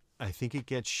 I think it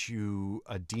gets you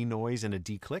a denoise and a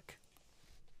declick.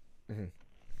 Mm-hmm.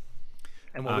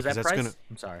 And what was that price?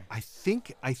 I'm sorry. I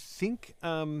think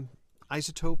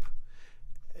Isotope,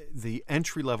 the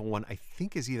entry level one, I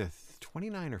think is either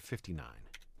 29 or 59.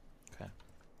 Okay.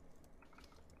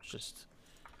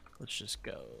 Let's just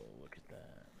go look at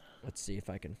that. Let's see if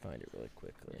I can find it really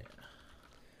quickly. Yeah.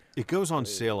 It goes on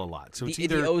sale a lot, so it's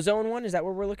either the Ozone one. Is that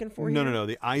what we're looking for? No.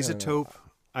 The Isotope,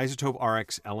 Isotope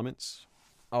RX Elements.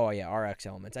 Oh yeah, RX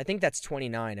Elements. I think that's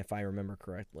 29 if I remember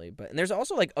correctly. And there's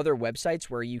also like other websites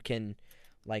where you can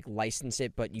like license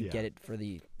it, but you get it for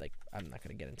the like. I'm not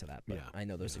gonna get into that, but I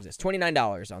know those exist.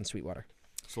 $29 on Sweetwater.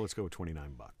 So let's go with $29.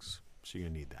 So you're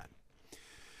gonna need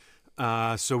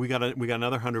that. So we got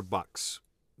another $100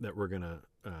 that we're gonna.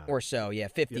 Or so, yeah,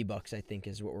 $50 I think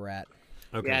is what we're at.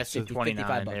 Okay, yeah, so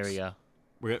 29. There we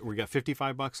go. We got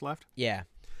 $55 left. Yeah.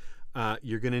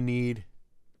 You're gonna need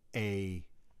a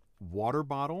water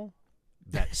bottle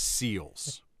that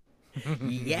seals.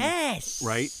 Yes.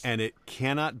 Right? And it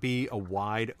cannot be a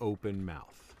wide open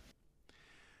mouth,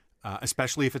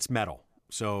 especially if it's metal.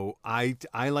 So I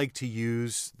like to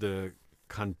use the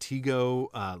Contigo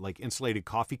like insulated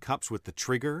coffee cups with the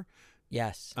trigger.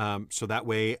 Yes. So that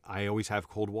way I always have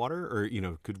cold water or,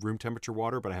 good room temperature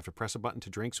water, but I have to press a button to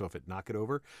drink. So if it knock it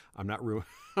over, I'm not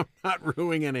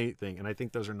ruining anything. And I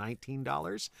think those are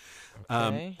 $19.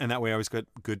 Okay. And that way I always get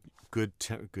good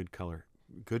color,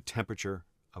 good temperature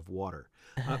of water,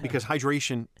 because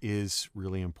hydration is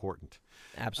really important.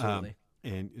 Absolutely.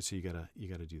 And so you gotta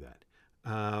do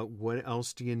that. What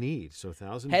else do you need? So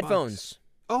 $1,000 Headphones.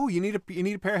 Oh, you need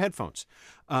a pair of headphones.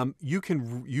 You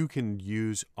can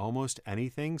use almost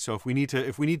anything. So if we need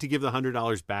to give the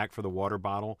 $100 back for the water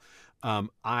bottle,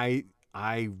 I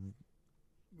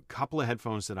couple of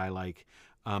headphones that I like.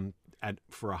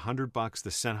 For $100, the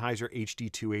Sennheiser HD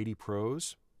 280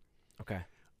 Pros. Okay.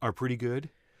 Are pretty good.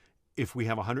 If we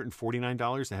have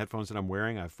 $149, the headphones that I'm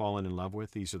wearing, I've fallen in love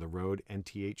with. These are the Rode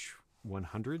NTH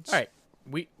 100s. All right,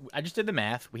 I just did the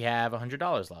math. We have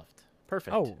 $100 left.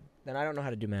 Perfect. Oh, then I don't know how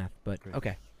to do math, but Great.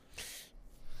 Okay.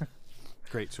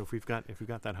 Great. So if we've got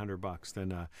that $100,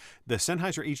 then the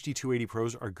Sennheiser HD 280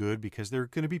 Pros are good because they're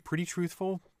going to be pretty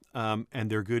truthful, and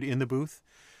they're good in the booth.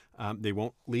 They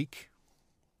won't leak.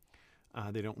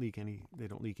 They don't leak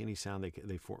any sound.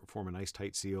 They form a nice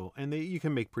tight seal, and you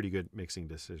can make pretty good mixing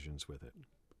decisions with it.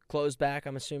 Closed back,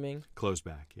 I'm assuming. Closed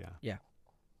back, yeah. Yeah.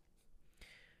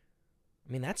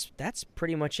 I mean, that's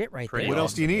pretty much it right there. What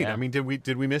else do you need? Yeah. I mean, did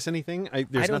we miss anything? There's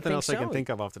don't nothing think else I can so. think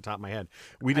of off the top of my head.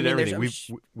 We did everything.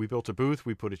 We built a booth.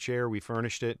 We put a chair. We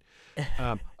furnished it.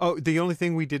 The only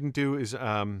thing we didn't do is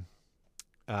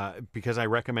because I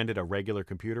recommended a regular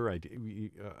computer. You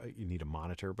need a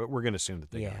monitor, but we're going to assume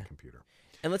that they got a computer.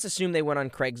 And let's assume they went on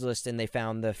Craigslist and they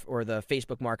found the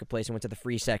Facebook Marketplace and went to the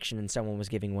free section and someone was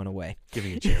giving one away.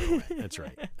 Giving a chair away.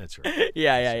 That's right.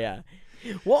 Yeah.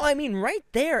 Well, I mean, right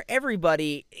there,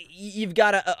 everybody, you've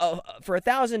got for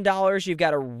 $1,000, you've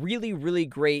got a really, really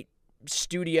great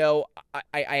studio.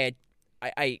 I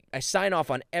sign off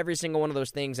on every single one of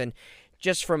those things, and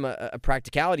just from a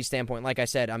practicality standpoint, like I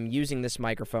said, I'm using this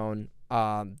microphone,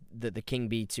 the King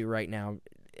B2 right now,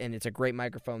 and it's a great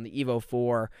microphone. The Evo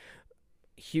 4,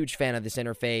 huge fan of this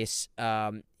interface.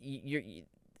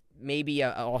 Maybe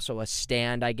also a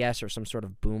stand, I guess, or some sort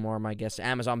of boom arm, I guess.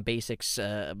 Amazon Basics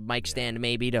mic stand,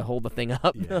 maybe, to hold the thing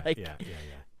up. Yeah.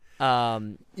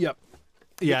 Yep.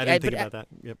 Yeah, I didn't think about that.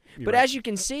 Yep. But as you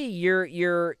can see,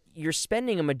 you're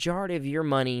spending a majority of your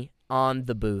money on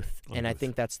the booth, and I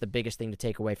think that's the biggest thing to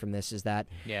take away from this is that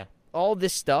all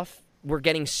this stuff we're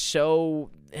getting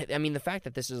so. I mean, the fact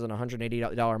that this is an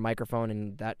 $180 microphone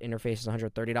and that interface is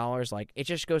 $130, like it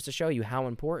just goes to show you how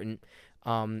important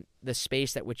the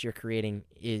space at which you're creating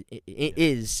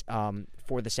is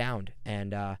for the sound.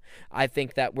 And I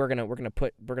think that we're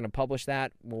gonna publish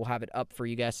that. We'll have it up for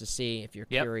you guys to see if you're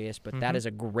curious. But that is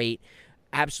a great,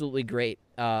 absolutely great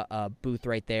booth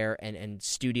right there and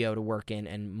studio to work in.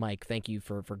 And Mike, thank you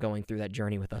for going through that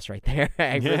journey with us right there.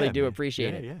 I really do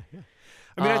appreciate it. Yeah.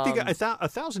 I mean, I think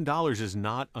 $1,000 is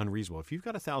not unreasonable. If you've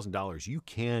got $1,000, you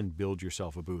can build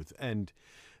yourself a booth, and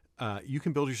you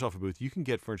can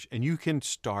get furniture, and you can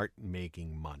start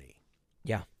making money.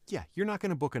 Yeah. You're not going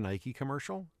to book a Nike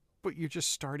commercial, but you're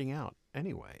just starting out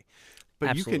anyway. But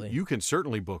Absolutely. you can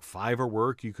certainly book Fiverr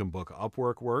work. You can book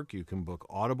Upwork work. You can book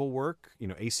Audible work.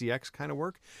 ACX kind of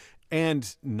work,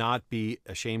 and not be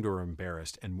ashamed or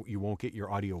embarrassed. And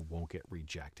your audio won't get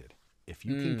rejected if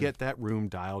you can get that room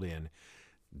dialed in.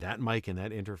 That mic and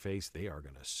that interface, they are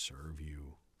going to serve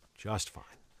you just fine.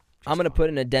 I'm going to put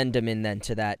an addendum in then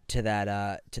to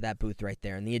that booth right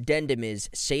there. And the addendum is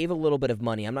save a little bit of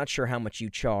money. I'm not sure how much you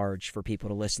charge for people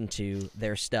to listen to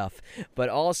their stuff, but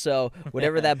also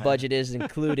whatever that budget is,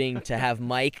 including to have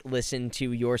Mike listen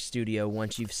to your studio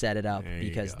once you've set it up,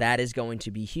 because that is going to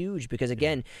be huge. Because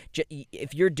again,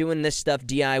 if you're doing this stuff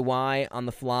DIY on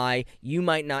the fly, you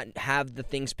might not have the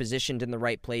things positioned in the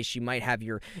right place. You might have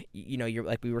your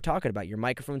like we were talking about, your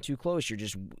microphone too close. You're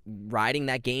just riding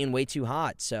that gain way too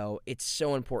hot. So it's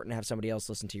so important to have somebody else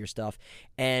listen to your stuff.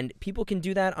 And people can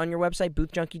do that on your website,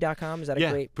 boothjunkie.com. Is that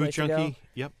a great place to go?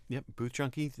 Yep, Booth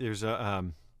Junkie. There's a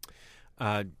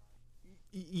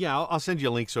I'll send you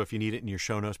a link so if you need it in your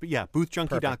show notes. But yeah,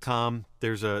 boothjunkie.com.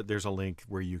 There's a link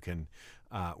where you can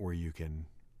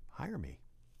hire me.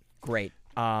 Great.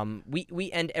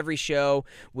 We end every show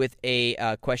with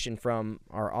a question from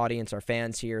our audience, our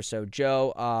fans here. So,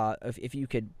 Joe, if you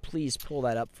could please pull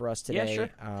that up for us today. Yeah,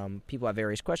 sure. People have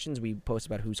various questions. We post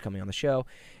about who's coming on the show,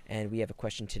 and we have a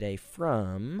question today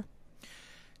from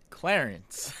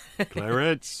Clarence.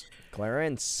 Clarence.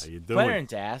 How you doing?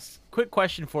 Clarence asks, quick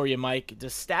question for you, Mike.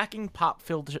 Does stacking pop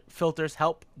filters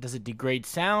help? Does it degrade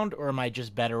sound, or am I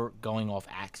just better going off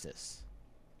axis?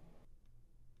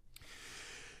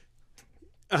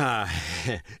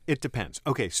 It depends.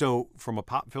 Okay, so from a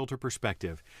pop filter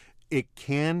perspective, it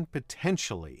can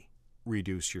potentially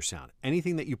reduce your sound.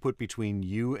 Anything that you put between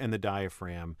you and the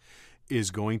diaphragm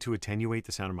is going to attenuate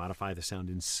the sound or modify the sound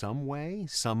in some way.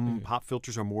 Some pop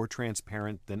filters are more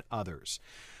transparent than others.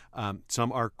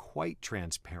 Some are quite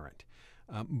transparent.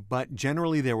 But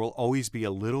generally, there will always be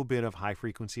a little bit of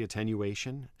high-frequency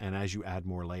attenuation, and as you add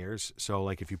more layers. So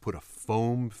like if you put a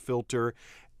foam filter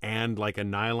and like a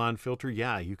nylon filter,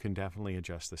 yeah, you can definitely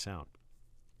adjust the sound.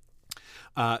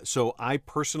 So I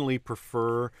personally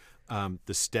prefer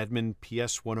the Stedman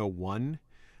PS101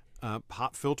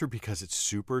 pop filter because it's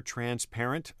super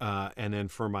transparent. And then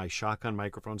for my shotgun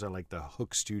microphones, I like the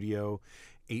Hook Studio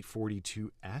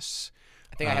 842S.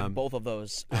 I think I have both of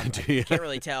those. I can't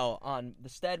really tell on the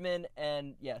Stedman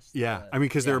and yes. Yeah, I mean,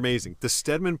 because they're amazing. The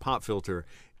Stedman pop filter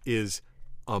is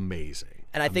amazing.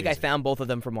 And I think I found both of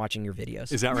them from watching your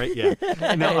videos. Is that right? Yeah.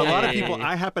 Now, a lot of people,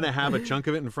 I happen to have a chunk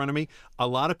of it in front of me. A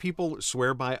lot of people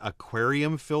swear by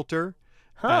aquarium filter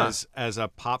as a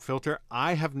pop filter.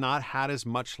 I have not had as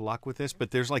much luck with this,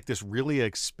 but there's like this really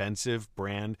expensive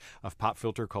brand of pop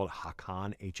filter called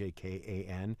Hakan,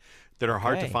 Hakan, that are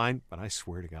hard to find, but I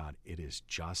swear to God, it is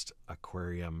just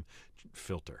aquarium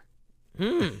filter.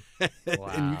 Wow.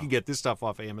 And you can get this stuff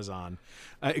off Amazon.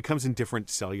 It comes in different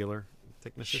cellular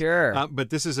thicknesses. Sure. But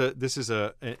this is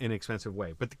an inexpensive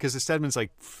way. But because the Stedman's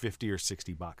like $50 or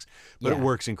 $60, but it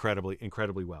works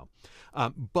incredibly well.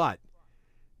 But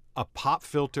a pop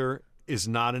filter is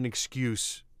not an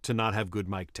excuse to not have good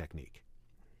mic technique.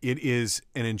 It is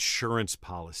an insurance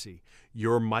policy.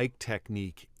 Your mic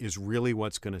technique is really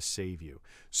what's going to save you.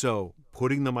 So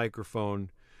putting the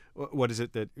microphone, what is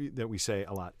it that we say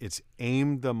a lot? It's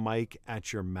aim the mic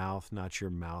at your mouth, not your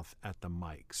mouth at the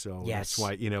mic. So that's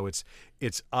why,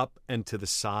 it's up and to the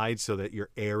side so that your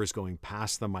air is going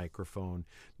past the microphone,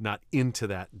 not into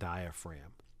that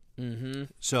diaphragm. Mm-hmm.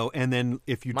 So, and then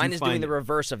if you mine is doing the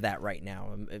reverse of that right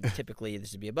now. Typically,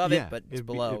 this would be above it, but it's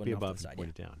below it'd be and above off to the side. Point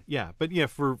it down. Yeah, but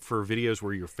for videos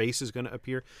where your face is going to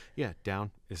appear,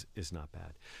 down is not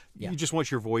bad. Yeah. You just want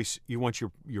your voice, you want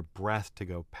your breath to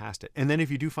go past it. And then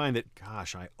if you do find that,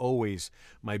 gosh,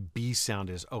 my B sound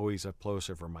is always a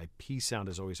plosive or my P sound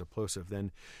is always a plosive,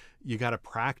 then you got to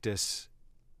practice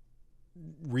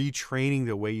retraining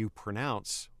the way you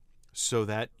pronounce so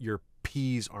that your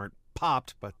P's aren't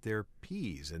popped, but they're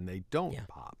P's and they don't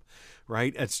pop,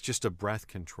 right? It's just a breath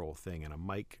control thing and a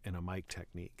mic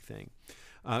technique thing,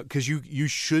 because you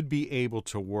should be able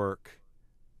to work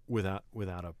without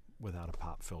a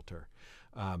pop filter.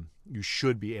 You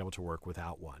should be able to work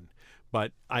without one,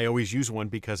 but I always use one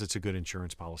because it's a good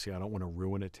insurance policy. I don't want to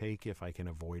ruin a take if I can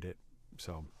avoid it.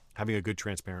 So having a good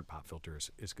transparent pop filter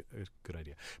is a good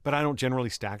idea. But I don't generally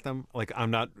stack them. Like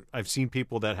I've seen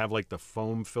people that have like the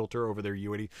foam filter over their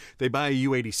U80. They buy a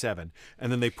U87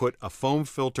 and then they put a foam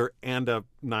filter and a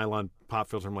nylon pop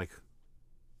filter. I'm like,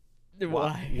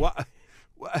 why?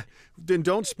 What? Then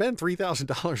don't spend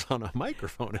 $3,000 on a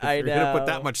microphone if you're going to put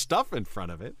that much stuff in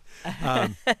front of it.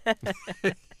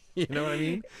 You know what I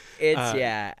mean?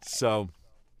 So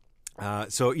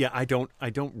I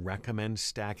don't recommend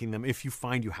stacking them. If you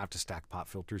find you have to stack pop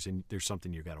filters, and there's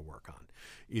something you got to work on,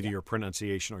 either your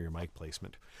pronunciation or your mic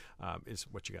placement is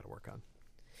what you got to work on.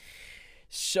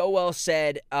 So well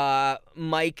said,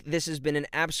 Mike. This has been an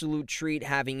absolute treat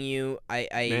having you.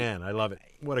 Man, I love it.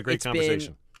 What a great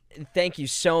conversation. thank you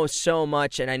so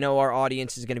much, and I know our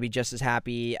audience is going to be just as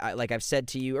happy. Like I've said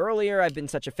to you earlier, I've been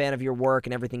such a fan of your work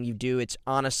and everything you do. It's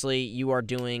honestly, you are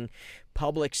doing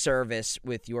public service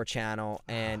with your channel,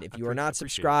 and if you are not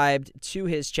subscribed to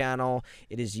his channel,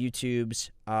 it is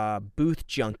YouTube's Booth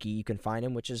Junkie. You can find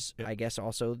him, which is, I guess,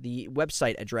 also the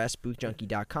website address,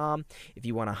 boothjunkie.com. If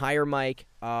you want to hire Mike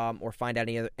or find out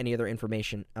any other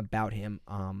information about him,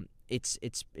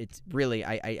 it's really,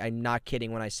 I'm not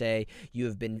kidding when I say you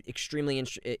have been extremely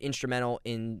instrumental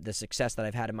in the success that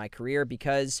I've had in my career,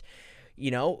 because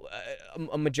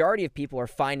a majority of people are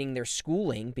finding their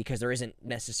schooling because there isn't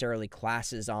necessarily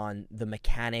classes on the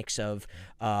mechanics of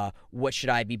what should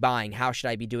I be buying, how should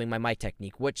I be doing my mic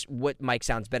technique, what mic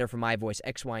sounds better for my voice,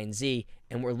 X, Y, and Z.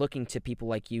 And we're looking to people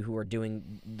like you who are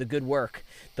doing the good work,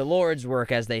 the Lord's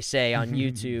work, as they say, on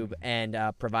YouTube, and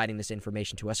providing this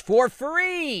information to us for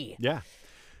free. Yeah.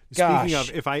 Gosh. Speaking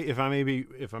of, if I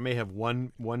may have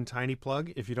one tiny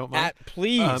plug, if you don't mind,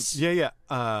 please.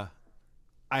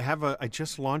 I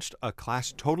just launched a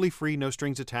class totally free, no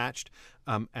strings attached,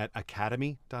 at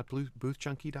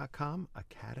academy.boothjunkie.com.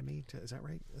 Academy, is that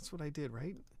right? That's what I did,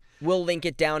 right? We'll link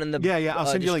it down in the I'll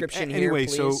send you a link. description Anyway,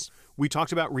 here, so please. we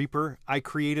talked about Reaper. I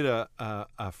created a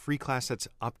free class that's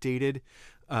updated.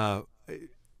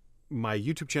 My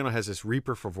YouTube channel has this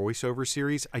Reaper for voiceover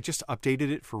series. I just updated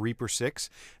it for Reaper 6.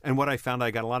 And what I found,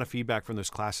 I got a lot of feedback from those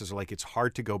classes. Like, it's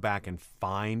hard to go back and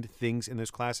find things in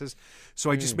those classes.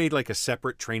 So I just made like a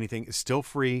separate training thing. It's still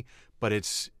free, but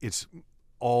it's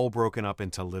all broken up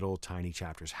into little tiny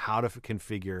chapters. How to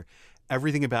configure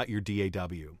everything about your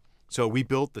DAW. So we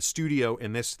built the studio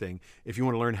in this thing. If you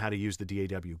want to learn how to use the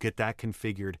DAW, get that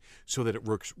configured so that it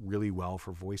works really well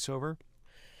for voiceover.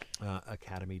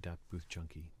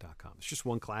 Academy.boothjunkie.com. It's just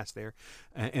one class there,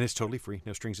 and it's totally free,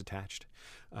 no strings attached.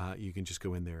 You can just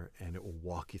go in there, and it will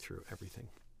walk you through everything.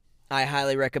 I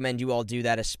highly recommend you all do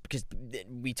that, because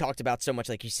we talked about so much,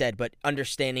 like you said, but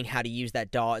understanding how to use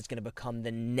that DAW is going to become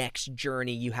the next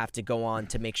journey you have to go on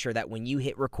to make sure that when you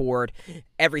hit record,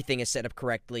 everything is set up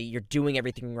correctly, you're doing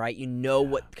everything right, you know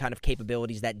what kind of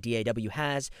capabilities that DAW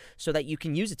has, so that you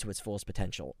can use it to its fullest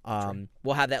potential.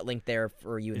 We'll have that link there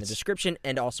for you in the description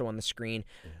and also on the screen.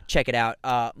 Check it out.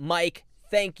 Mike,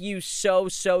 thank you so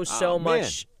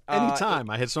much. Anytime.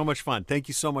 I had so much fun. Thank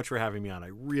you so much for having me on. I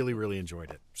really, really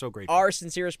enjoyed it. So great. Our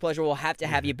sincerest pleasure. We'll have to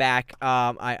have you back.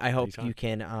 I hope you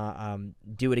can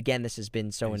do it again. This has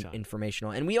been so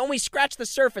informational. And we only scratched the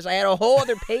surface. I had a whole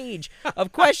other page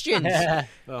of questions.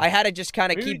 I had to just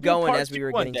kind of keep going as we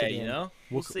were getting to the end.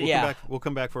 We'll see. We'll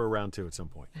come back for a round 2 at some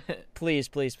point. Please.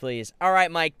 All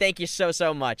right, Mike. Thank you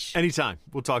so much. Anytime.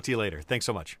 We'll talk to you later. Thanks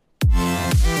so much.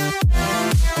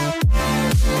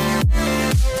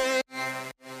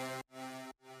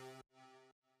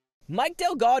 Mike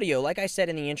DelGaudio, like I said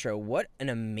in the intro, what an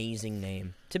amazing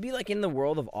name. To be like in the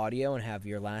world of audio and have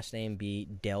your last name be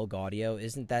DelGaudio,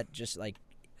 isn't that just like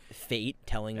fate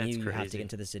telling you have to get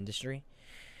into this industry?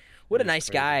 What a nice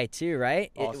guy too,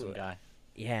 right? Awesome guy.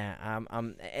 Yeah,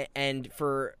 and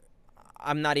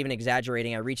I'm not even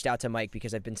exaggerating. I reached out to Mike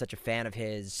because I've been such a fan of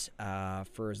his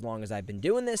for as long as I've been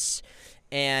doing this,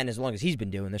 and as long as he's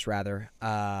been doing this, rather,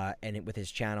 and with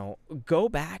his channel. Go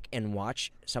back and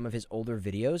watch some of his older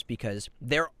videos because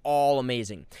they're all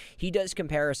amazing. He does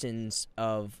comparisons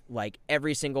of like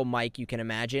every single mic you can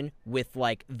imagine with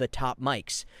like the top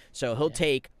mics. So he'll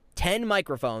take 10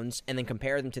 microphones and then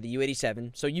compare them to the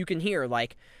U87, so you can hear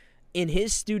like in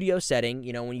his studio setting,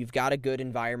 when you've got a good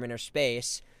environment or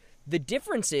space, the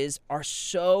differences are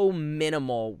so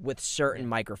minimal with certain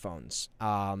microphones.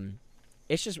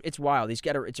 It's wild.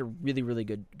 It's a really, really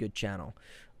good channel.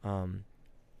 And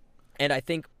I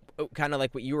think kind of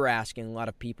like what you were asking, a lot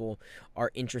of people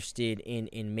are interested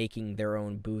in making their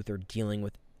own booth or dealing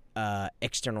with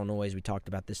external noise. We talked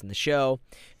about this in the show,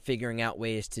 figuring out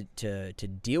ways to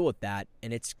deal with that.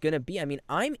 And it's going to be,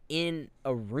 I'm in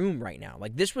a room right now.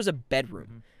 Like, this was a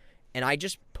bedroom, and I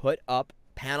just put up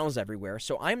panels everywhere,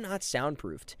 so I'm not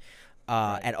soundproofed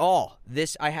at all.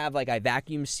 I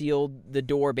vacuum sealed the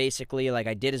door, basically. Like,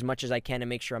 I did as much as I can to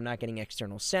make sure I'm not getting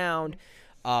external sound.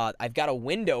 I've got a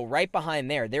window right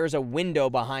behind there. There's a window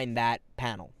behind that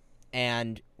panel,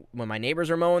 and when my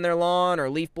neighbors are mowing their lawn or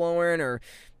leaf blowing or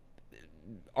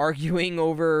arguing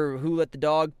over who let the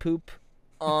dog poop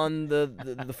on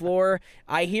the floor,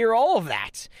 I hear all of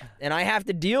that, and I have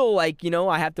to deal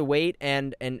I have to wait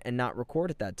and not record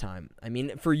at that time.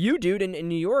 For you, dude, in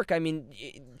New York,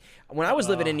 when I was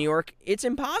living in New York, it's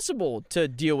impossible to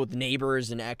deal with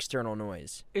neighbors and external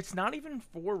noise. It's not even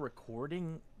for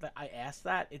recording that I asked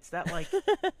that. It's that like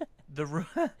the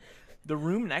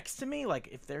room next to me, like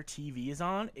if their TV is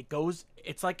on,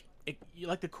 it's like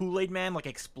like the Kool-Aid Man like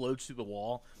explodes through the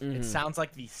wall. It sounds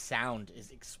like the sound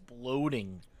is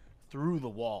exploding through the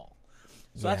wall.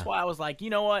 So that's why I was like, you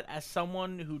know what? As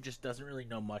someone who just doesn't really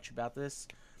know much about this,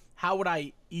 how would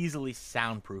I easily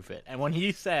soundproof it? And when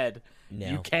he said,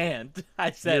 you can't,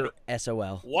 I said, You're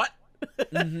SOL. What?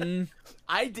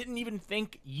 I didn't even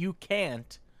think you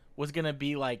can't was going to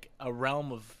be like a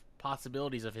realm of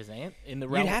possibilities of his aunt in the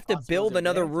realm. You'd have to build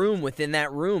another room within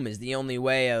that room is the only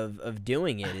way of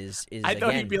doing it is I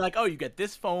thought he'd be like, oh, you get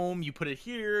this foam, you put it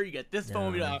here, you get this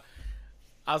foam. You know,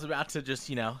 I was about to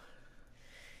just,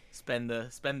 spend the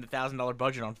 $1,000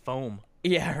 budget on foam.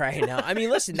 Yeah, right. Now, I mean,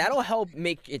 listen, that'll help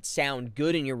make it sound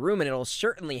good in your room, and it'll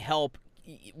certainly help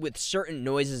with certain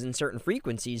noises and certain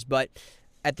frequencies. But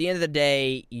at the end of the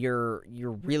day, you're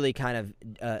really kind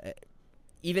of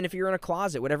even if you're in a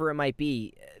closet, whatever it might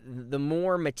be, the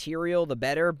more material, the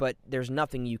better. But there's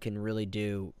nothing you can really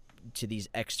do to these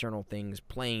external things,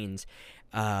 planes,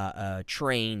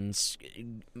 trains,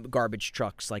 garbage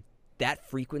trucks, like. That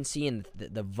frequency and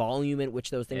the volume at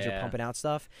which those things are pumping out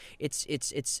stuff,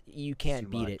 it's you can't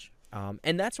beat it.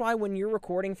 And that's why when you're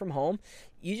recording from home,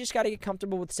 you just got to get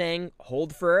comfortable with saying,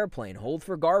 hold for airplane, hold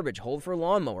for garbage, hold for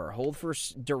lawnmower, hold for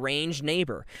deranged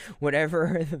neighbor,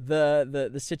 whatever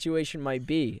the situation might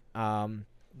be. What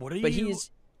are you? But he's.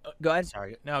 Go ahead.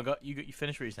 Sorry. No, go. You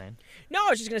finish what you're saying. No,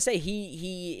 I was just gonna say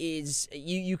he is.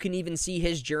 You can even see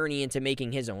his journey into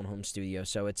making his own home studio.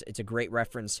 So it's a great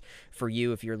reference for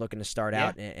you if you're looking to start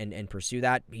out and pursue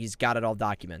that. He's got it all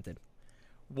documented.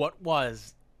 What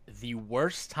was the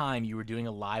worst time you were doing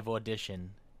a live audition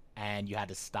and you had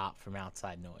to stop from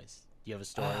outside noise? Do you have a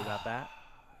story about that?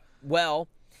 Well,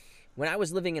 when I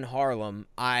was living in Harlem,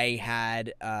 I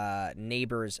had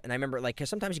neighbors, and I remember, like, because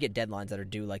sometimes you get deadlines that are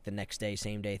due, like, the next day,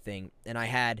 same day thing, and I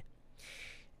had...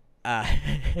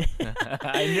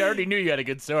 I already knew you had a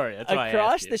good story. That's why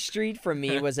across the street from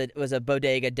me was a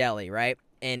bodega deli, right?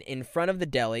 And in front of the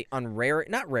deli, on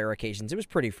not rare occasions, it was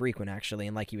pretty frequent actually.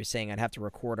 And like he was saying, I'd have to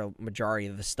record a majority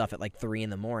of the stuff at like 3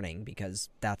 a.m. because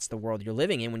that's the world you're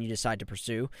living in when you decide to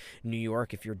pursue New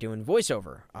York. If you're doing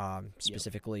voiceover,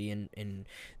 specifically in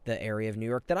the area of New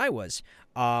York that I was,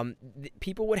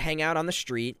 people would hang out on the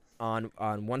street on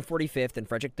 145th and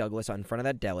Frederick Douglass in front of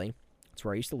that deli. That's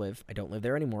where I used to live. I don't live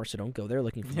there anymore, so don't go there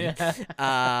looking for me.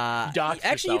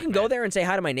 Actually, you can go there and say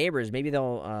hi to my neighbors. Maybe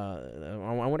they'll.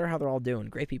 I wonder how they're all doing.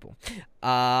 Great people.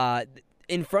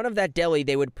 In front of that deli,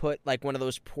 they would put like one of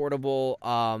those portable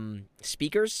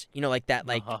speakers. You know, like that,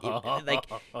 like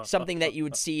something that you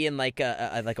would see in like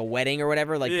a wedding or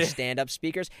whatever, like the stand-up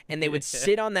speakers. And they would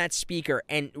sit on that speaker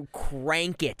and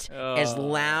crank it as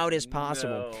loud as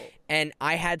possible. No. And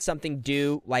I had something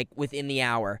due like within the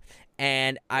hour.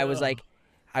 And I was like,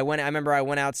 I remember I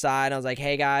went outside and I was like,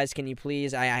 hey guys, can you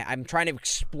please, I'm trying to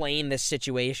explain this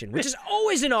situation, which is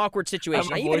always an awkward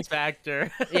situation. I'm a voice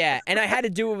actor. Yeah, and I had to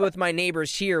do it with my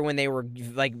neighbors here when they were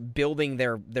like building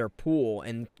their pool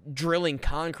and drilling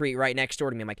concrete right next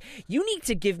door to me. I'm like, you need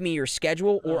to give me your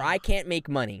schedule or I can't make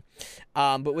money.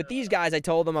 But with these guys, I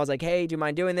told them, I was like, hey, do you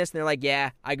mind doing this? And they're like,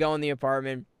 yeah. I go in the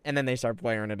apartment and then they start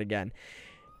blaring it again.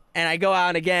 And I go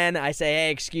out again. I say,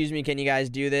 hey, excuse me, can you guys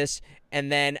do this?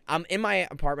 And then I'm in my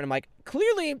apartment. I'm like,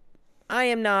 clearly, I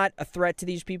am not a threat to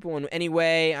these people in any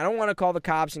way. I don't want to call the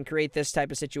cops and create this type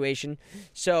of situation.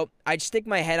 So I stick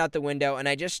my head out the window and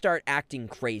I just start acting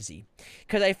crazy.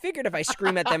 Because I figured if I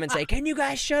scream at them and say, can you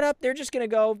guys shut up? They're just going to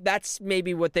go, that's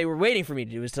maybe what they were waiting for me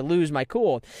to do, is to lose my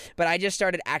cool. But I just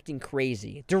started acting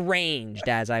crazy, deranged,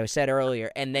 as I said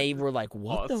earlier. And they were like,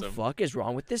 what the fuck is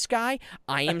wrong with this guy?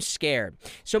 I am scared.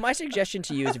 So my suggestion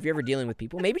to you is if you're ever dealing with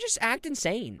people, maybe just act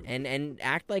insane and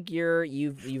act like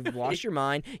you've lost your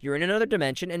mind. You're in another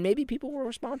dimension, and maybe people will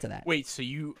respond to that. Wait, so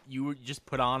you just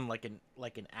put on like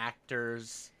an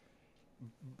actor's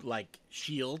like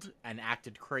shield and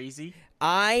acted crazy?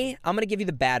 I'm gonna give you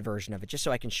the bad version of it just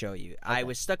so I can show you. Okay.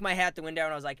 I stuck my head out the window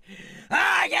and I was like,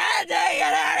 I can't take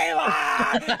it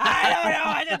anymore. I don't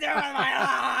know what to do with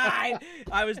my life.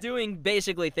 I was doing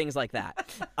basically things like that.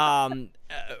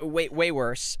 Way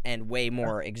worse and way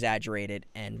more exaggerated,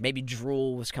 and maybe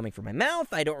drool was coming from my mouth.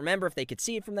 I don't remember if they could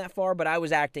see it from that far, but I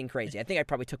was acting crazy. I think I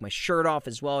probably took my shirt off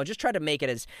as well and just tried to make it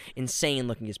as insane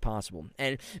looking as possible.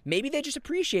 And maybe they just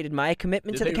appreciated my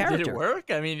commitment to the character. Did it work?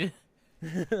 I mean,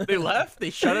 they left? They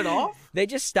shut it off? They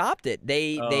just stopped it.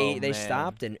 They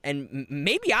stopped, and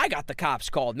maybe I got the cops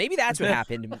called. Maybe that's what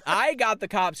happened. I got the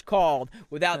cops called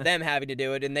without them having to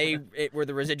do it, and it were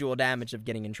the residual damage of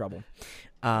getting in trouble.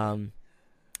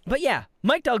 But yeah,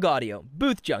 Mike DelGaudio,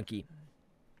 Booth Junkie.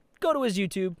 Go to his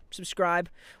YouTube, subscribe.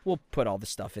 We'll put all the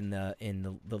stuff in the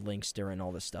links during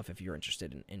all this stuff if you're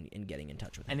interested in getting in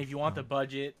touch with him. And if you want the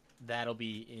budget, that'll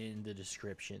be in the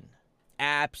description.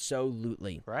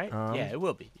 Absolutely. Right? Yeah, it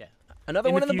will be. Yeah. Another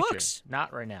In one the in the future. books.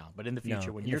 Not right now, but in the future.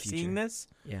 No, When in the you're future. seeing this,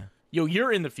 Yeah.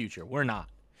 you're in the future. We're not.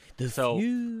 The So,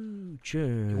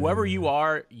 future. Whoever you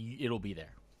are, it'll be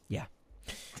there. Yeah.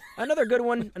 Another good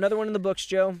one. Another one in the books,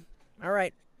 Joe. All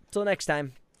right. Till next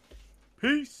time.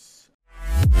 Peace.